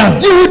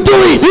 You will do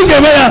it.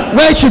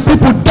 Why should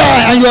people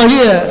die and you are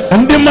here?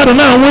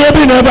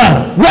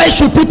 Why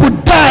should people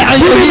die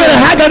and you are here?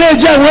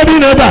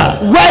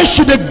 Why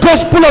should the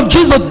gospel of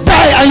Jesus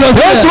die and you are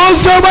here?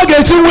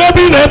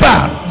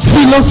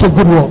 Zealous of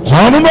good works.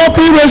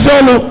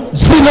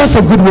 Zealous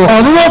of good works.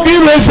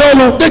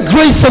 The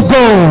grace of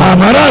God.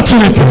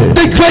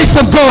 The grace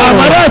of God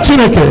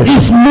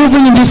is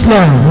moving in this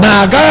land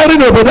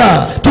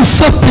to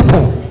serve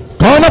people.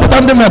 The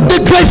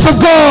grace of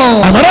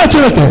God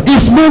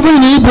is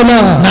moving in Igbo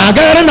land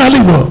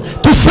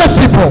to serve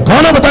people.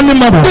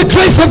 The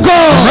grace of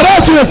God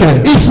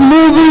is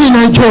moving in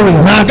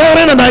Nigeria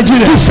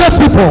to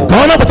serve people.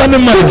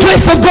 The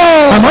grace of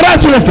God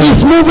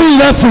is moving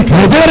in Africa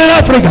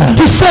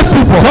to serve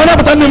people. The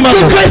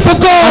grace of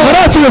God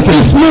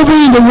is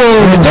moving in the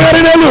world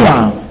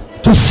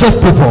to serve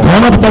people.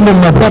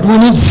 But we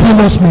need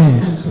zealous men.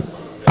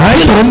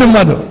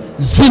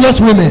 Zealous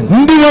women.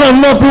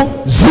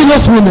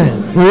 Zealous women.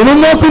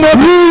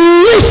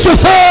 Release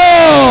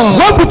yourself.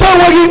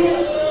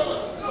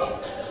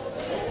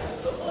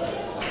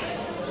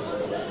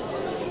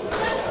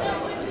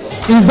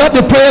 Is that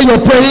the prayer you're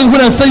praying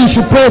when I say you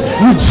should pray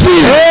with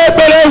zeal?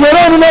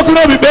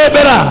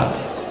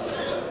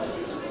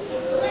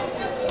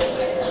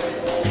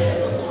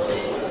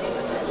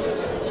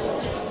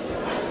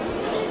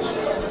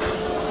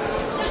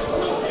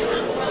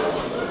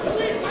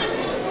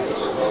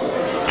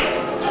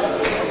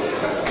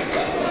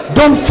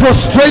 Don't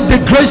frustrate the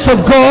grace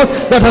of God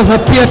that has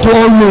appeared to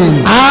all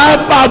men.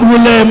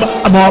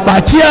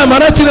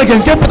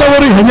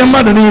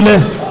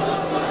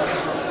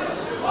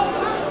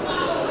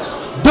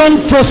 Don't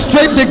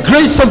frustrate the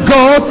grace of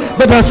God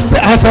that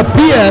has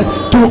appeared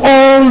to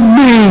all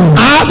men.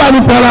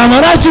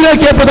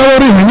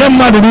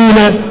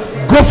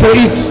 Go for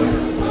it.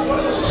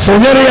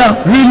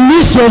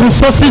 Release your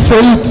resources for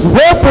it.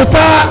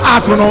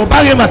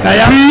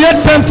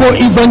 Create time for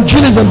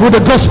evangelism with the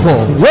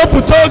gospel.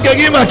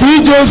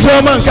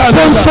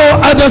 Sponsor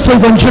others for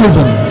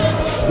evangelism.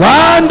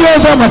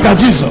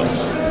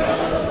 Jesus.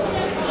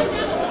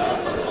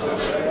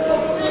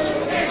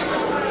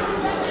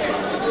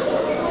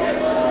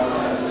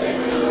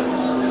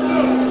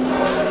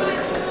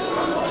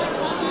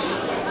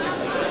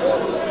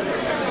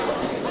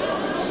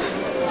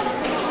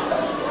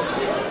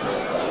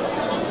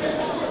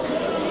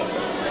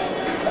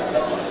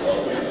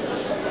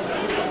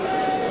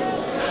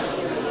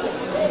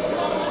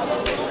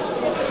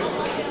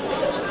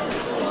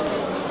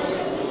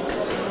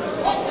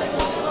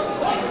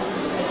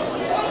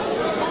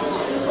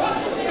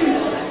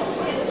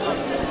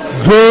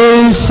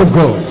 Grace of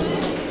God.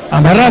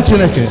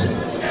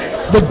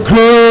 The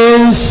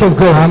grace of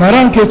God.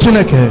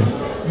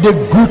 The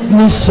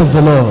goodness of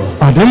the Lord.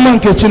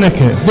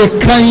 The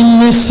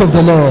kindness of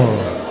the Lord.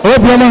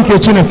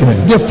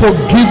 The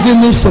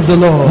forgiveness of the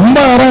Lord.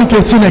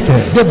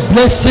 The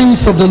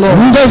blessings of the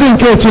Lord.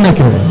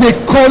 The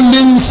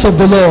callings of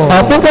the Lord.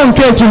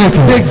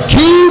 The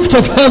gift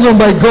of heaven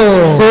by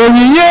God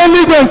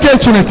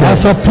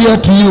has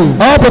appeared to you.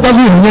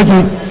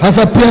 Has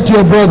appeared to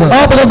your brother.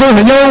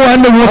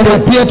 Has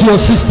appeared to your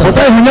sister.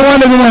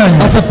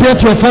 Has appeared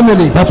to your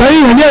family.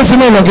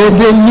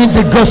 They need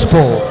the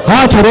gospel.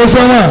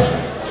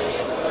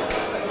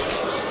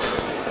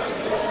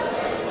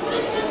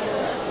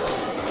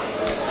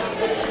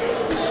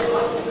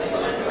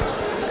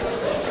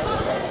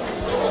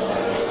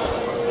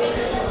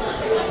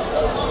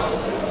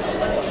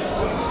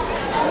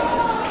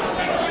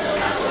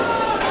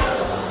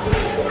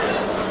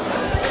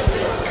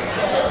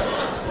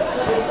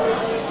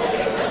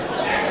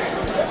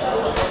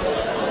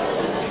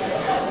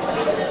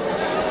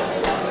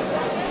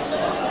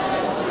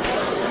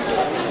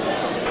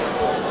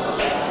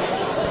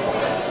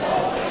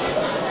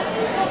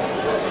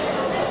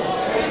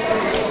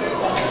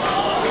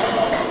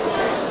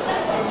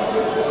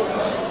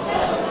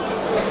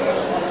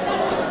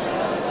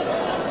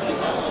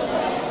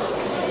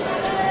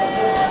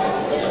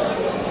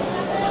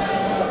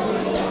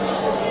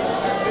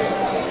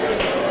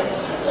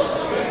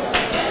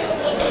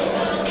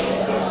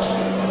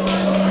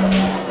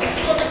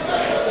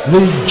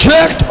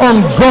 Reject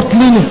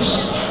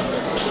ungodliness.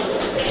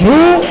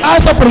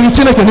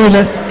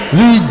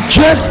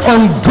 Reject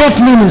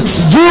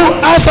ungodliness.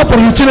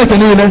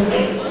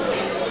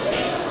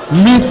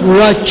 Live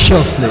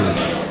righteously.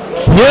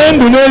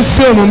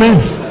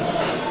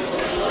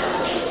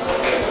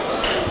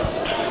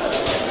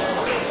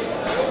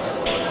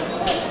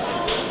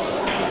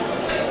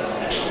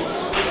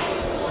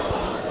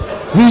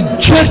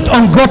 Reject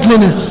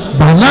ungodliness.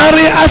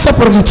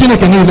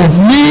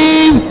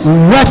 Live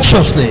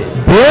righteously.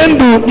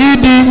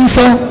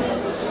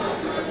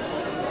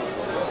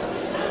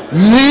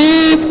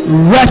 Live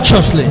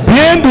righteously.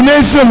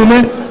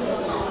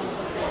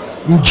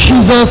 In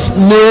Jesus'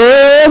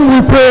 name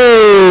we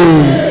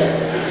pray.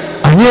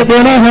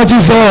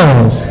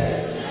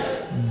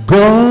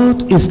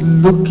 God is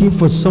looking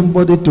for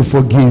somebody to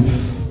forgive.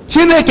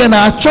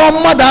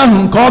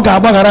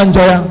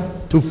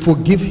 To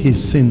forgive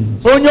his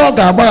sins.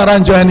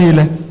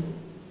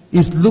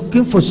 Is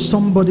looking for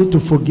somebody to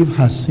forgive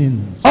her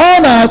sins. He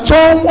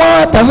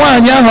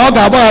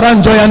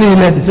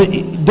said,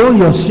 though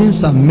your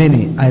sins are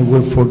many, I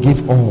will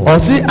forgive all.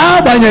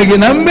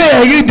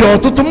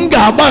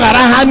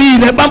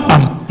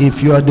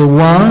 If you are the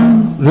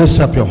one, raise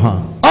up your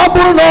hand.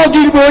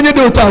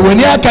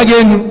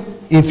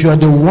 If you are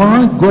the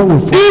one, God will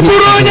forgive you.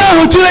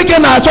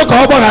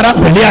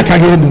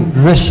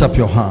 Raise up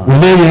your hand.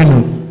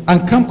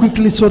 And come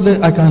quickly so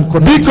that I can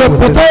connect you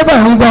with them.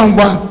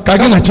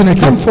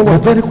 Come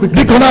forward very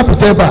quickly.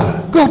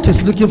 God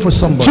is looking for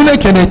somebody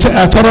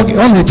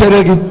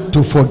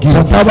to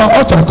forgive.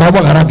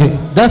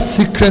 That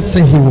secret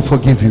sin, he will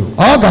forgive you.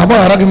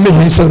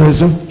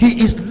 He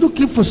is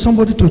looking for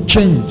somebody to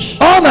change.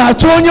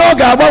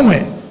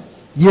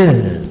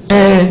 Yes.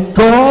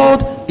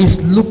 God is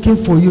looking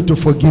for you to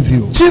forgive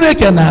you.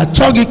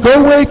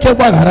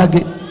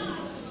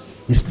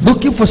 He's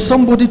looking for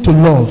somebody to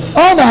love.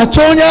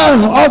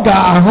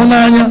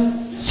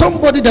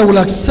 Somebody that will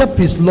accept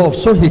his love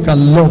so he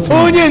can love him.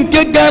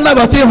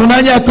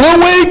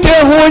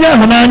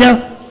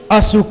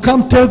 As you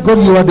come, tell God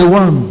you are the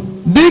one.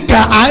 Tell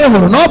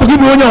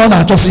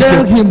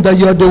him that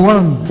you are the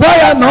one.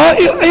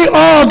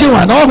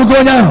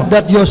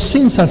 That your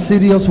sins are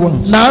serious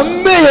ones. That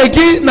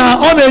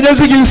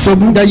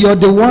you are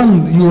the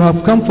one you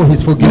have come for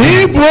his forgiveness.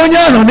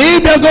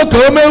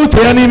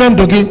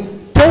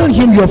 Tell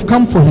him you have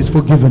come for his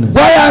forgiveness.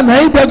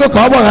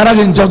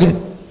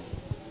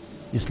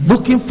 He's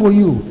looking for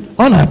you.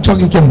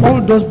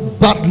 All those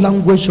bad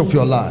language of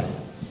your life.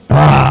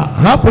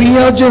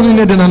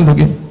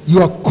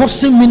 You are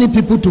causing many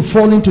people to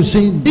fall into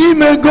sin. You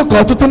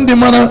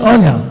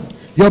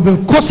have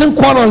been causing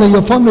quarrel in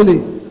your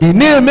family. He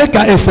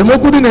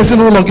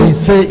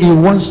say he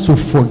wants to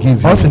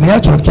forgive you.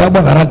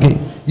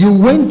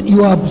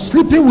 You are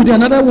sleeping with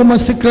another woman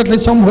secretly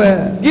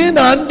somewhere.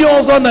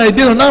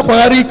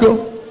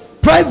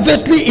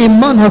 Privately, a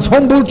man has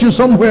humbled you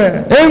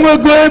somewhere.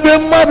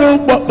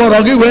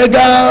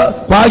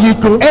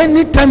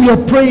 Anytime you're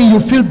praying, you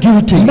feel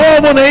guilty. He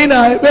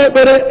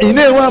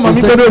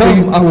said,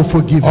 come, I will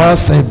forgive you.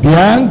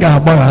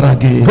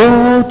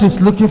 God is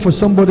looking for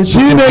somebody to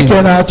forgive.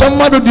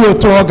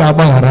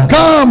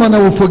 Come and I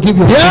will forgive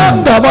you.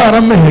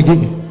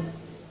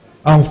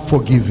 I'll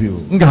forgive you.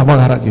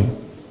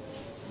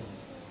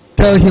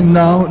 Tell him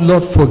now,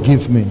 Lord,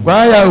 forgive me.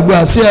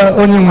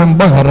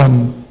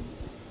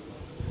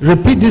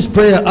 Repeat this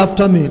prayer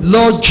after me.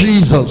 Lord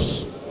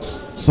Jesus.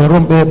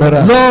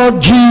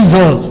 Lord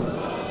Jesus,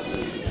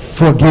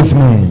 forgive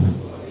me.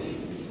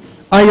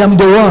 I am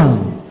the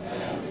one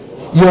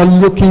you are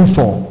looking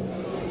for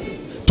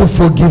to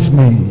forgive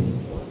me.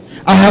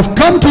 I have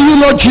come to you,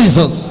 Lord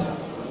Jesus.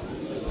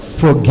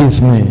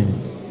 Forgive me.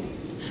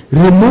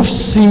 Remove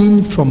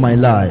sin from my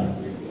life.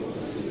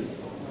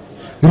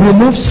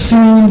 Remove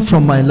sin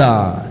from my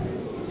life.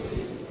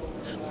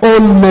 Oh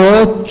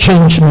Lord,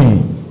 change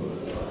me.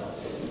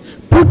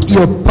 Put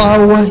your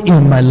power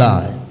in my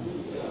life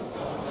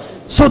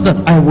so that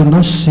I will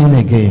not sin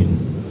again.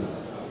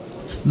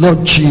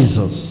 Lord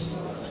Jesus,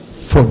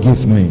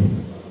 forgive me.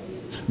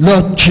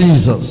 Lord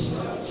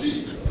Jesus,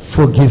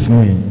 forgive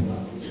me.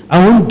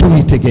 I won't do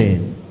it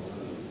again.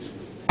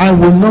 I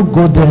will not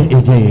go there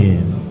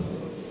again.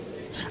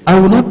 I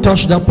will not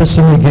touch that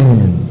person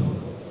again.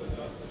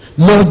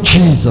 Lord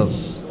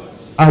Jesus,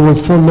 I will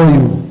follow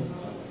you.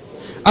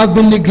 I've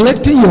been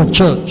neglecting your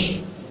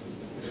church,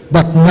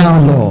 but now,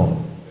 Lord,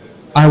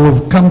 I will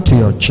come to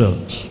your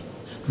church.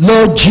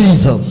 Lord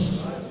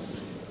Jesus,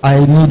 I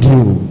need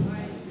you.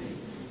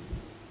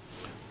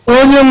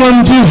 Onye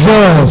nwe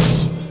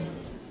Jesus.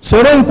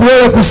 Soro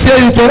nkwe kusie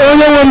ike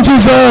onye nwe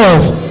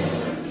Jesus.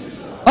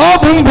 Ọ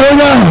bụ mbụ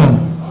onye ahụ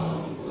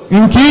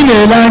nke ị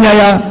na-ele anya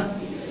ya.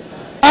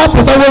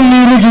 Apụtawo m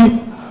n'iru gị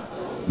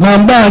na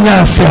mgbe anyị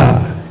asị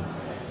a.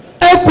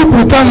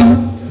 Ekwupụta m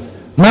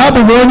na abụ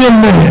m onye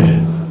mmehie.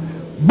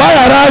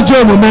 Gbaghara ajọ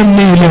omume m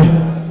niile.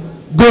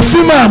 Gosi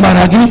m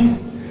amara gị.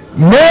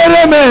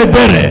 Mere m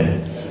ebere.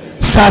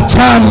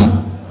 Sachaa m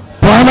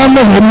pụọ na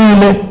mmehie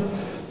niile.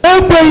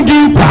 Ekwe gị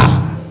nkwa.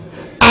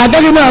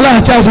 Agaghị m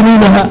alaghachi azụ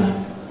n'ime ha.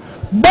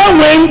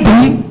 Gbanwee ndụ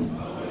m.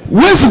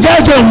 Wezụga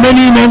ajọ omume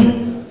niile m.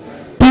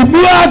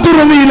 Pigbuo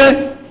agụrụ niile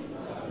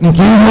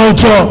nke ihe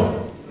ọjọọ.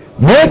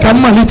 Mee ka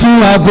mmalite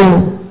inwe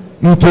agụụ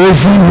nke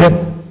ezi ihe.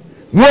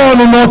 Nwee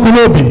ọnụma ọkụ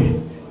n'obi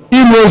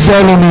ime ezi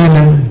ọrụ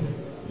niile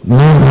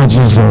n'aha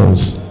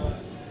Jizọs.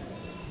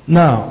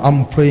 Now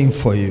I'm praying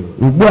for you.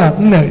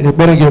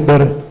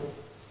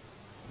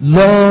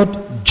 Lord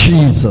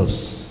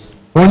Jesus,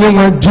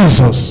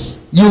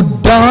 you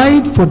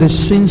died for the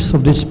sins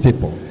of these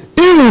people.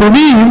 You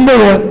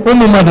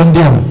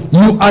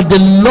are the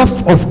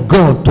love of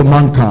God to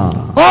mankind.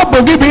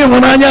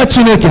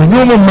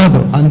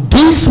 And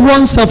these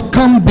ones have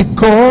come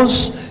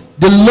because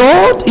the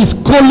Lord is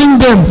calling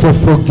them for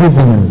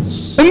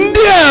forgiveness.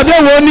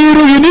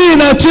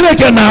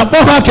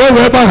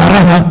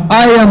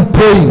 I am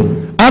praying.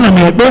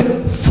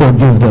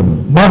 Forgive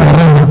them.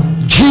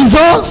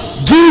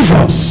 Jesus,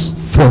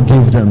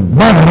 forgive them.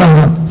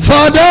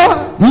 Father,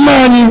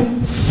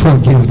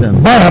 forgive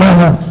them.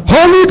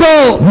 Holy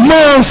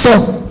Ghost,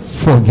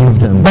 forgive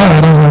them.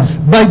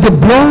 By the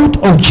blood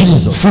of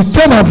Jesus.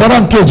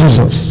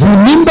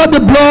 Remember the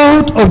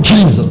blood of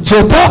Jesus.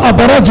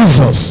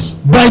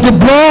 By the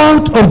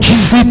blood of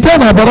Jesus.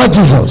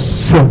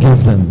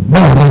 Forgive them.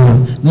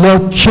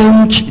 Lord,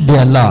 change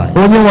their life.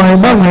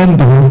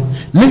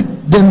 Let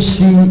them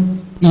see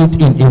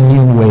it in a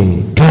new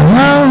way.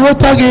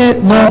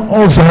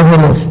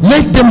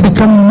 Let them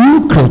become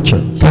new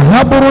creatures.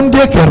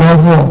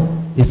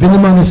 If any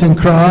man is in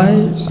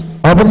Christ,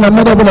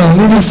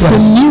 it's a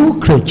new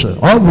creature.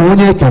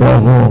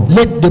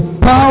 Let the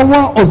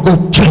power of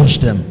God change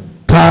them.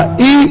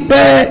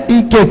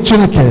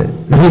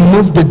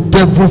 Remove the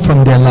devil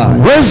from their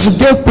lives.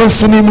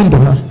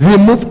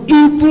 Remove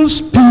evil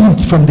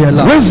spirits from their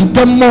lives.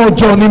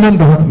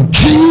 In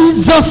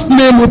Jesus'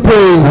 name we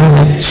pray.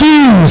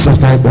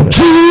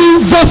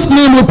 Jesus'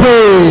 name we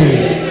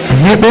pray.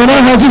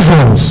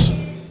 Jesus,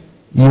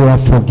 you are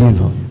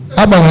forgiven.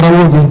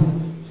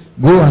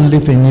 Go and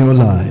live a new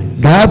life.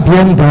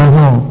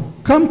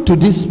 Come to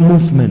this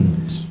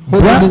movement,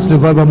 this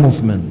revival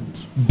movement.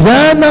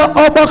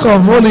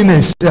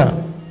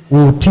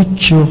 Will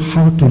teach you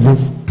how to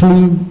live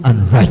clean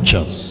and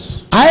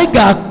righteous.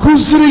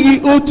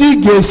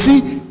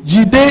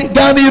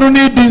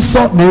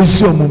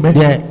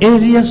 There are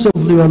areas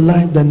of your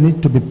life that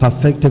need to be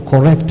perfected,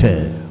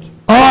 corrected.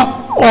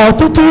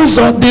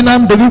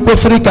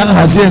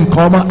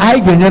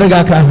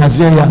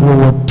 We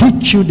will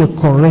teach you the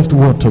correct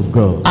word of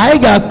God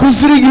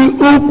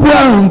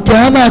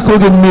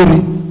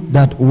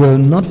that will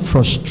not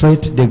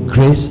frustrate the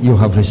grace you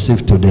have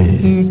received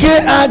today.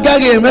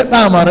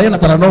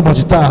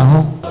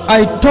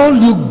 I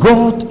told you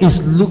God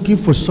is looking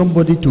for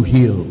somebody to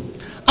heal.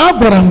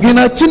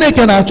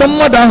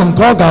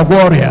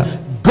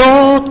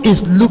 God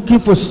is looking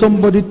for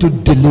somebody to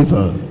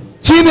deliver.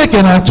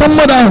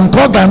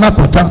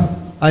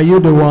 Are you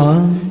the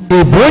one?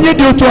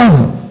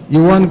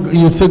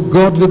 You say,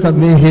 God, look at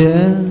me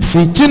here.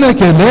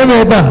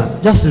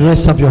 Just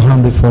raise up your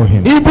hand before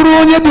him.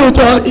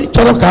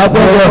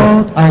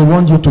 Lord, I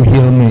want you to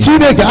heal me.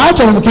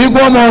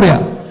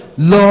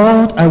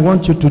 Lord, I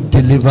want you to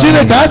deliver me.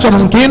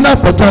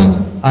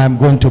 I am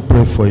going to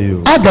pray for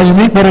you.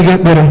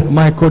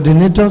 My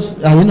coordinators,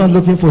 are you not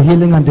looking for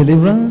healing and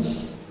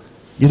deliverance?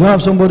 You don't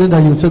have somebody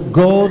that you say,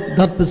 God,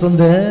 that person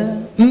there?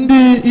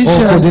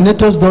 Or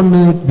coordinators don't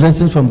need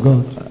blessings from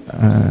God.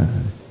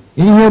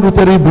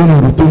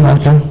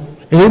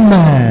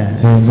 Amen.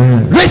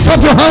 Amen. Raise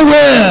up your hand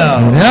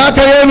well.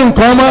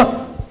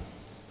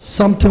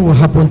 Something will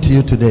happen to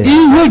you today.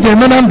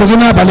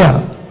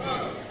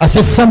 I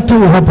said something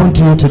will happen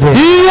to you today.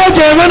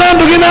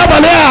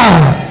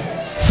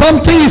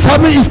 Something is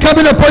happening, is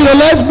coming upon your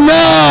life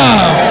now.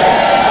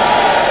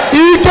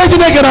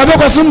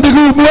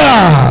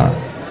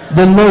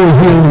 The Lord will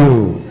heal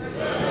you.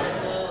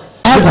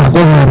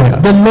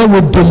 The Lord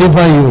will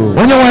deliver you.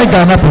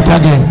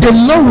 The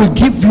Lord will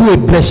give you a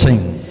blessing.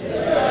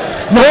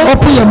 Now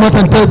open your mouth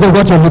and tell God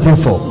what you're looking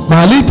for.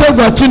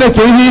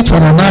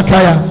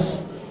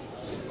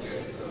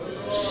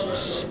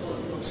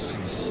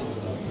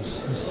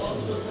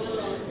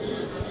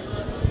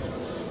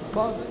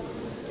 Father,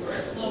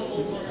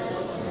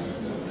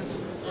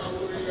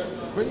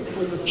 pray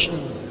for your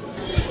children.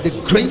 The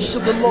grace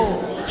of the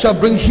Lord shall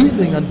bring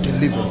healing and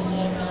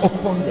deliverance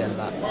upon their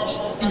lives.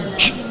 In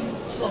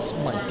Jesus'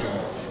 mighty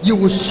name, you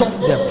will solve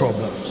their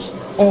problems.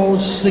 All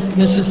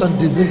sicknesses and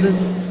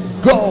diseases,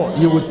 God,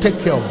 you will take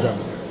care of them.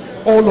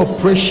 All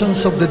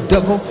oppressions of the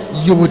devil,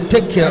 you will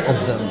take care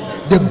of them.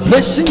 The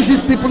blessings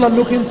these people are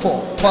looking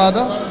for,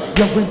 Father,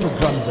 you are going to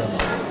grant them.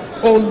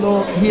 Oh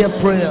Lord, hear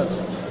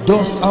prayers.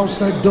 Those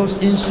outside, those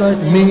inside,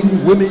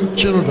 men, women,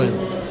 children.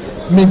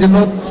 May the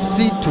Lord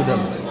see to them.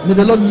 May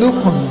the Lord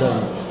look on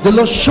them. The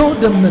Lord show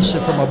them mercy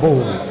from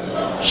above.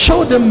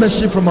 Show them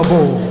mercy from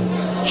above.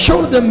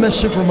 Show them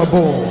mercy from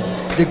above.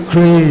 The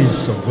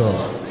grace of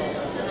God.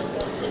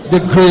 The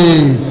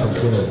grace of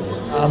God.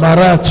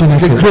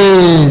 The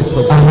grace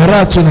of God.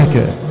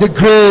 The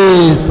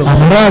grace of God.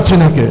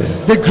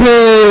 The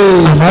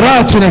grace.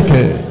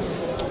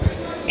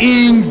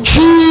 In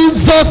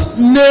Jesus'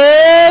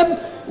 name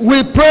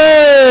we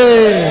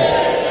pray.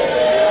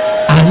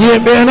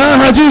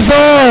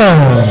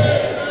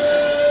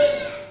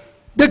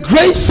 The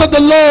grace of the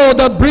Lord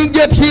that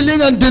bringeth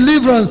healing and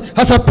deliverance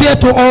has appeared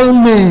to all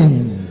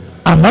men.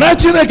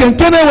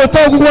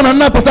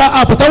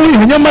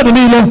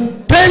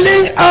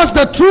 Telling us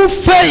the true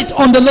faith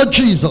on the Lord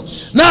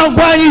Jesus.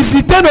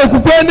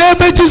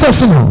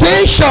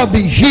 They shall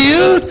be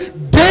healed,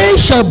 they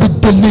shall be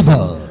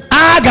delivered.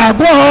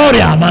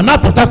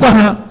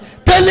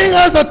 Telling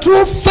us the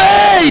true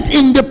faith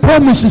in the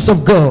promises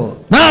of God.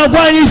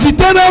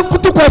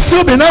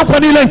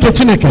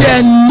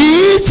 Their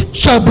needs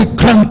shall be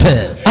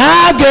granted.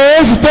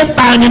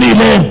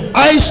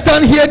 I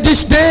stand here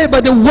this day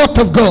by the word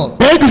of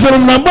God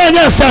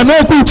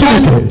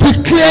and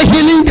declare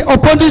healing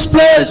upon this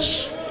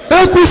place.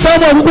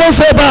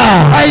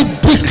 I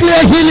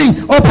declare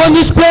healing upon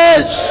this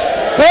place.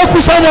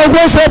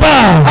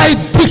 I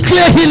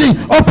declare healing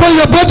upon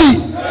your body.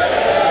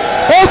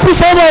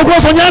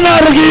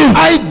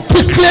 I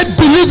declare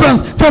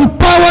deliverance from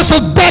powers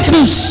of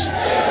darkness.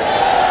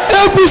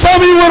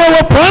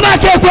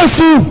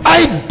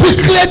 I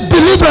declare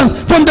deliverance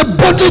from the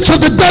bondage of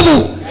the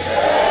devil.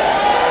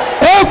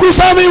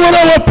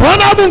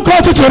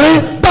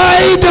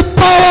 By the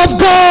power of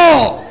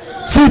God,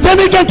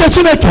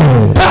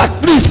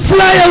 darkness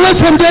fly away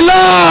from their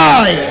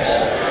lives.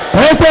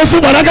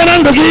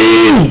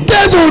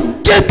 Devil,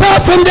 get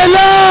out from their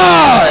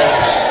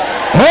lives.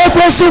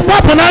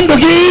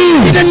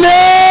 In the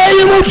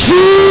name of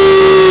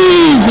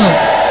Jesus.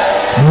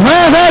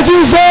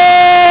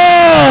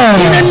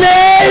 In the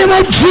name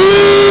of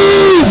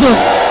Jesus.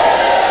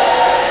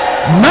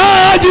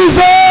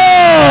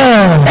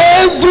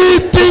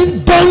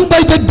 Everything done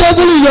by the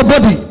devil in your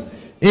body,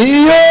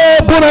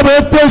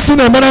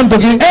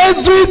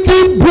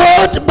 everything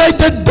brought by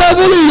the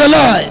devil in your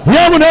life,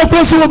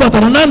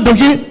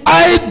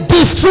 I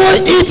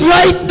destroy it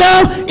right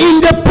now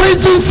in the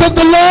presence of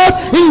the Lord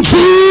in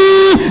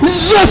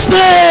Jesus'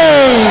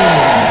 name.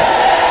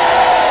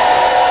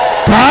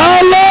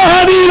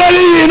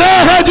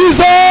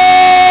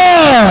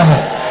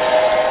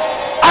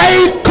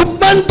 I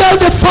command down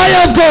the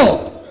fire of God.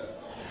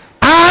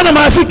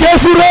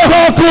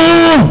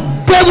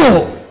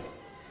 Devil,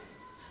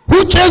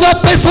 whichever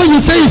person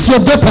you say is your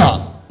daughter,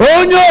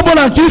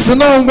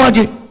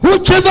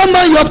 whichever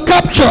man you have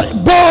captured,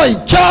 boy,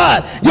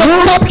 child, you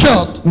have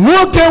captured,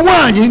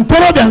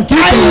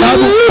 I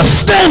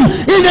loose them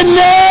in the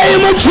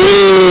name of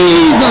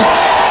Jesus.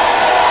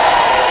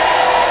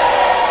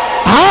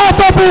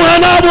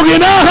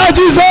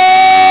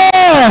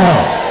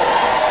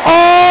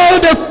 All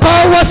the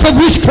powers of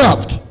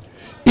witchcraft,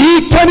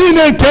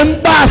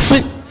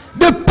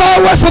 the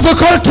powers of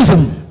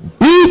occultism,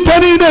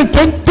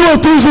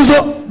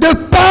 the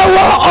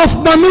power of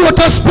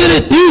Manuota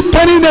spirit,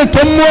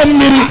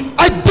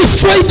 I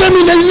destroy them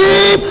in the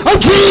name of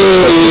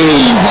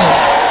Jesus.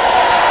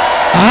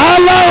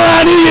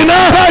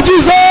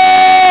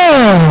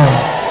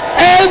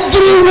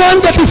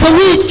 Everyone that is a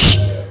witch,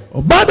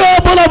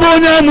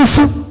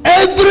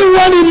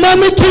 everyone in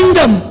Mami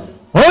Kingdom,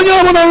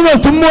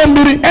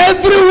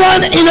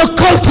 everyone in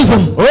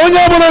occultism,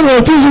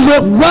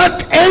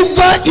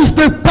 whatever is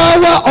the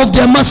power of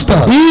their master,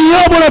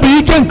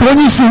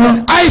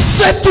 I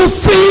set you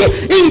free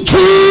in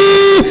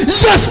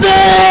Jesus'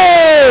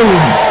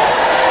 name.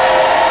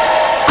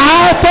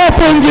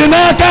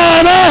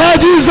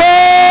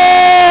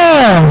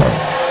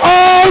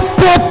 All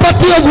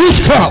property of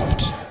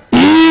witchcraft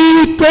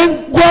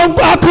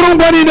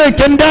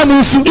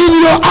in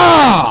your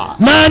eye,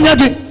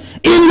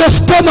 in your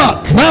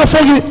stomach,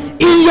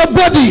 in your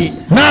body,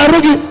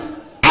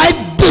 I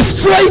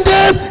destroy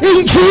them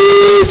in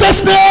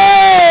Jesus'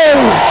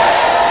 name.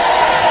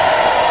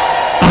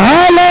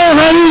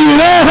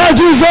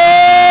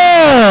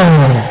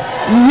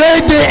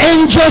 Let the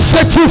angels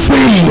set you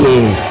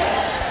free.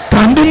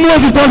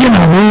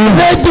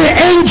 Let the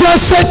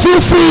angels set you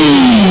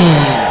free.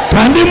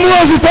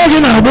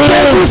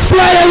 Let you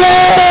fly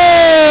away.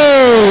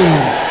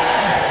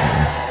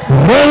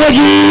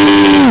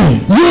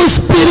 You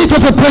spirit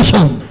of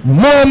oppression,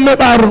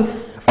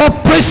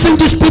 oppressing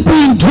these people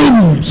in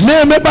dreams,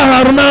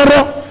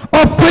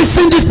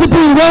 oppressing these people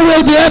in one way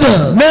or the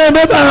other,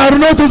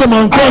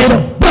 I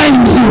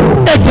bind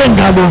you.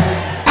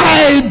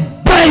 I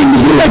bind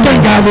you.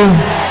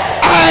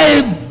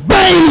 I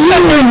bind you.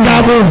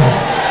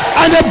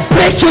 And I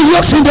break your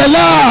yokes in their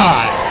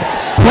life.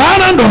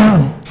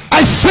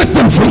 I set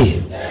them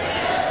free.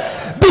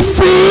 Be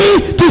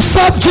free to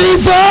serve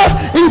Jesus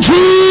in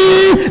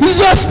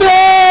Jesus' name.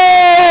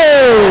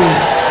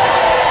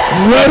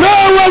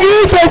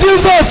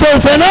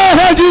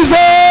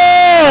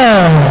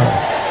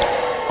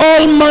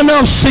 All manner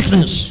of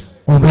sickness,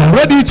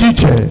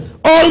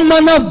 all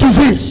manner of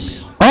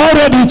disease,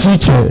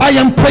 I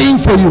am praying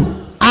for you.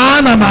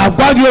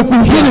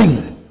 Healing,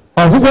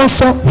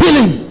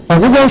 healing,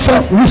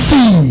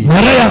 receive,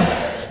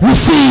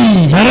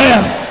 receive,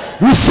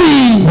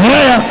 receive,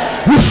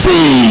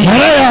 receive,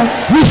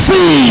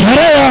 receive,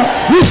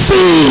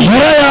 receive.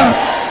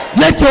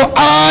 Let your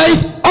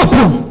eyes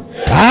open.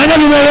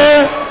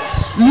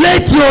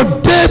 Let your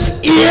deaf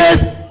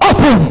ears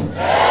open.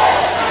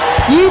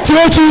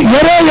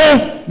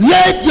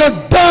 Let your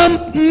dumb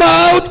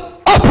mouth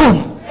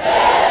open.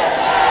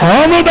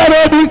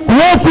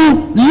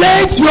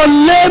 Let your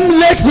lame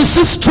legs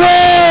receive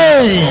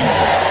strength.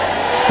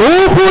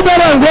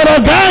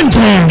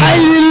 I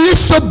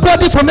release your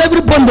body from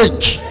every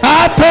bondage.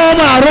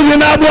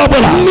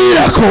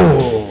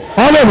 Miracle.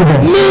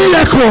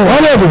 Miracle.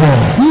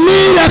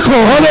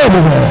 Miracle.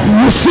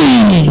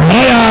 Receive.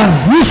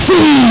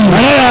 Receive.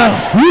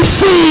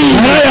 Receive.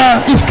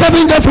 It's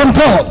coming down from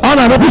God.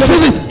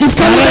 Receive it. It's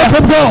coming down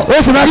from God.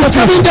 It's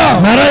coming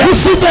down.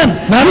 Receive them.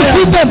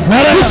 Receive them.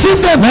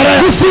 Receive them.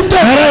 Receive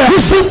them.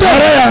 Receive them.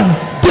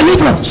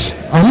 Deliverance.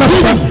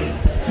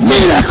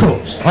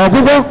 Miracles.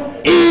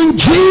 In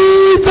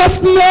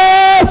Jesus'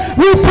 name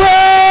we pray.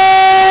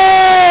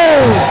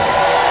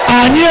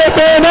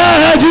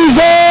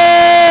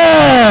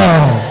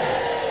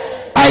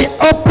 I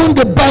open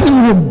the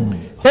barren room.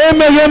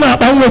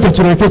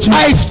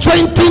 I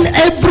strengthen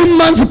every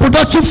man's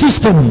reproductive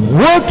system.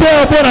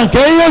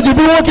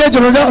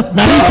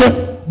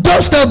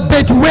 Those that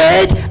bed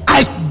weight,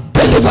 I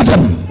deliver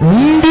them.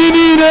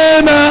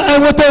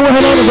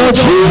 In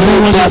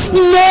Jesus'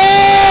 name.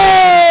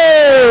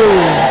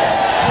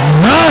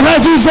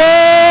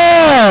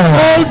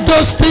 All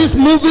those things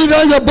moving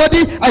around your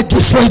body, I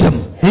destroy them.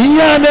 You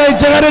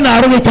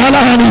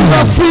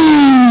are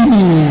free.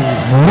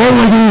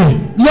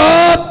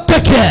 Lord,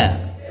 take care.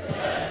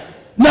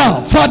 Now,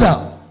 Father,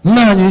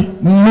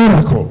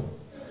 miracle.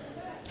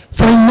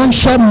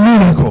 Financial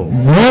miracle.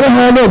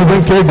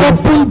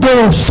 Open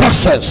door of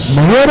success.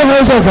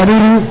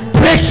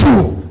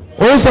 Breakthrough.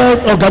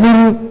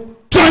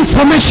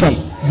 Transformation.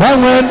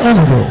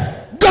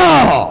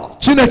 God.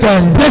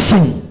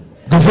 Blessing.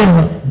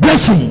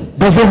 Blessing.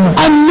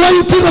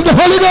 Anointing of the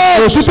Holy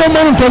Ghost.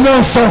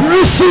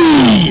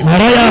 Receive.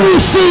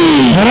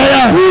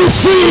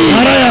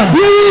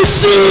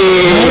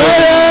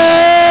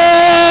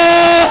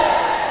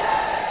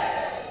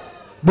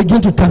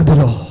 Begin to thank the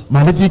Lord.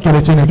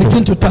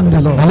 Begin to thank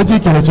the Lord.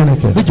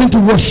 Begin to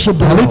worship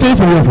the Lord. In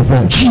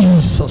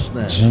Jesus'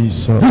 name.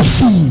 Jesus.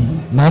 Receive.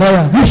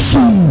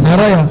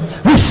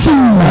 Receive.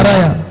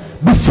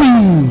 Be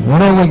free.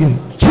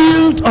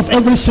 Healed of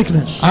every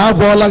sickness.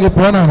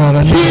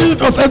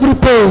 Healed of every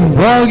pain.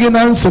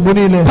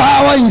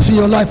 Power is in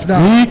your life now.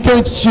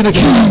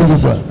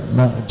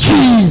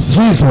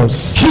 Jesus.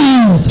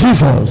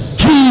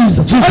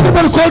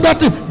 Everybody call that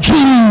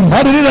Jesus.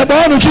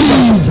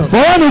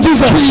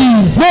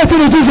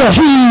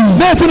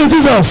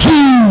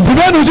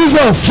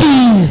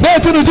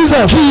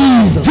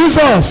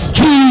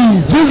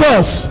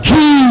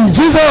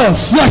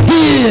 You're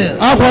here.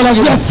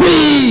 You're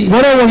free.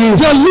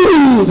 You're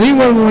loose.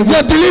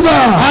 You're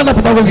delivered.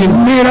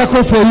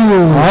 Miracle for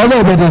you.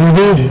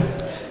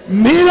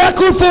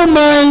 Miracle for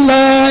my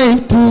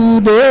life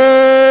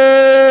today.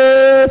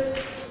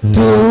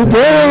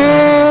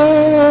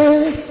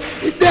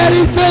 There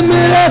is a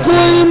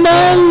miracle in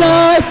my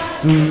life.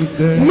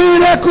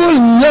 Miracle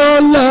in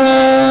your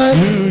life.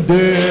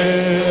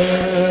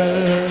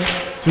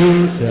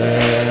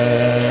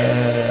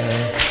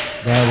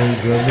 There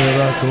is a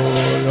miracle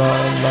in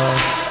your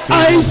life.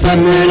 I say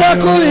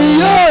miracle in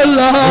your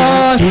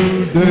life.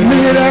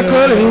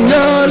 Miracle in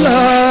your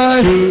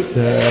life.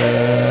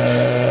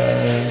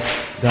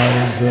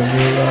 There is a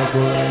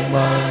miracle in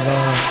my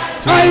life.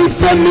 I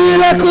say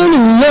miracle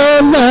in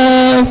your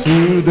life.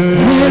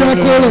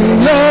 Miracle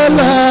in your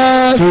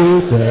life.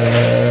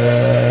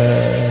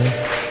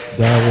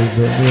 There is a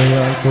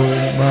miracle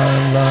in my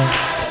life.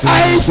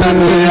 I say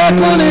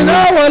miracle in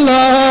our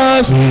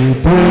lives.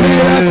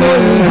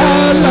 Miracle in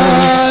her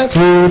life.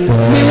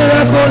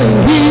 Miracle in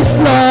his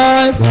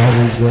life.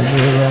 There is a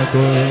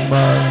miracle in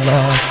my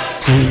life.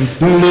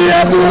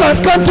 Miracle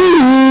has come to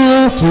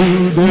you.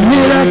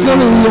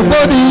 Miracle in your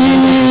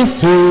body.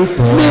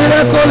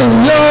 Miracle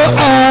in your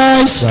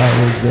eyes. There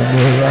is a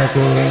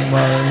miracle in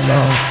my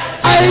life.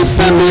 I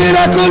say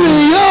miracle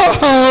in your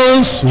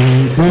house.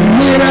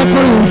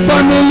 Miracle in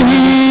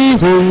family.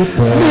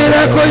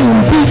 Miracle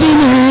in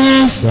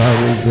business.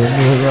 There is a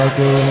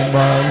miracle in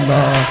my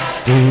life.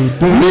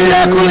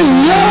 Miracle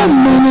in your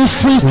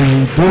ministry.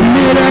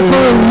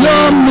 Miracle in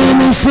your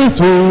ministry.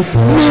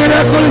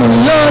 Miracle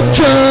in your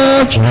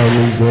church. There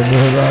is a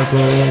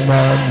miracle in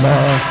my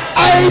life.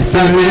 I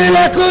say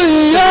miracle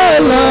in your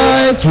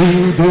life.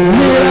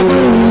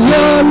 Miracle in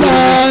your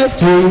life.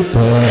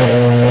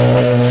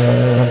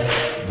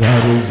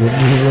 There is a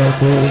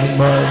miracle in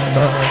my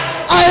life.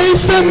 I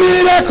say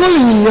miracle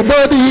in your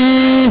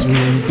body.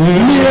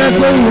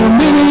 Miracle in your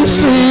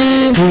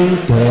ministry.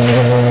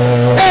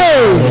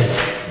 Hey!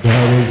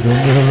 There is a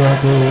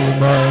miracle in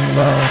my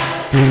life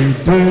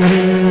today.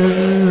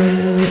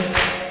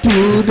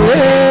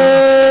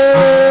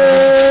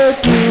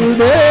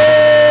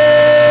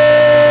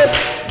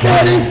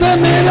 There is a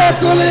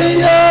miracle in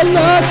your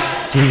life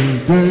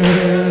today.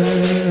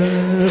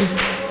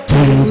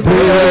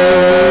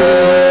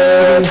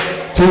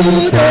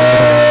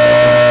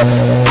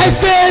 I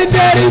say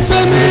there is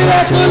a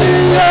miracle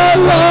in your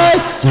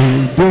life.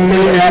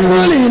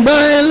 Miracle in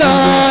my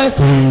life.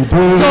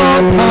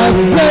 God has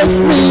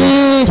blessed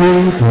me.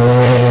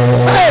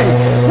 Hey,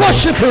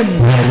 worship him.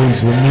 There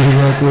is a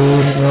miracle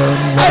in my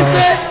life.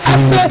 I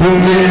say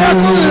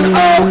miracle in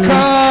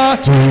Oka.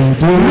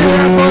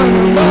 Miracle in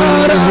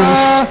Mara.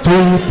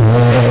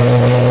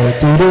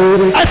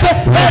 I said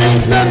there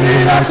is a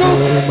miracle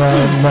in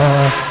my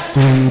life.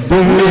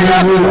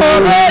 Miracle for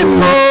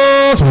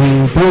Rainbow.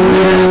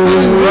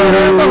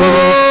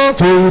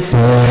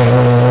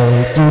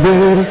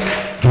 Today,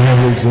 there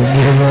is a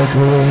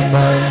miracle in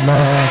my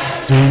life.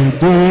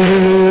 Today,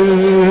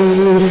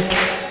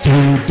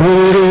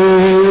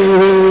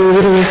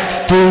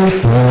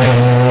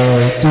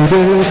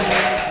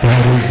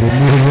 there is a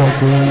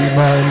miracle in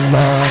my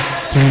life.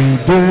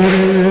 Today,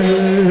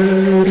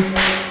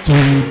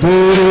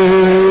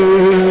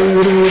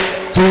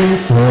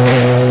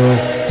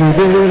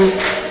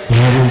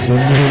 there is a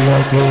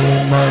miracle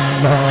in my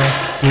life.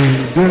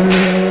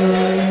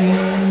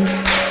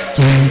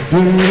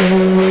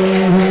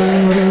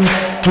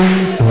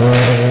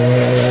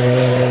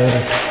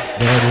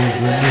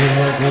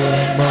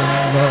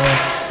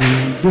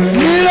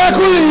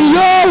 Miracle in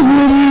your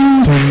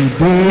womb.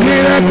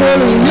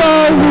 Miracle in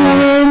your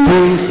womb.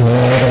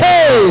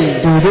 Hey!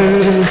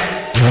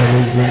 There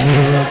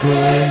miracle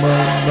in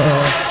my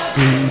life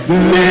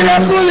today.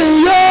 Miracle in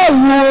your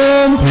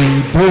womb.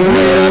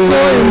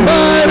 Miracle in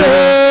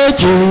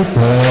marriage.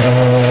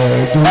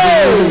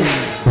 Hey!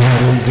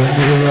 There is a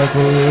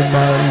miracle in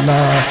my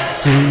life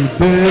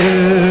today.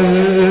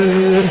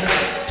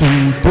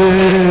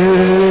 Today.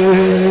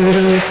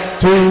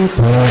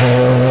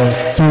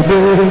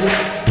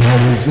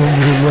 There is a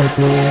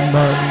miracle in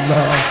my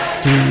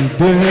life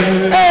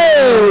today.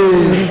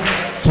 Hey!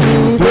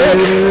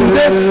 Today.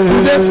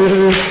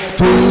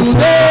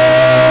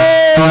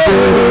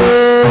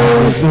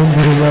 There is a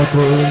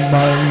miracle in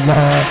my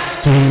life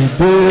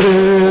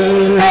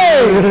today.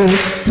 Hey!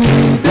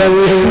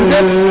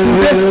 Today.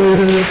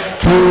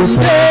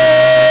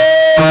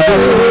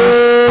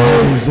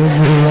 There is a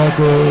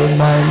miracle in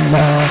my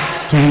life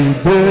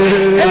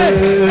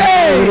today.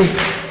 Hey!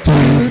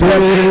 Today.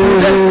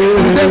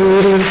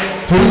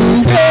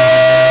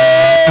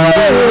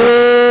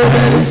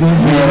 There is a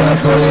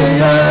miracle in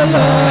your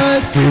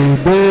life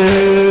today.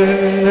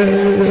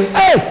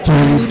 Hey!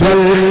 Today.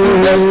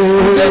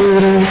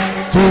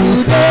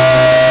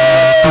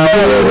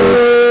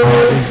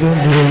 There is a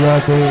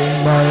miracle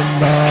in my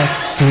life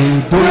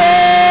today.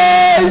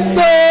 Praise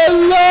the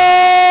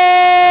Lord.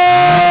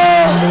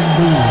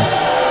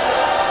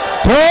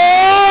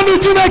 Tonu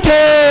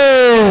Chineke.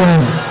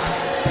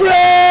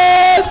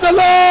 Praise the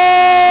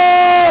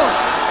Lord.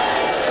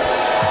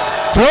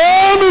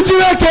 Tonu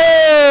Chineke.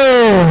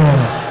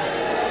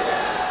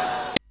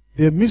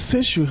 The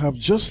message you have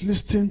just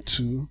listened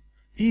to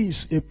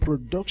is a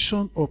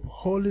production of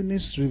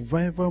Holiness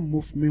Revival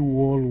Movement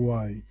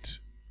Worldwide.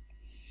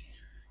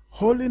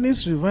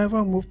 Holiness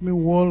Revival Movement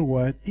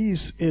Worldwide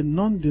is a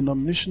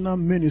non-denominational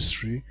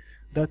ministry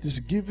that is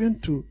given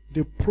to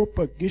the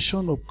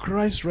propagation of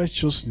Christ's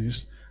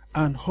righteousness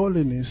and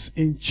holiness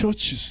in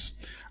churches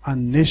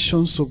and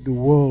nations of the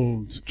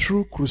world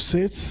through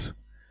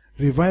crusades,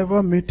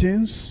 revival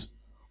meetings,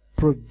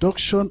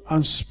 production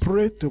and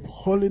spread of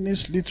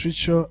holiness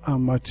literature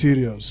and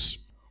materials.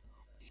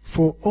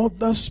 For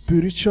other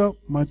spiritual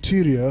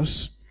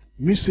materials,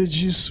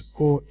 messages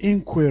or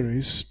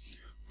inquiries,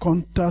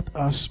 contact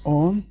us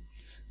on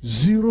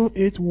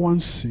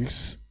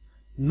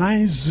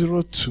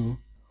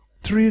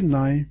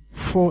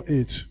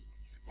 0816-902-3948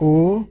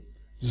 or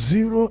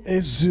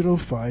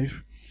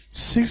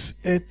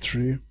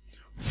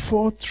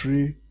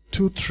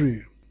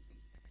 0805-683-4323.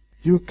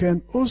 You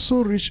can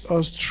also reach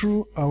us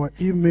through our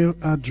email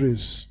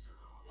address,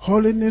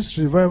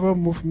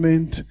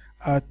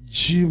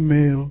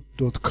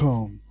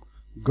 holinessrevivalmovement@gmail.com.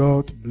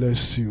 God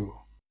bless you.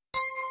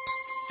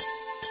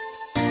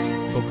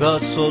 For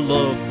God so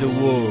loved the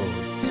world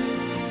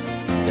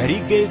that he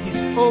gave his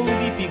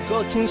only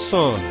begotten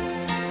Son,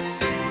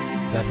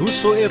 that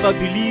whosoever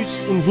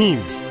believes in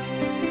him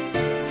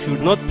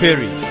should not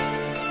perish,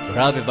 but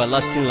have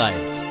everlasting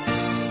life.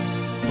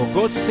 For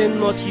God sent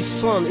not his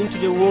Son into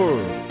the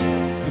world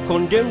to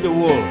condemn the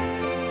world,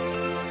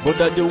 but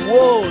that the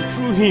world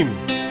through him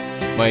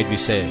might be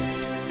saved.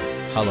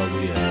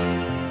 Hallelujah.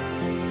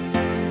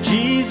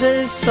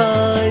 Jesus,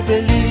 I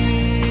believe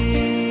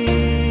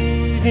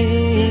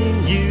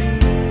in you.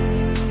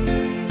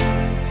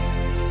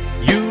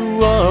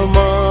 You are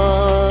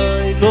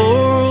my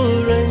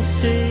Lord and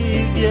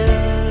Savior.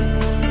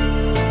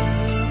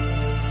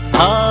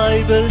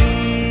 I believe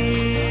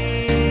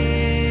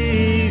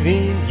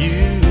in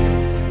you.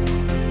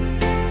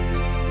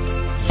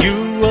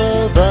 You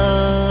are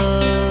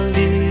the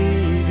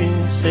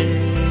living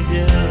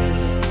Savior.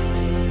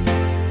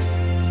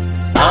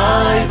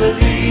 I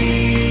believe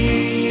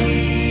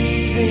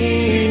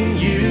in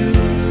you.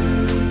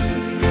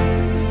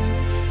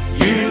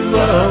 You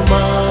are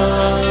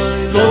my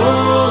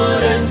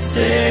Lord and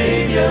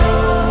Savior.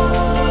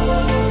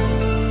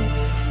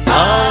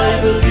 I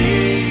believe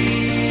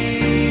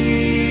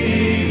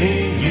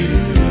in you.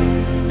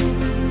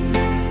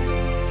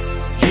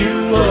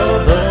 You are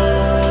the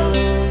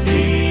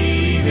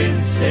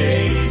living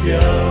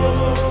Savior.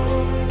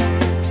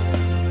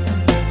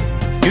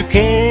 You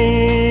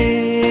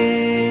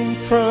came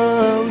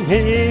from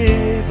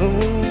heaven.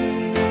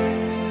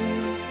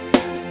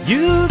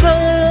 You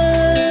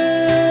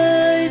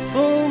died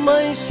for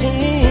my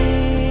sins.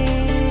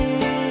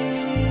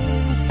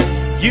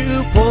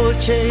 You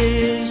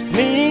purchased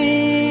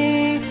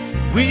me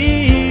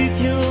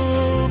with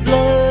your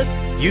blood.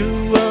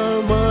 You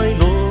are my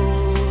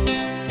Lord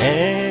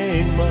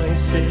and my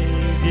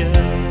Savior.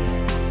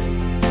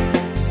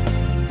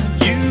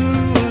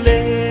 You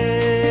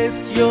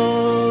left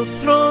your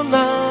throne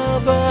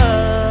above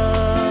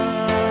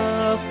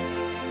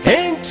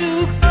and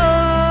took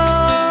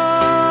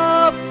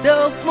up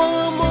the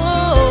form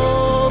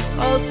of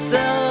a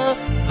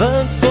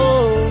servant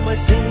for my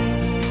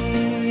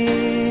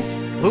sins.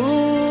 Oh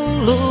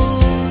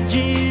Lord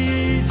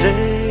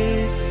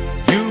Jesus,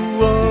 you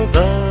are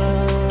the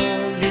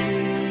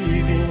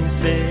living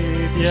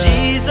Savior.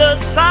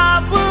 Jesus, I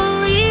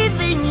believe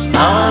in you. I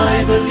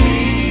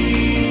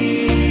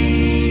believe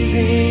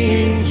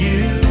in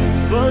you.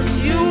 'Cause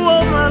you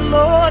are my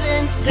Lord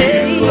and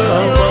Savior. You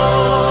are my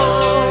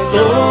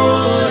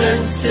Lord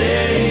and Savior.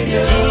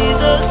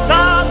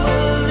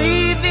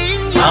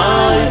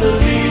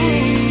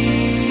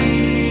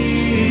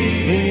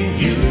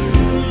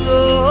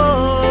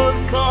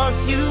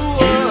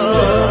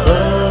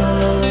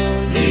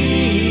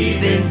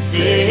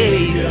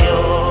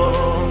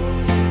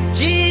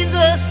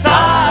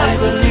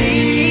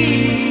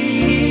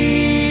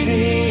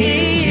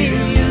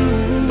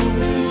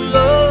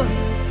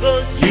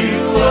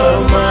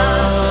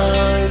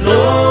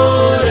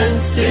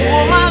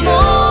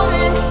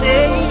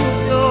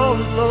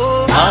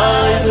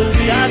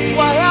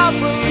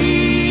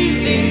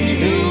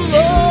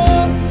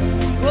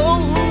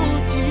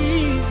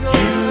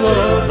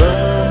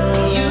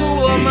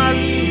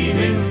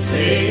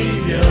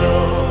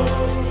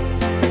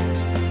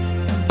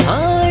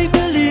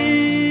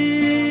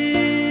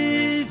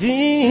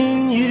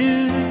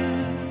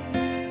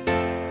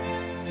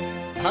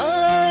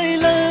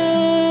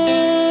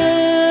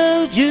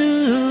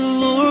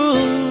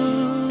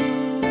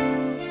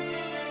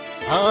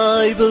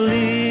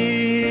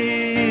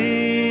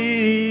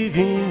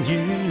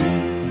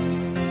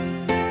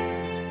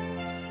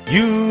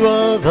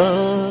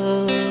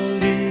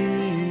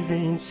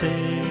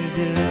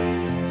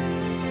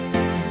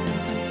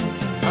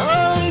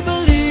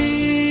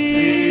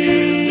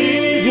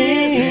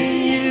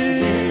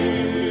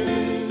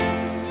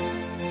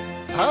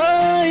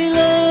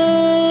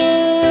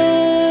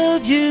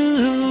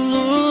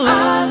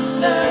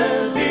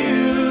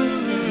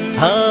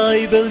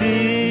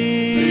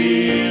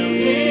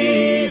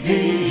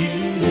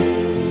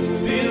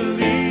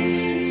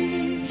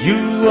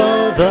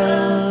 are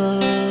the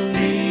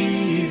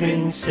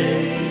living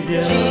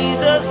Savior.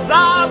 Jesus,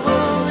 I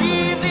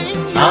believe in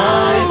you.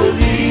 I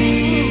believe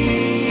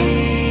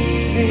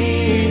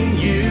in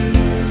you.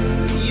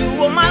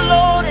 You are my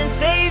Lord and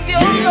Savior.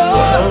 You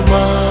are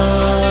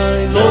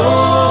my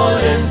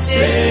Lord and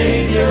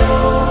Savior.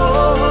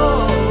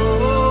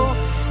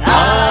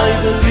 I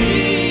believe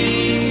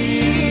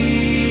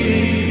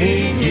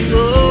in you.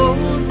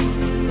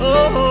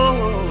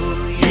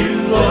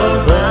 You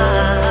are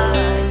my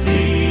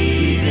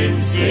living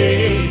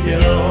Savior.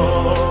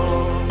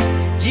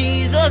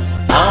 Jesus,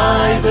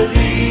 I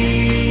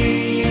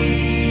believe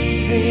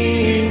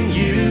in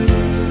you.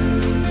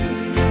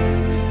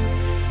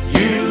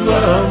 You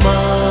are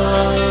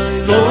my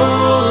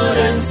Lord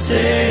and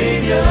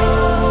Savior.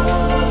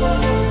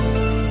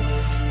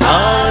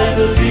 I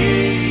believe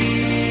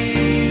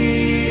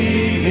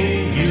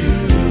in you.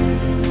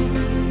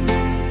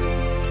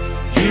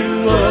 You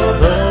are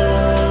the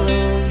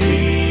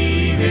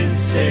living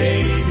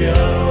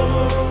Savior.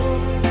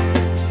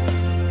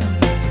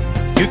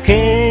 You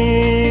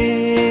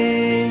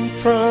came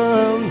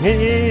from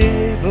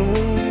heaven.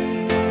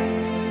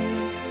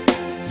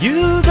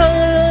 You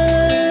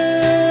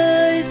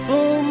died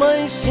for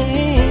my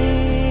sins.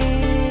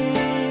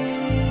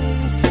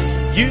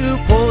 You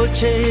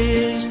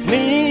purchased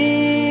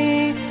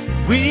me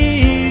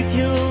with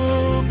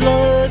your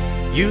blood.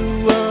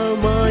 You are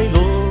my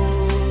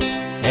Lord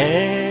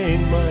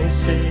and my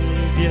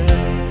Savior.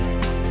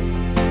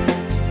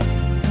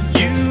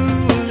 You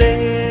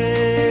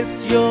left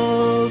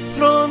your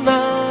throne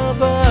above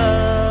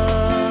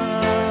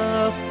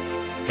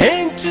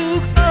and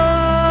took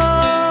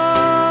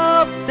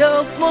up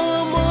the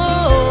form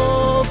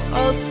of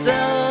a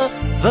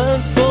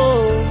servant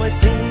for my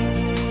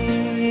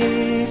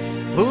sins.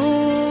 Oh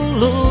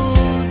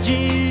Lord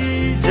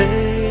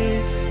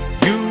Jesus,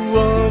 you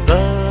are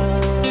the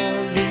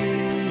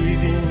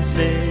living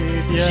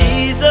Savior.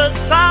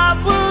 Jesus, I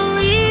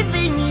believe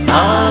in you.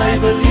 I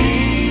believe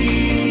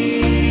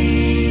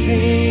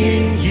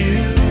in you.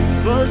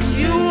 'Cause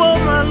you are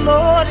my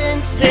Lord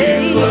and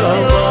Savior. You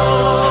are my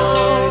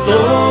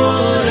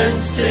Lord and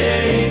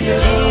Savior.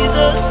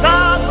 Jesus, I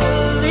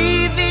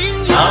believe in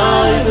you. I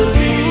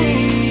believe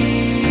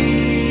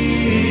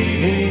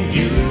in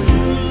you.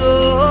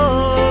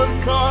 Lord,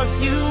 'cause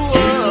you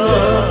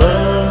are the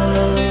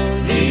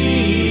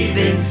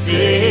living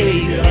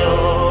Savior.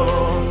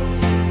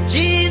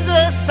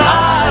 Jesus, I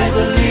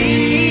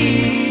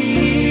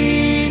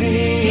believe in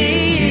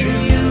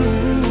you,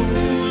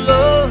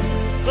 Lord,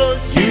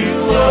 'cause you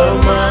are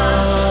my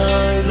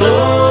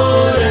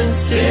Lord and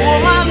Savior.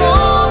 are my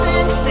Lord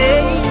and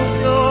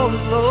Savior,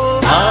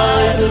 Lord. I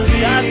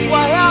believe. That's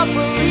why I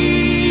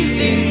believe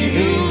in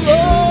you,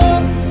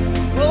 Lord.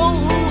 Oh,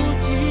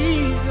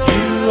 Jesus,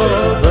 You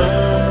are the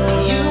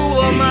you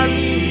are my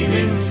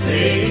living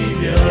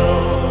Savior.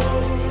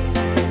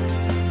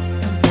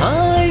 I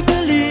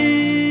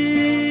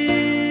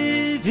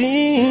believe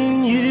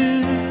in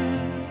you.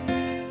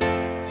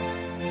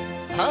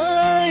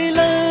 I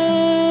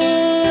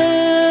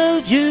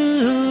love you,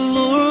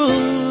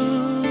 Lord.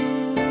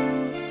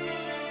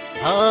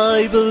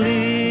 I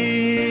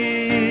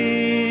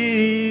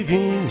believe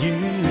in you.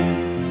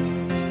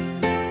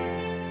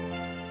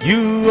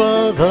 You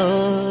are the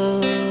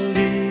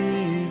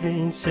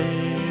living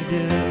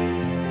Savior.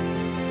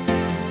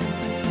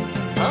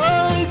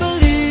 I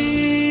believe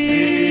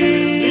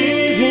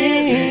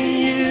in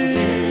you.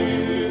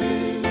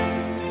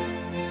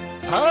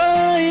 I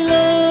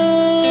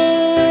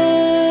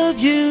love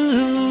you,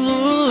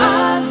 Lord. I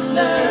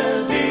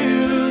love you.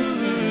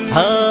 I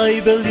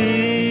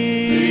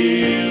believe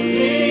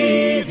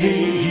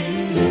in you.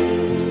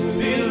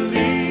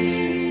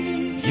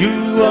 You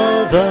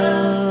are the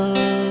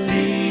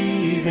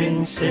living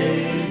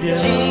Savior.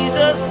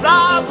 Jesus, I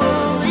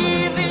believe.